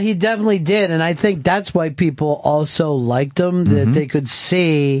 Yeah, he definitely did, and I think that's why people also liked him, that they could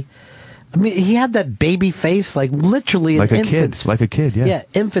see. I mean, he had that baby face, like literally like a kid, yeah. Yeah,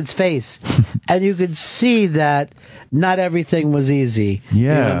 infant's face. And you could see that not everything was easy. Yeah. You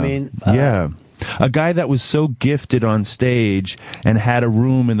know what I mean? Yeah. A guy that was so gifted on stage and had a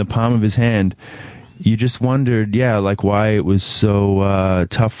room in the palm of his hand, you just wondered, like, why it was so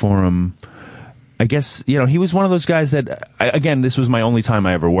tough for him. I guess, he was one of those guys that, again, this was my only time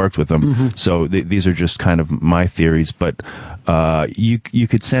I ever worked with him, so these are just kind of my theories, but you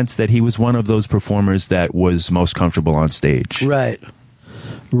could sense that he was one of those performers that was most comfortable on stage. Right.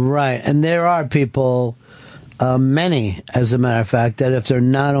 And there are people, many, as a matter of fact, that if they're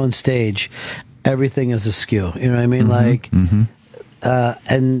not on stage, everything is askew. You know what I mean?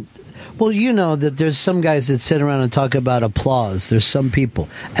 And... Well, that there's some guys that sit around and talk about applause. There's some people.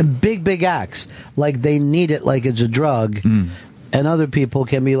 And big acts, like they need it like it's a drug. And other people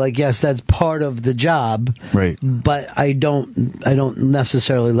can be like, yes, that's part of the job. Right. But I don't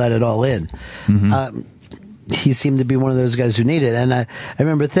necessarily let it all in. He seemed to be one of those guys who need it. And I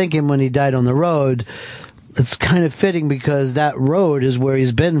remember thinking when he died on the road, it's kind of fitting because that road is where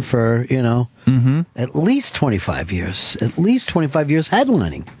he's been for, at least 25 years. At least 25 years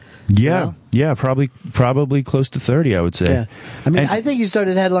headlining. Yeah, probably close to 30, I would say. Yeah. I mean, I think he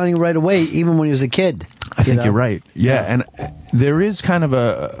started headlining right away, even when he was a kid. I think you're right. Yeah, and there is kind of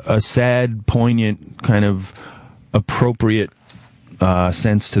a sad, poignant, kind of appropriate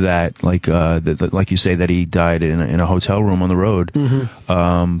sense to that, like like you say, that he died in a hotel room on the road,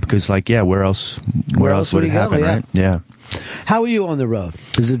 because, like, where else would it happen, right? Yeah. How are you on the road?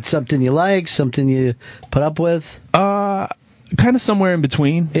 Is it something you like? Something you put up with? Kind of somewhere in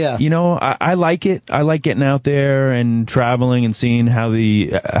between. Yeah. I like it. I like getting out there and traveling and seeing how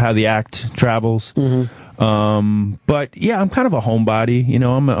the act travels. But yeah, I'm kind of a homebody.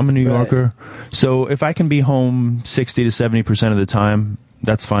 I'm a New Yorker, so if I can be home 60 to 70% of the time,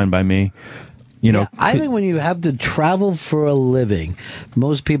 that's fine by me. I think when you have to travel for a living,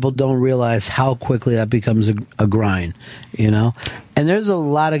 most people don't realize how quickly that becomes a grind, And there's a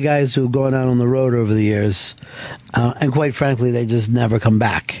lot of guys who have gone out on the road over the years, and quite frankly, they just never come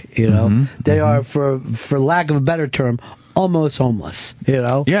back, They are, for lack of a better term, almost homeless,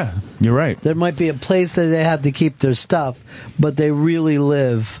 Yeah, you're right. There might be a place that they have to keep their stuff, but they really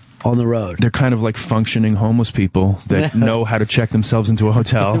live on the road. They're kind of like functioning homeless people that know how to check themselves into a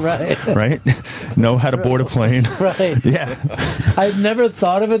hotel, right? Know how to board a plane. Right. Yeah. I've never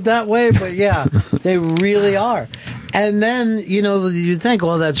thought of it that way, but yeah, they really are. And then, you think,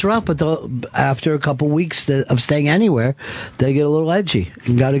 well, that's rough, but after a couple weeks of staying anywhere, they get a little edgy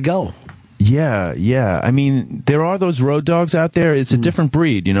and got to go. Yeah. I mean, there are those road dogs out there. It's a different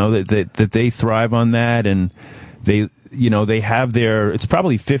breed, that they thrive on that, and they have it's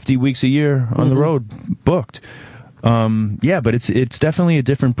probably 50 weeks a year on the road booked. Yeah, but it's definitely a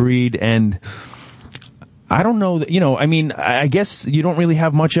different breed, and I don't know that, I mean, I guess you don't really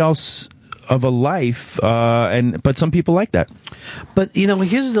have much else of a life, but some people like that. But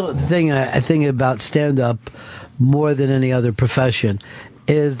here's the thing I think about stand-up more than any other profession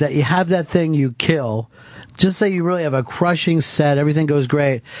is that you have that thing you kill. Just say you really have a crushing set, everything goes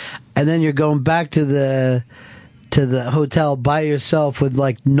great, and then you're going back to the hotel by yourself with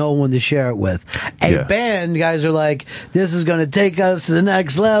like no one to share it with. Band guys are like, this is going to take us to the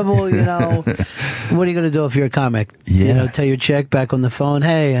next level. What are you going to do if you're a comic? Tell your chick back on the phone,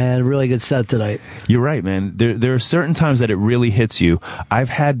 hey, I had a really good set tonight. You're right, man. There are certain times that it really hits you. I've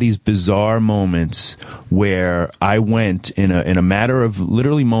had these bizarre moments where I went in a matter of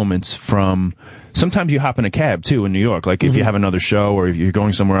literally moments from. Sometimes you hop in a cab too in New York. Like if you have another show or if you're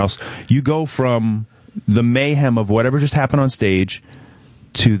going somewhere else, you go from the mayhem of whatever just happened on stage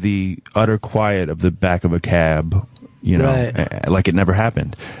to the utter quiet of the back of a cab, like it never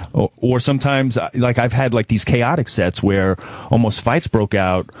happened. Or sometimes, like I've had like these chaotic sets where almost fights broke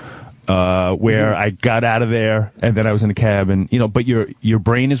out, where I got out of there and then I was in a cab and, but your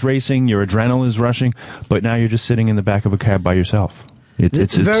brain is racing, your adrenaline is rushing, but now you're just sitting in the back of a cab by yourself.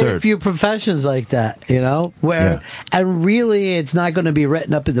 It's very absurd. few professions like that, where, and really it's not going to be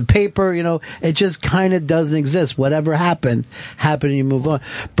written up in the paper, it just kind of doesn't exist. Whatever happened, and you move on.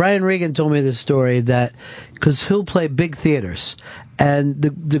 Brian Regan told me this story that, because he'll play big theaters, and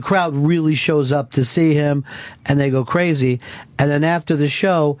the crowd really shows up to see him, and they go crazy. And then after the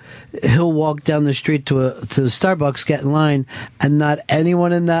show, he'll walk down the street to Starbucks, get in line, and not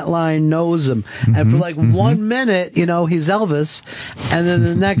anyone in that line knows him. And for like 1 minute, he's Elvis, and then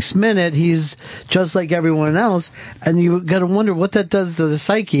the next minute he's just like everyone else. And you got to wonder what that does to the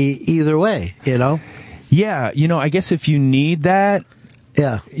psyche either way. Yeah, I guess if you need that,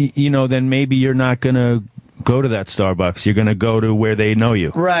 then maybe you're not gonna go to that Starbucks. You're going to go to where they know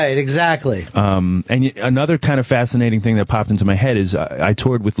you. Right, exactly. And another kind of fascinating thing that popped into my head is I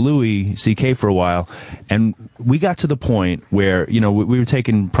toured with Louis C.K. for a while, and we got to the point where, we were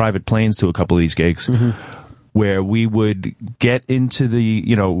taking private planes to a couple of these gigs, where we would get into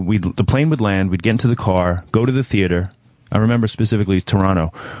the plane would land, we'd get into the car, go to the theater. I remember specifically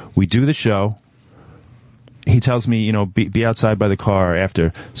Toronto. We do the show. He tells me, be outside by the car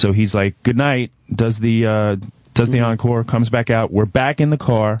after. So he's like, good night, does the encore, comes back out. We're back in the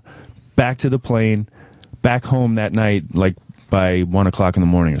car, back to the plane, back home that night, like by 1 o'clock in the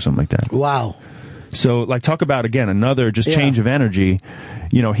morning or something like that. Wow. So, like, talk about, again, another just change of energy.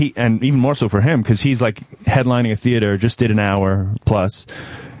 He, and even more so for him, because he's like headlining a theater, just did an hour plus.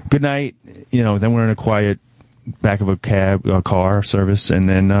 Good night, then we're in a quiet back of a car service, and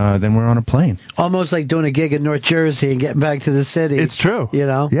then we're on a plane. Almost like doing a gig in North Jersey and getting back to the city. It's true.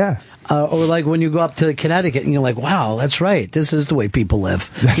 Yeah. Or like when you go up to Connecticut and you're like, wow, that's right. This is the way people live.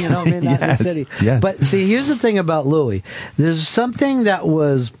 Not in the city. Yes. But see, here's the thing about Louis. There's something that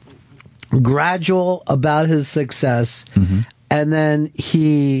was gradual about his success, and then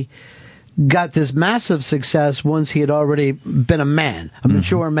he got this massive success once he had already been a man, a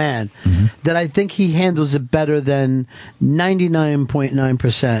mature man, that I think he handles it better than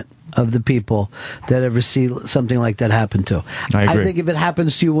 99.9% of the people that ever see something like that happen to. I agree. I think if it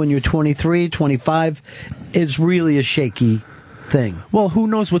happens to you when you're 23, 25, it's really a shaky thing. Well, who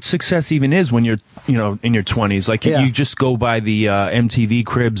knows what success even is when you're, in your 20s. Like, you just go by the MTV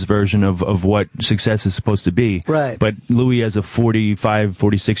Cribs version of what success is supposed to be. Right. But Louis, as a 45,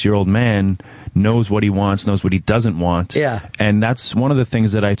 46-year-old man, knows what he wants, knows what he doesn't want. Yeah. And that's one of the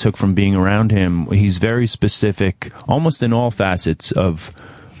things that I took from being around him. He's very specific, almost in all facets of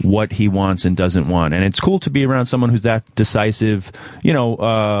what he wants and doesn't want. And it's cool to be around someone who's that decisive,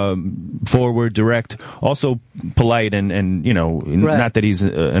 forward, direct, also polite and not that he's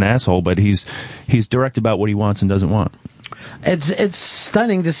an asshole, but he's direct about what he wants and doesn't want. It's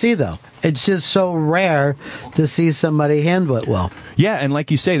stunning to see, though. It's just so rare to see somebody handle it well. Yeah, and like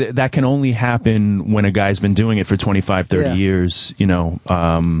you say, that can only happen when a guy's been doing it for 25, 30 years,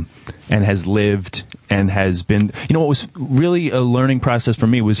 and has lived and has been... what was really a learning process for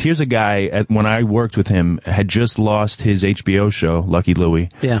me was, here's a guy, when I worked with him, had just lost his HBO show, Lucky Louie,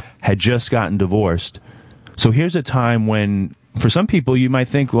 had just gotten divorced. So here's a time when... For some people, you might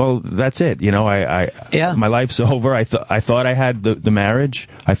think, well, that's it. My life's over. I thought I had the marriage.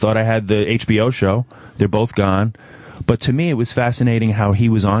 I thought I had the HBO show. They're both gone. But to me, it was fascinating how he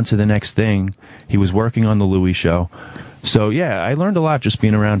was on to the next thing. He was working on the Louis show. So, yeah, I learned a lot just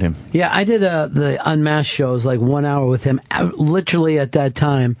being around him. Yeah, I did the Unmasked shows, like 1 hour with him, literally at that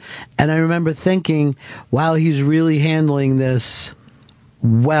time. And I remember thinking, wow, he's really handling this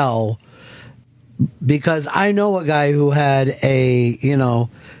well. because I know a guy who had a,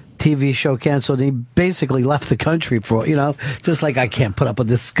 TV show canceled, and he basically left the country for, just like, I can't put up with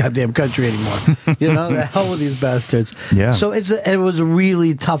this goddamn country anymore. The hell with these bastards. Yeah. So it was a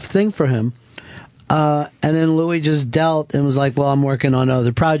really tough thing for him. And then Louis just dealt and was like, well, I'm working on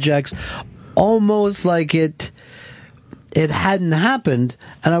other projects. Almost like it hadn't happened.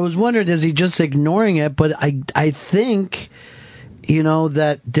 And I was wondering, is he just ignoring it? But I think,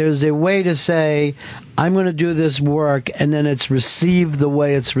 that there's a way to say, I'm going to do this work, and then it's received the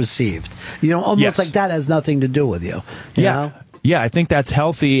way it's received. Almost Yes. like that has nothing to do with you. You know? Yeah, I think that's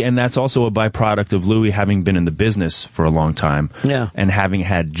healthy, and that's also a byproduct of Louis having been in the business for a long time and having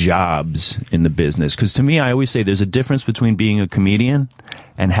had jobs in the business. Because to me, I always say there's a difference between being a comedian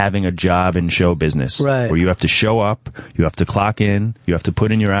and having a job in show business. Right. Where you have to show up, you have to clock in, you have to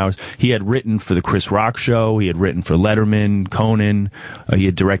put in your hours. He had written for the Chris Rock Show, he had written for Letterman, Conan, he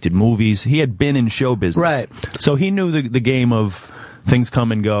had directed movies. He had been in show business. Right. So he knew the game of things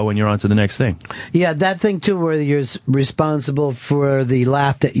come and go, and you're on to the next thing. Yeah, that thing too, where you're responsible for the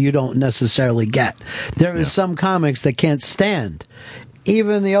laugh that you don't necessarily get. There is some comics that can't stand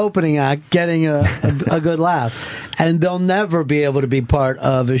even the opening act getting a good laugh, and they'll never be able to be part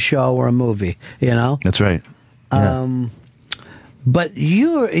of a show or a movie. That's right. Yeah. But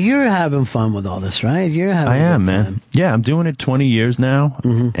you're having fun with all this, right? You're having. I am, a good man. time. Yeah, I'm doing it 20 years now,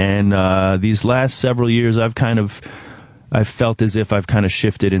 and these last several years, I've felt as if I've kind of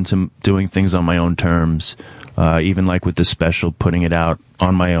shifted into doing things on my own terms. Even like with the special, putting it out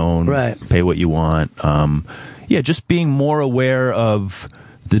on my own, right? Pay what you want. Just being more aware of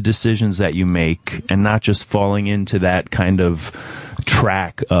the decisions that you make, and not just falling into that kind of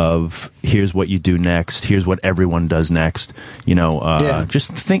track of here's what you do next, here's what everyone does next.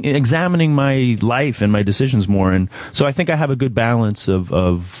 Just examining my life and my decisions more, and so I think I have a good balance of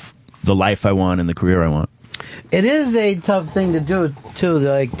the life I want and the career I want. It is a tough thing to do, too,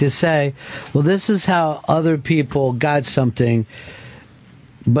 like to say, well, this is how other people got something,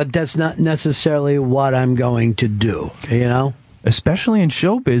 but that's not necessarily what I'm going to do, Especially in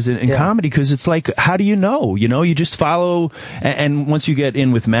showbiz and comedy, because it's like, how do you know? You just follow, and once you get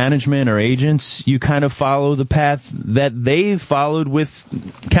in with management or agents, you kind of follow the path that they've followed with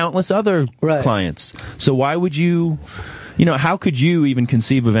countless other clients. So why would you... how could you even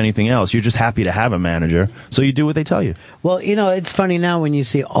conceive of anything else? You're just happy to have a manager, so you do what they tell you. Well, it's funny now when you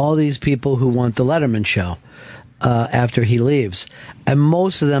see all these people who want the Letterman show after he leaves, and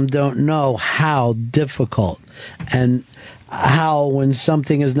most of them don't know how difficult and how when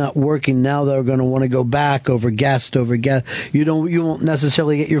something is not working, now they're going to want to go back over guest. You won't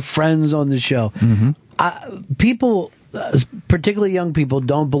necessarily get your friends on the show. People, particularly young people,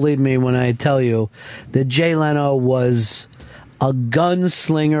 don't believe me when I tell you that Jay Leno was a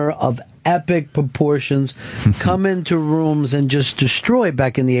gunslinger of epic proportions, come into rooms and just destroy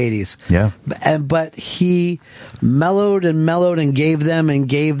back in the 80s. Yeah. But he mellowed and gave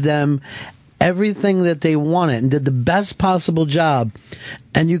them everything that they wanted and did the best possible job.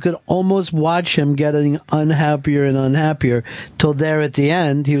 And you could almost watch him getting unhappier and unhappier till there at the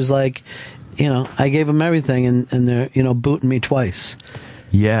end. He was like, I gave him everything, and they're, booting me twice.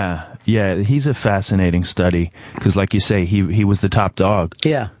 Yeah, he's a fascinating study, because like you say, he was the top dog.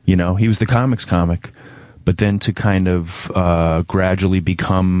 Yeah. He was the comics comic, but then to kind of gradually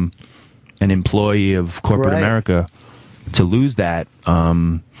become an employee of corporate America, to lose that,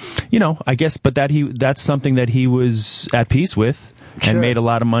 I guess, but that's something that he was at peace with and made a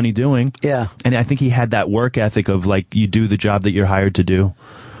lot of money doing. Yeah. And I think he had that work ethic of, like, you do the job that you're hired to do.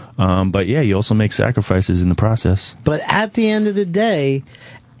 But you also make sacrifices in the process. But at the end of the day,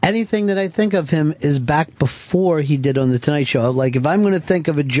 anything that I think of him is back before he did on The Tonight Show. Like, if I'm going to think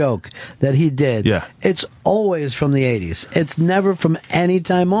of a joke that he did, it's always from the 80s. It's never from any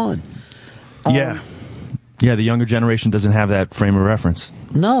time on. Yeah, the younger generation doesn't have that frame of reference.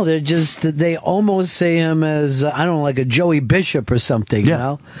 No, they almost see him as, I don't know, like a Joey Bishop or something, you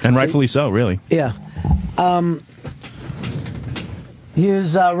know? And rightfully so, really. Yeah.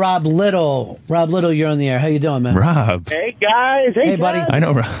 Here's Rob Little. Rob Little, you're on the air. How you doing, man? Rob. Hey, guys. Hey, buddy. I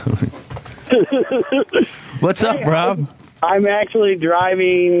know, Rob. What's up, Rob? I'm actually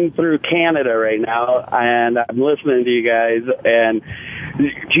driving through Canada right now, and I'm listening to you guys, and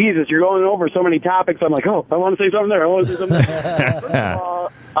Jesus, you're going over so many topics. I'm like, I want to say something there.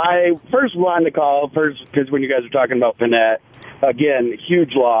 I first wanted to call because when you guys were talking about Panette, again,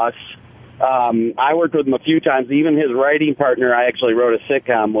 huge loss. I worked with him a few times. Even his writing partner, I actually wrote a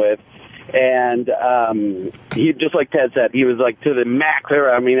sitcom with. And he, just like Ted said, he was like to the max.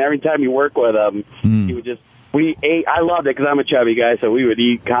 I mean, every time you work with him, he would just we ate. I loved it because I'm a chubby guy, so we would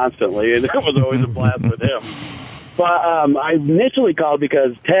eat constantly, and it was always a blast with him. But I initially called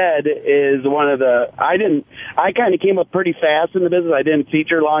because Ted is one of the. I kind of came up pretty fast in the business. I didn't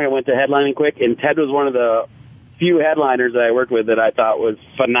feature long. I went to headlining quick, and Ted was one of the few headliners that I worked with that I thought was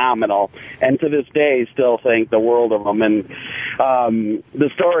phenomenal, and to this day still think the world of them. And the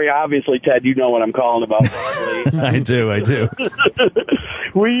story, obviously, Ted, you know what I'm calling about. I do.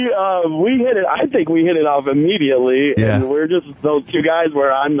 We hit it. I think we hit it off immediately, Yeah. and we're just those two guys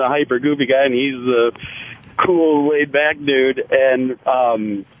where I'm the hyper goofy guy and he's the cool, laid back dude. And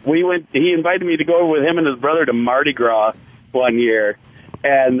he invited me to go with him and his brother to Mardi Gras one year.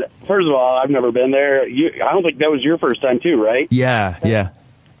 And first of all, I've never been there. I don't think that was your first time too, right? Yeah.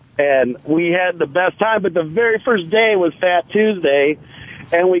 And we had the best time, but the very first day was Fat Tuesday,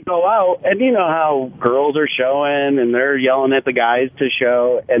 and we go out, and you know how girls are showing, and they're yelling at the guys to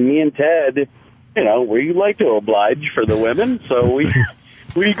show, and me and Ted, you know, we like to oblige for the women, so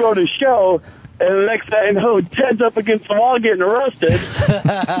we go to show, and the next thing I know, Ted's up against the wall getting arrested.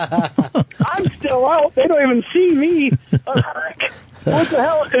 I'm still out. They don't even see me. I'm like, what the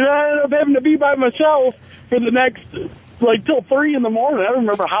hell? And I ended up having to be by myself for the next, till 3 in the morning. I don't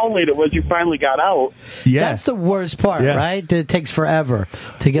remember how late it was you finally got out. Yeah. That's the worst part, right? It takes forever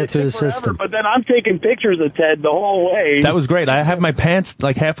to get through the system. But then I'm taking pictures of Ted the whole way. That was great. I have my pants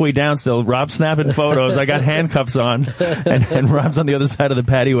halfway down still. Rob's snapping photos. I got handcuffs on, and Rob's on the other side of the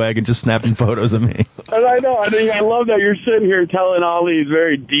paddy wagon just snapping photos of me. And I know. I love that you're sitting here telling all these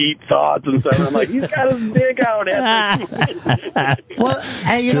very deep thoughts and stuff. I'm like, he's got his dick out at me. Well,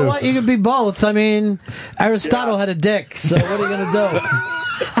 hey, you know what? You could be both. I mean, Aristotle had a dick, so what are you going to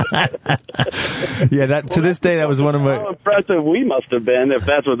do? Yeah, to this day, that was one of my... How impressive we must have been if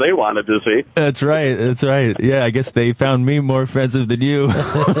that's what they wanted to see. That's right. Yeah, I guess they found me more offensive than you.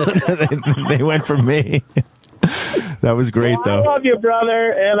 They went for me. That was great, though. I love you, brother,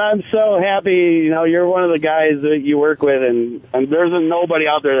 and I'm so happy. You know, you're one of the guys that you work with, and there's nobody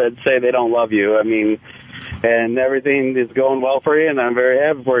out there that say they don't love you. I mean, and everything is going well for you, and I'm very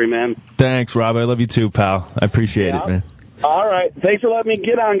happy for you, man. Thanks, Rob. I love you too, pal. I appreciate it, man. All right. Thanks for letting me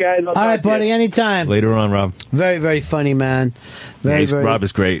get on, guys. All right, buddy, anytime. Later on, Rob. Very, very funny, man. Rob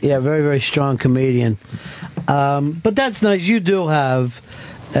is great. Yeah, very, very strong comedian. But that's nice. You do have,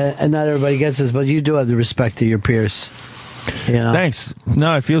 and not everybody gets this, but you do have the respect of your peers. You know? Thanks.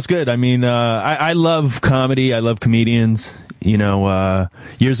 No, it feels good. I mean, I love comedy. I love comedians. You know,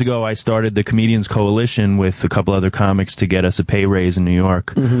 years ago I started the Comedians Coalition with a couple other comics to get us a pay raise in New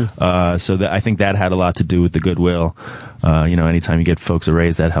York. Mm-hmm. So I think that had a lot to do with the goodwill. You know, anytime you get folks a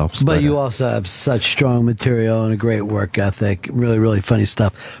raise, that helps. But you also have such strong material and a great work ethic. Really, really funny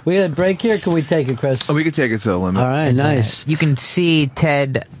stuff. We had a break here. Can we take it, Chris? Oh, we can take it to the limit. All right, nice. You can see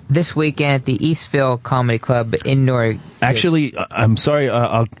Ted this weekend at the Eastville Comedy Club indoor. Actually, I'm sorry,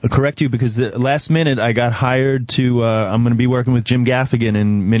 I'll correct you because the last minute I got hired to, I'm going to be working with Jim Gaffigan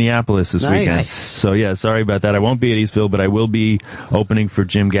in Minneapolis this weekend. So yeah, sorry about that. I won't be at Eastville, but I will be opening for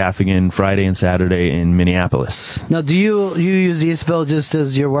Jim Gaffigan Friday and Saturday in Minneapolis. Now, do you use Eastville just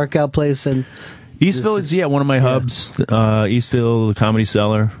as your workout place? And Eastville is one of my hubs. Eastville, the Comedy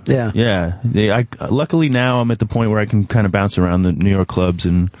Cellar. Yeah. Luckily now I'm at the point where I can kind of bounce around the New York clubs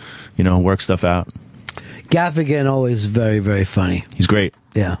and work stuff out. Gaffigan always very, very funny. He's great.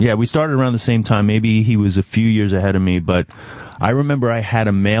 Yeah, we started around the same time. Maybe he was a few years ahead of me, but I remember I had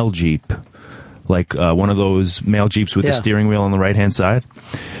a mail Jeep, like one of those mail Jeeps with the steering wheel on the right-hand side.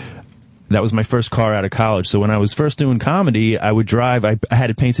 That was my first car out of college. So when I was first doing comedy, I would drive, I had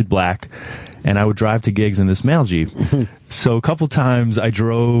it painted black, and I would drive to gigs in this mail Jeep. So a couple times I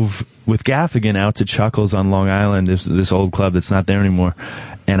drove with Gaffigan out to Chuckles on Long Island, this old club that's not there anymore,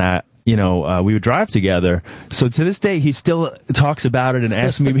 and we would drive together. So to this day, he still talks about it and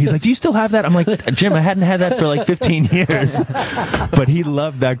asks me, he's like, do you still have that? I'm like, Jim, I hadn't had that for like 15 years. But he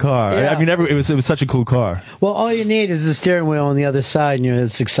loved that car. Yeah. I mean, it was such a cool car. Well, all you need is the steering wheel on the other side, and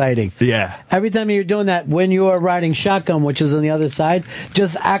it's exciting. Yeah. Every time you're doing that, when you are riding shotgun, which is on the other side,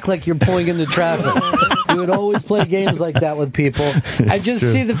 just act like you're pulling into traffic. You would always play games like that with people. I just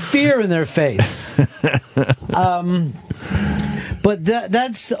see the fear in their face. But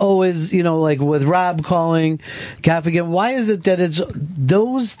that's always, like with Rob calling Gaffigan, why is it that it's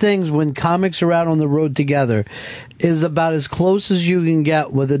those things when comics are out on the road together is about as close as you can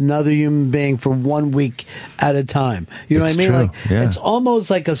get with another human being for 1 week at a time? You know what I mean? True. Like it's almost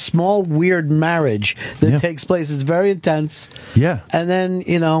like a small weird marriage that takes place. It's very intense. Yeah. And then,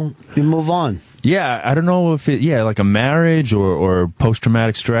 you move on. Yeah, I don't know if like a marriage or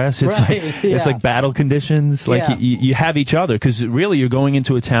post-traumatic stress. It's Right, it's like battle conditions. Like Yeah. you have each other because really you're going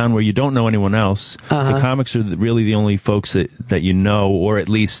into a town where you don't know anyone else. Uh-huh. The comics are really the only folks that you know, or at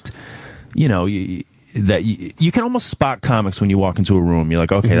least you know. You can almost spot comics when you walk into a room. You're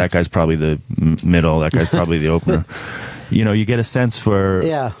like, okay, that guy's probably the middle. That guy's probably the opener. You know, you get a sense for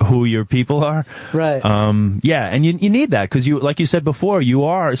who your people are. Right. Yeah, and you need that because like you said before, you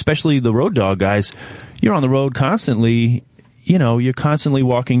are, especially the road dog guys, you're on the road constantly. You know, you're constantly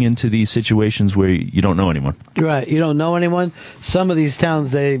walking into these situations where you don't know anyone. Right. You don't know anyone. Some of these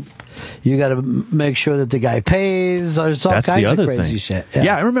towns, you got to make sure that the guy pays. There's all That's kinds the other of crazy thing. shit.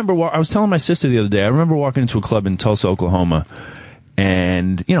 Yeah, I remember. I was telling my sister the other day. I remember walking into a club in Tulsa, Oklahoma,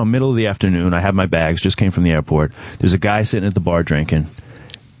 and middle of the afternoon. I have my bags. Just came from the airport. There's a guy sitting at the bar drinking,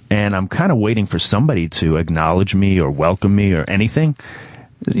 and I'm kind of waiting for somebody to acknowledge me or welcome me or anything.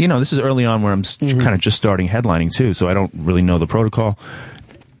 This is early on where I'm kind of just starting headlining too, so I don't really know the protocol.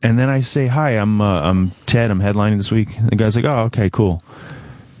 And then I say, "Hi, I'm Ted. I'm headlining this week." The guy's like, "Oh, okay, cool."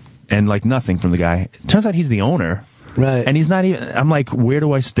 And like nothing from the guy. Turns out he's the owner. Right. And he's not even, I'm like, where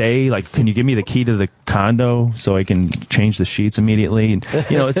do I stay? Like, can you give me the key to the condo so I can change the sheets immediately? And,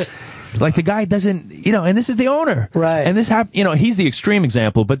 it's like the guy doesn't, and this is the owner. Right. And this he's the extreme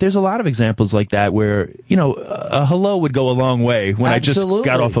example, but there's a lot of examples like that where, a hello would go a long way when Absolutely. I just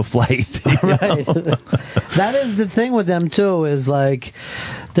got off a flight. Right. That is the thing with them too, is like,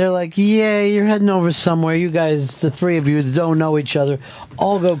 they're like, yeah, you're heading over somewhere. You guys, the three of you that don't know each other,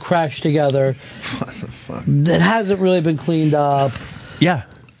 all go crash together. What the fuck? That hasn't really been cleaned up. Yeah.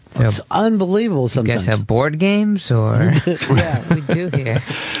 It's unbelievable sometimes. You guys have board games, or Yeah. we do here.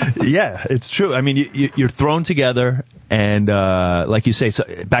 Yeah, it's true. I mean, you're thrown together, and like you say, so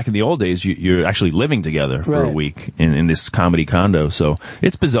back in the old days, you're actually living together for a Right. week in this comedy condo. So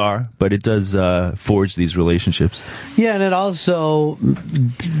it's bizarre, but it does forge these relationships. Yeah, and it also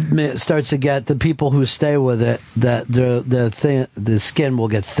starts to get the people who stay with it, that the skin will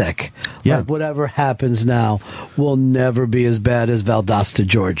get thick. Yeah. Like whatever happens now will never be as bad as Valdosta,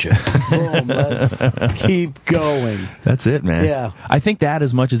 Georgia. Boom, let's keep going. That's it, man. Yeah. I think that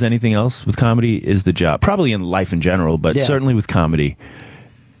as much as anything else with comedy is the job. Probably in life in general, but Yeah. certainly with comedy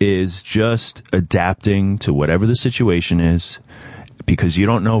is just adapting to whatever the situation is. Because you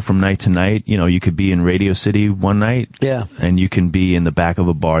don't know from night to night. You could be in Radio City one night, Yeah. and you can be in the back of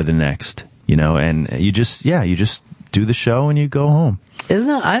a bar the next. And you just do the show and you go home. Isn't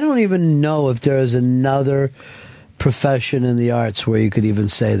that, I don't even know if there is another profession in the arts where you could even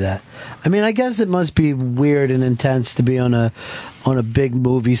say that. I mean, I guess it must be weird and intense to be on a big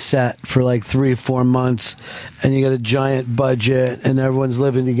movie set for like 3 or 4 months, and you got a giant budget and everyone's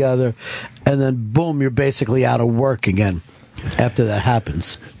living together, and then boom, you're basically out of work again after that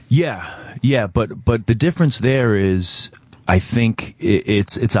happens. Yeah, but the difference there is, I think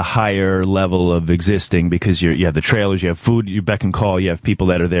it's a higher level of existing because you have the trailers, you have food, you beck and call, you have people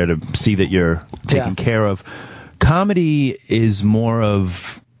that are there to see that you're taken care of. Comedy is more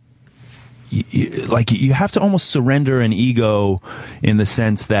of, you have to almost surrender an ego in the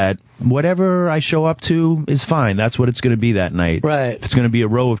sense that whatever I show up to is fine. That's what it's going to be that night. Right. If it's going to be a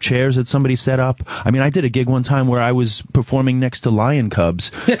row of chairs that somebody set up. I mean, I did a gig one time where I was performing next to lion cubs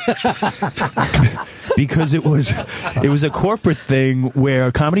because it was a corporate thing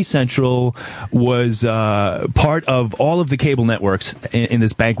where Comedy Central was part of all of the cable networks in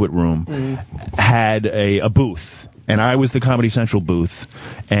this banquet room had a booth. And I was the Comedy Central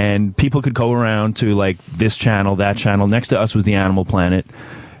booth, and people could go around to like this channel, that channel. Next to us was the Animal Planet.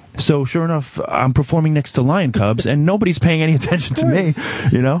 So sure enough, I'm performing next to lion cubs, and nobody's paying any attention to me.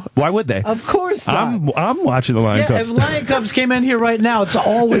 Why would they? Of course not. I'm watching the lion cubs. If lion cubs came in here right now, it's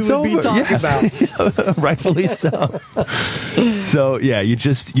all we would be talking about. Rightfully so. So yeah,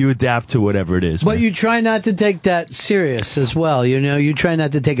 you adapt to whatever it is. But you try not to take that serious as well. You try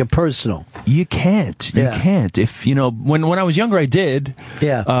not to take it personal. You can't. You can't. If when I was younger, I did.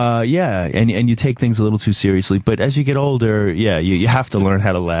 Yeah. And you take things a little too seriously. But as you get older, you have to learn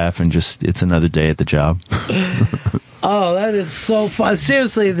how to laugh and just it's another day at the job. Oh, that is so fun.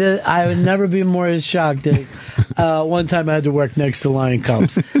 Seriously, I would never be more shocked as one time I had to work next to lion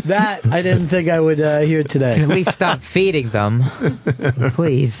cubs. That I didn't think I would hear today. Can we stop feeding them,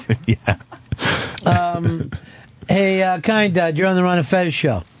 please? Yeah. Hey, Kind Dad, you're on the Ron and Fez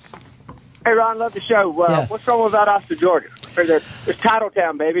show. Hey, Ron, love the show. What's wrong with Valdosta, Georgia? It's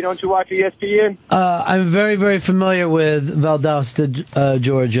Titletown, baby. Don't you watch ESPN? I'm very, very familiar with Valdosta,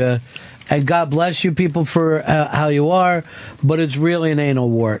 Georgia. And God bless you people for how you are, but it's really an anal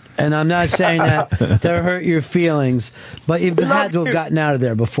wart. And I'm not saying that to hurt your feelings, but you've had to have gotten out of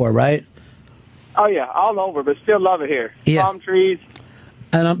there before, right? Oh, yeah, all over, but still love it here. Yeah. Palm trees.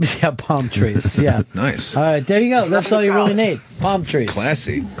 And palm trees. Yeah. Nice. All right, there you go. That's all you really need. Palm trees.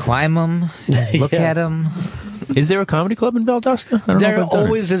 Classy. Climb them. Look at them. Is there a comedy club in Valdosta? I don't know if There I've done it.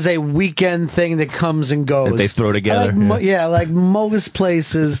 always is a weekend thing that comes and goes. That they throw together. Like most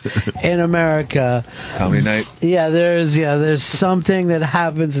places in America. Comedy night. Yeah, there's something that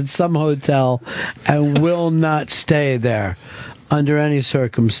happens at some hotel and will not stay there under any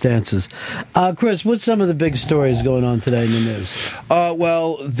circumstances. Chris, what's some of the big stories going on today in the news?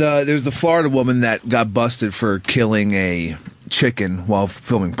 Well, there's the Florida woman that got busted for killing a chicken while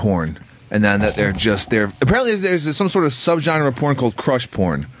filming porn. And then that they're apparently there's some sort of subgenre of porn called crush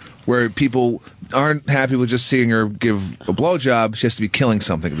porn, where people aren't happy with just seeing her give a blowjob. She has to be killing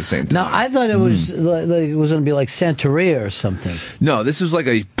something at the same time. Now, I thought it was like it was going to be like Santeria or something. No, this was like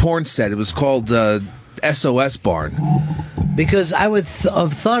a porn set. It was called SOS Barn. Because I would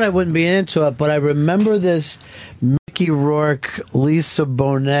have thought I wouldn't be into it, but I remember this Mickey Rourke, Lisa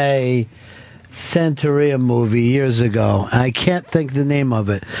Bonet Santeria movie years ago, and I can't think the name of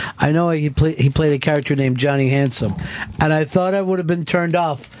it. I know he played a character named Johnny Handsome, and I thought I would have been turned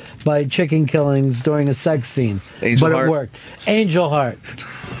off by chicken killings during a sex scene, but it worked. Angel Heart.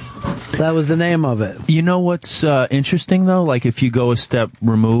 That was the name of it. You know what's interesting, though? Like, if you go a step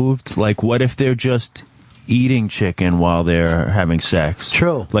removed, like, what if they're just eating chicken while they're having sex?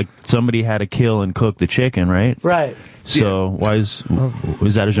 True. Like, somebody had to kill and cook the chicken, right? Right. So why is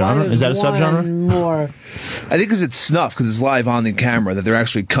that a genre? Is that a subgenre? More. I think because it's snuff, because it's live on the camera that they're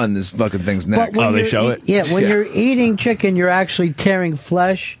actually cutting this fucking thing's neck. But when they show it? Yeah, when you're eating chicken, you're actually tearing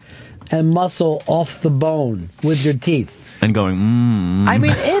flesh and muscle off the bone with your teeth. And going, I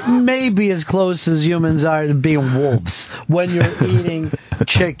mean, it may be as close as humans are to being wolves when you're eating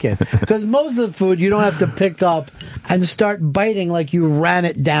chicken. Because most of the food you don't have to pick up and start biting like you ran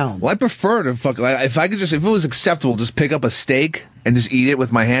it down. Well, I prefer to if it was acceptable, just pick up a steak and just eat it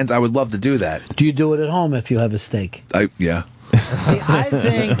with my hands. I would love to do that. Do you do it at home if you have a steak? Yeah. See, I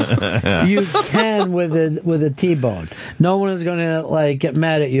think you can with a T-bone. No one is going to get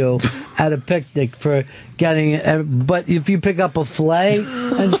mad at you at a picnic for getting it. But if you pick up a fillet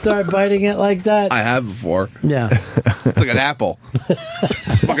and start biting it like that, I have before. Yeah, it's like an apple.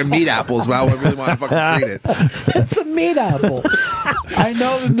 It's fucking meat apples. Well, I really want to fucking treat it. It's a meat apple. I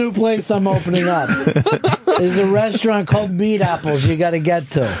know the new place I'm opening up. There's a restaurant called Meat Apples you got to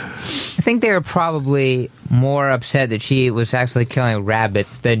get to. I think they were probably more upset that she was actually killing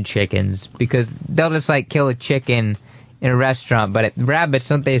rabbits than chickens, because they'll just kill a chicken in a restaurant, but rabbits,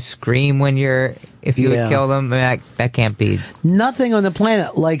 don't they scream if you would kill them? I mean, that can't be. Nothing on the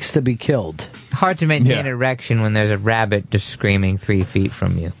planet likes to be killed. Hard to maintain an erection when there's a rabbit just screaming 3 feet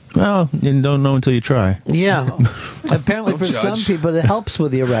from you. Well, you don't know until you try. Yeah. Apparently for some people it helps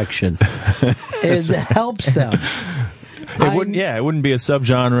with the erection. It helps them. It wouldn't be a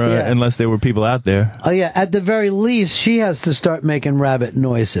subgenre unless there were people out there. Oh yeah, at the very least, she has to start making rabbit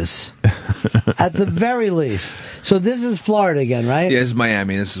noises. At the very least. So this is Florida again, right? Yeah, this is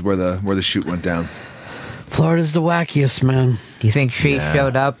Miami. This is where the shoot went down. Florida's the wackiest, man. Do you think she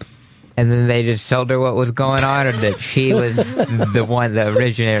showed up and then they just told her what was going on, or that she was the one that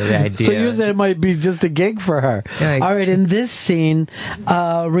originated the idea? So you're saying it might be just a gig for her. Yeah, all right, in this scene,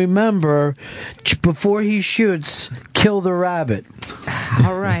 remember, before he shoots, kill the rabbit.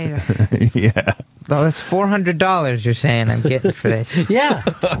 All right. Yeah. Well, that's $400 you're saying I'm getting for this. Yeah.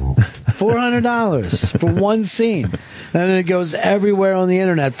 $400 for one scene. And then it goes everywhere on the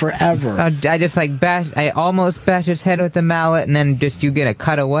internet forever. I just I almost bash his head with a mallet, and then just you get a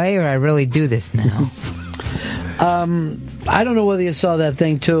cutaway, or I really do this now. I don't know whether you saw that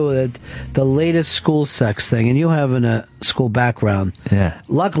thing too, that the latest school sex thing, and you having a school background. Yeah.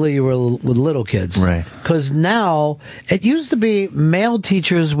 Luckily, you were with little kids, right? Because now it used to be male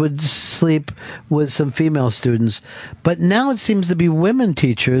teachers would sleep with some female students, but now it seems to be women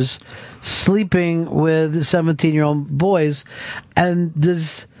teachers sleeping with 17-year-old boys, and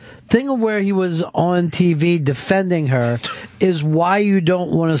this thing where he was on TV defending her is why you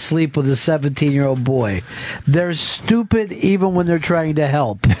don't want to sleep with a 17-year-old boy. They're stupid even when they're trying to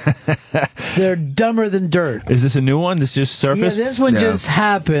help. They're dumber than dirt. Is this a new one? This just surfaced? Yeah, this one just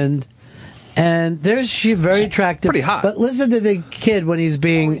happened. And she very attractive. Pretty hot. But listen to the kid when he's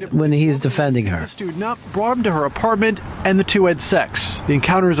defending her. The student up, brought him to her apartment, and the two had sex. The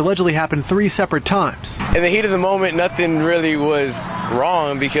encounters allegedly happened 3 separate times. In the heat of the moment, nothing really was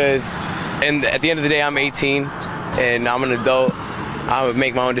wrong because, and at the end of the day, I'm 18 and I'm an adult. I would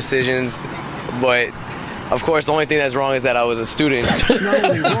make my own decisions, but of course, the only thing that's wrong is that I was a student. Not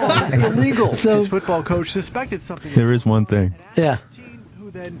only wrong, it's illegal. So, his football coach suspected something. There is one thing. Yeah.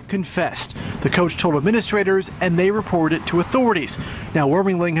 then confessed. The coach told administrators, and they reported it to authorities. Now,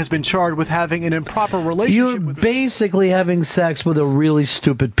 Wormingling has been charged with having an improper relationship You're basically having sex with a really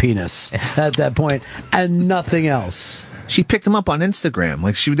stupid penis at that point, and nothing else. She picked him up on Instagram.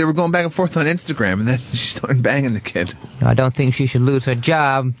 Like they were going back and forth on Instagram, and then she started banging the kid. I don't think she should lose her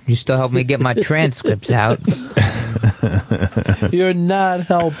job. You still help me get my transcripts out. You're not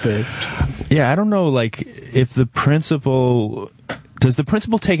helping. Yeah, I don't know, like, if the principal... Does the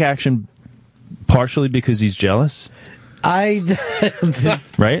principal take action partially because he's jealous? Right?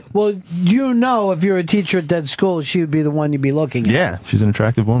 Well, if you're a teacher at that school, she would be the one you'd be looking at. Yeah, she's an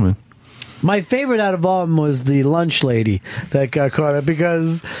attractive woman. My favorite out of all of them was the lunch lady that got caught up,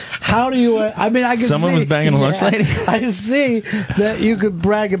 because how do you... I mean, I can Someone see... was banging a lunch lady? I see that you could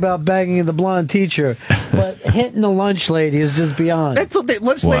brag about banging the blonde teacher, but hitting the lunch lady is just beyond.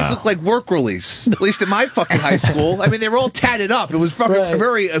 Lunch ladies look like work release, at least in my fucking high school. I mean, they were all tatted up. It was fucking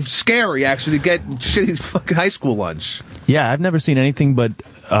very scary, actually, to get shitty fucking high school lunch. Yeah, I've never seen anything but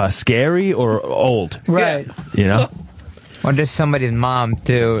scary or old. Right. You know? Or just somebody's mom,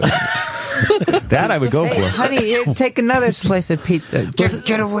 too. That I would go Hey, for. honey, here, take another slice of pizza.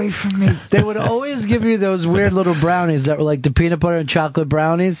 Get away from me. They would always give you those weird little brownies that were like the peanut butter and chocolate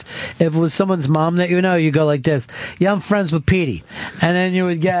brownies. If it was someone's mom that you go like this, yeah, I'm friends with Petey. And then you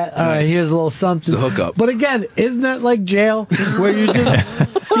would get, all right, here's a little something. It's a hookup. But again, isn't that like jail? Where you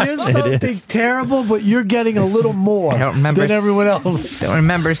just, here's something terrible, but you're getting a little more than everyone else. I don't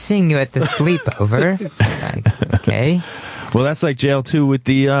remember seeing you at the sleepover. Okay. Well, that's like jail too, with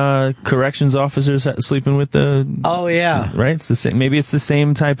the corrections officers sleeping with the. Oh yeah, right. It's the same. Maybe it's the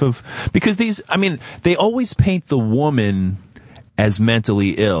same type of, because these. I mean, they always paint the woman as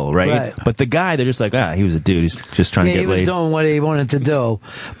mentally ill, right? But the guy, they're just like, he was a dude. He's just trying to get he was laid. doing what he wanted to do,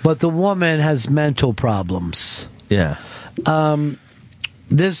 but the woman has mental problems. Yeah.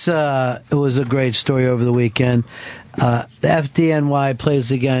 This was a great story over the weekend. The FDNY plays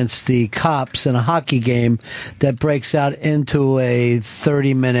against the Cops in a hockey game that breaks out into a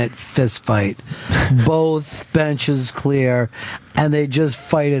 30-minute fist fight. Both benches clear, and they just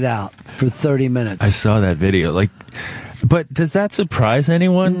fight it out for 30 minutes. I saw that video. But does that surprise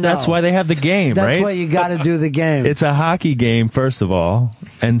anyone? No. That's why they have the game, That's right? why you got to do the game. It's a hockey game, first of all.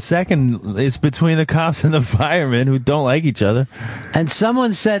 And second, it's between the cops and the firemen who don't like each other. And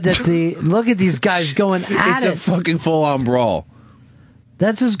someone said that look at these guys going at It's a fucking full-on brawl.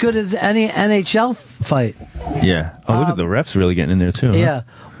 That's as good as any NHL fight. Yeah. Oh, look at the refs really getting in there, too. Huh? Yeah.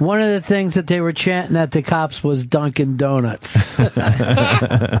 One of the things that they were chanting at the Cops was Dunkin' Donuts.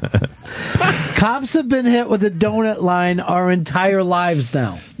 Cops have been hit with a donut line our entire lives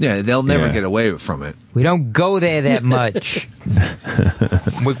now. Yeah, they'll never get away from it. We don't go there that much.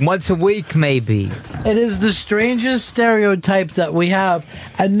 Once a week, maybe. It is the strangest stereotype that we have,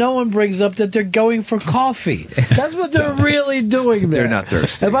 and no one brings up that they're going for coffee. That's what they're really doing there. They're not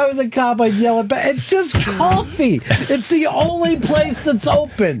thirsty. If I was a cop, I'd yell at back. It's just coffee. It's the only place that's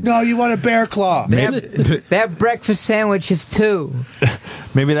open. No, you want a Bear Claw. They have breakfast sandwiches, too.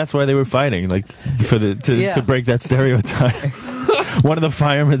 Maybe that's why they were fighting, to break that stereotype. One of the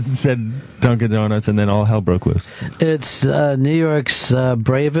firemen said Dunkin' Donuts, and then all hell broke loose. It's New York's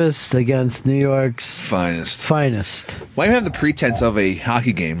bravest against New York's finest. Why do you have the pretense of a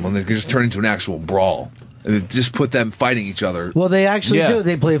hockey game when they could just turn into an actual brawl? Just put them fighting each other. Well, they actually do.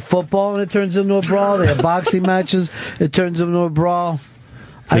 They play football, and it turns into a brawl. They have boxing matches. It turns into a brawl.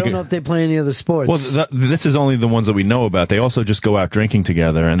 I don't know if they play any other sports. Well, this is only the ones that we know about. They also just go out drinking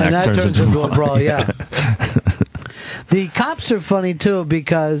together, and that turns into a brawl. Yeah. The cops are funny too,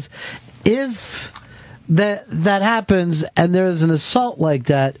 because if that happens and there's an assault like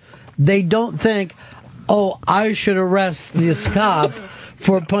that, they don't think, "Oh, I should arrest this cop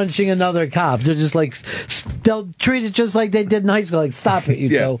for punching another cop." They're just like, they'll treat it just like they did in high school. Like, stop it, you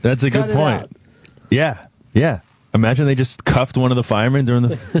two. That's a good point. Yeah. Imagine they just cuffed one of the firemen during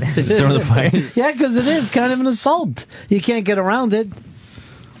the fight. Yeah, because it is kind of an assault. You can't get around it.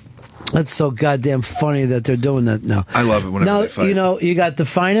 That's so goddamn funny that they're doing that now. I love it whenever they fight. You got the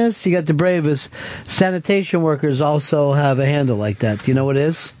finest, you got the bravest. Sanitation workers also have a handle like that. Do you know what it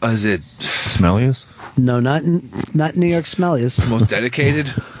is? Is it Smelliest? No, not New York Smelliest. Most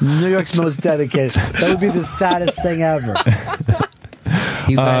dedicated? New York's most dedicated. That would be the saddest thing ever.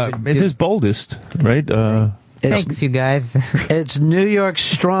 It is boldest, right? Thanks, you guys. It's New York's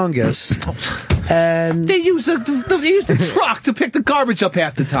strongest. And they use the truck to pick the garbage up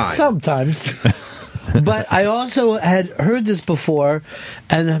half the time. Sometimes. But I also had heard this before,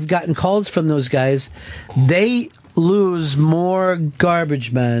 and have gotten calls from those guys. They lose more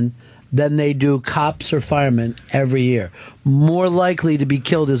garbage men than they do cops or firemen every year. More likely to be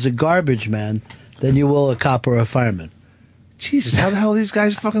killed as a garbage man than you will a cop or a fireman. Jesus, how the hell are these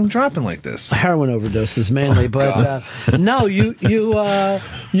guys fucking dropping like this? Heroin overdoses mainly, but no, you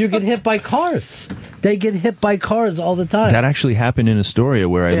get hit by cars. They get hit by cars all the time. That actually happened in Astoria,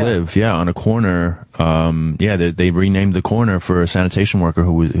 where I live. Yeah, on a corner. They renamed the corner for a sanitation worker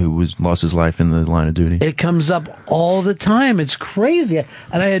who was lost his life in the line of duty. It comes up all the time. It's crazy,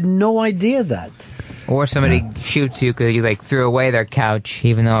 and I had no idea that. Or somebody shoots you because you like threw away their couch,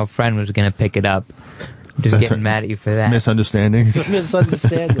 even though a friend was going to pick it up. Just That's getting right. mad at you for that. Misunderstandings.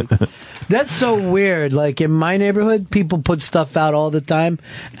 Misunderstanding. That's so weird. Like in my neighborhood, people put stuff out all the time,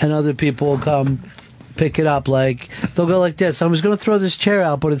 and other people will come pick it up. Like they'll go like this: I was going to throw this chair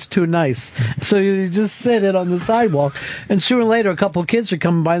out, but it's too nice. So you just sit it on the sidewalk, and sooner or later, a couple of kids are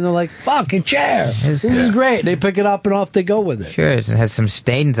coming by, and they're like, "Fuck, a chair! This is great." They pick it up, and off they go with it. Sure, it has some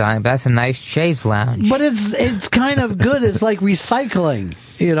stains on it, but that's a nice chaise lounge. But it's kind of good. It's like recycling,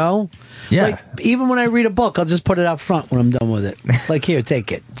 you know? Yeah. Like, even when I read a book, I'll just put it out front when I'm done with it. Like, here,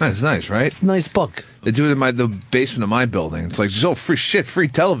 take it. That's nice, right? It's a nice book. They do it in the basement of my building. It's like, free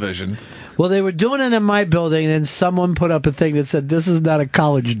television. Well, they were doing it in my building, and someone put up a thing that said, "This is not a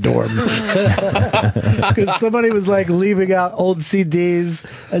college dorm." Because somebody was, like, leaving out old CDs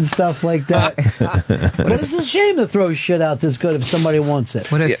and stuff like that. But it's a shame to throw shit out this good if somebody wants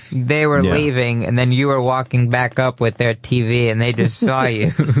it. What if they were leaving and then you were walking back up with their TV and they just saw you?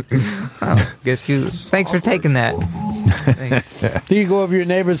 Thanks for taking that. Thanks. You go over your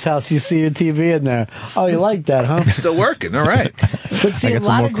neighbor's house, you see your TV in there. Oh, you like that, huh? Still working, all right. But see, a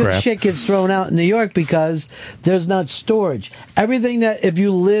lot of good shit gets thrown out in New York because there's not storage. Everything that, if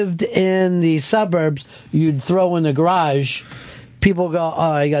you lived in the suburbs, you'd throw in the garage. People go,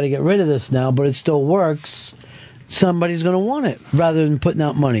 "Oh, I got to get rid of this now," but it still works. Somebody's going to want it rather than putting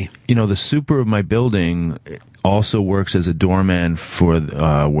out money. You know, the super of my building also works as a doorman for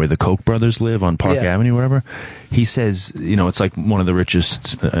where the Koch brothers live on Park Avenue, wherever. He says, you know, it's like one of the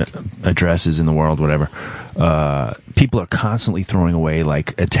richest addresses in the world, whatever. People are constantly throwing away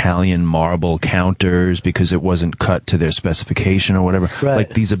like Italian marble counters because it wasn't cut to their specification or whatever. Right. Like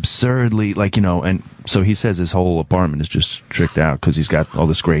these absurdly, like, you know, and so he says his whole apartment is just tricked out because he's got all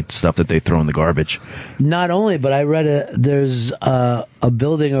this great stuff that they throw in the garbage. Not only, but I read there's a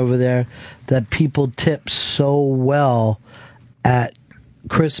building over there that people tip so well at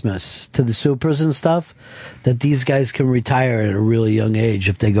Christmas to the supers and stuff that these guys can retire at a really young age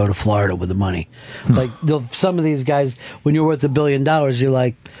if they go to Florida with the money. Like some of these guys, when you're worth $1 billion, you're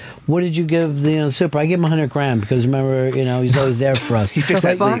like, "What did you give the super?" "I gave him $100,000 because remember, you know, he's always there for us." He fixed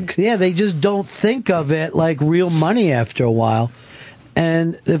that leak. Yeah, they just don't think of it like real money after a while.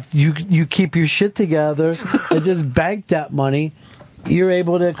 And if you keep your shit together and just bank that money, you're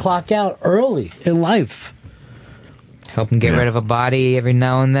able to clock out early in life. Help them get rid of a body every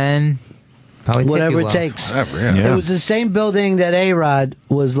now and then. Probably Whatever it takes. It was the same building that A-Rod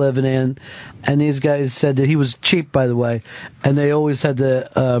was living in, and these guys said that he was cheap, by the way, and they always had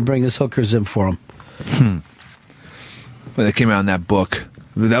to bring his hookers in for him. When they came out in that book,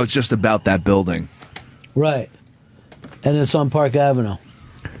 that was just about that building. Right. And it's on Park Avenue.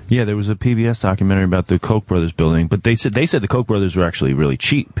 Yeah, there was a PBS documentary about the Koch brothers building, but they said the Koch brothers were actually really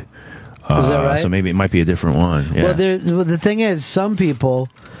cheap. Is that right? So maybe it might be a different one. Yeah. Well, the thing is, some people,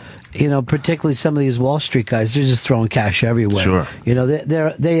 you know, particularly some of these Wall Street guys, they're just throwing cash everywhere. Sure. You know,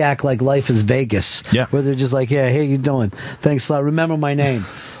 they act like life is Vegas. Yeah. Where they're just like, "Yeah, how you doing? Thanks a lot. Remember my name."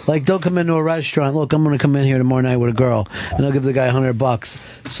 Like, they'll come into a restaurant. "Look, I'm going to come in here tomorrow night with a girl," and they'll give the guy $100.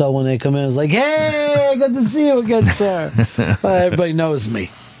 So when they come in, it's like, "Hey, good to see you again, sir." Everybody knows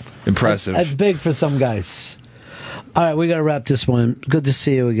me. Impressive. That's big for some guys. All right, we got to wrap this one. Good to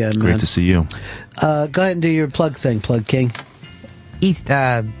see you again, man. Great to see you. Go ahead and do your plug thing, Plug King.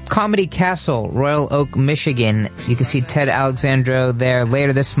 Comedy Castle, Royal Oak, Michigan. You can see Ted Alexandro there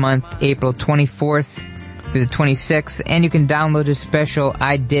later this month, April 24th through the 26th. And you can download his special,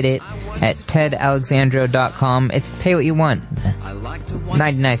 I Did It, at tedalexandro.com. It's pay what you want.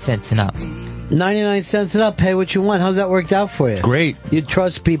 99 cents and up. 99 cents and up, pay what you want. How's that worked out for you? Great. You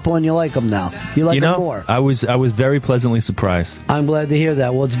trust people and you like them now. You like them more. I was very pleasantly surprised. I'm glad to hear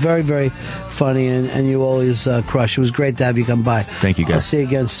that. Well, it's very, very funny, and you always crush. It was great to have you come by. Thank you, guys. I'll see you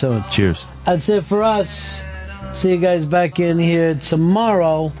again soon. Cheers. That's it for us. See you guys back in here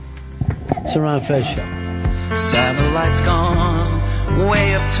tomorrow. It's the Ron Fez Show. Satellites gone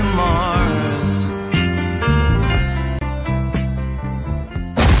way up to Mars.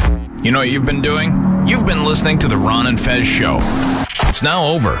 You know what you've been doing? You've been listening to the Ron and Fez Show. It's now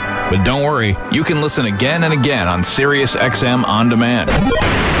over, but don't worry, you can listen again and again on SiriusXM On Demand. Go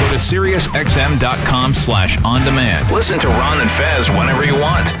to SiriusXM.com/on-demand. Listen to Ron and Fez whenever you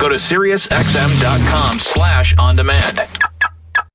want. Go to SiriusXM.com/on-demand.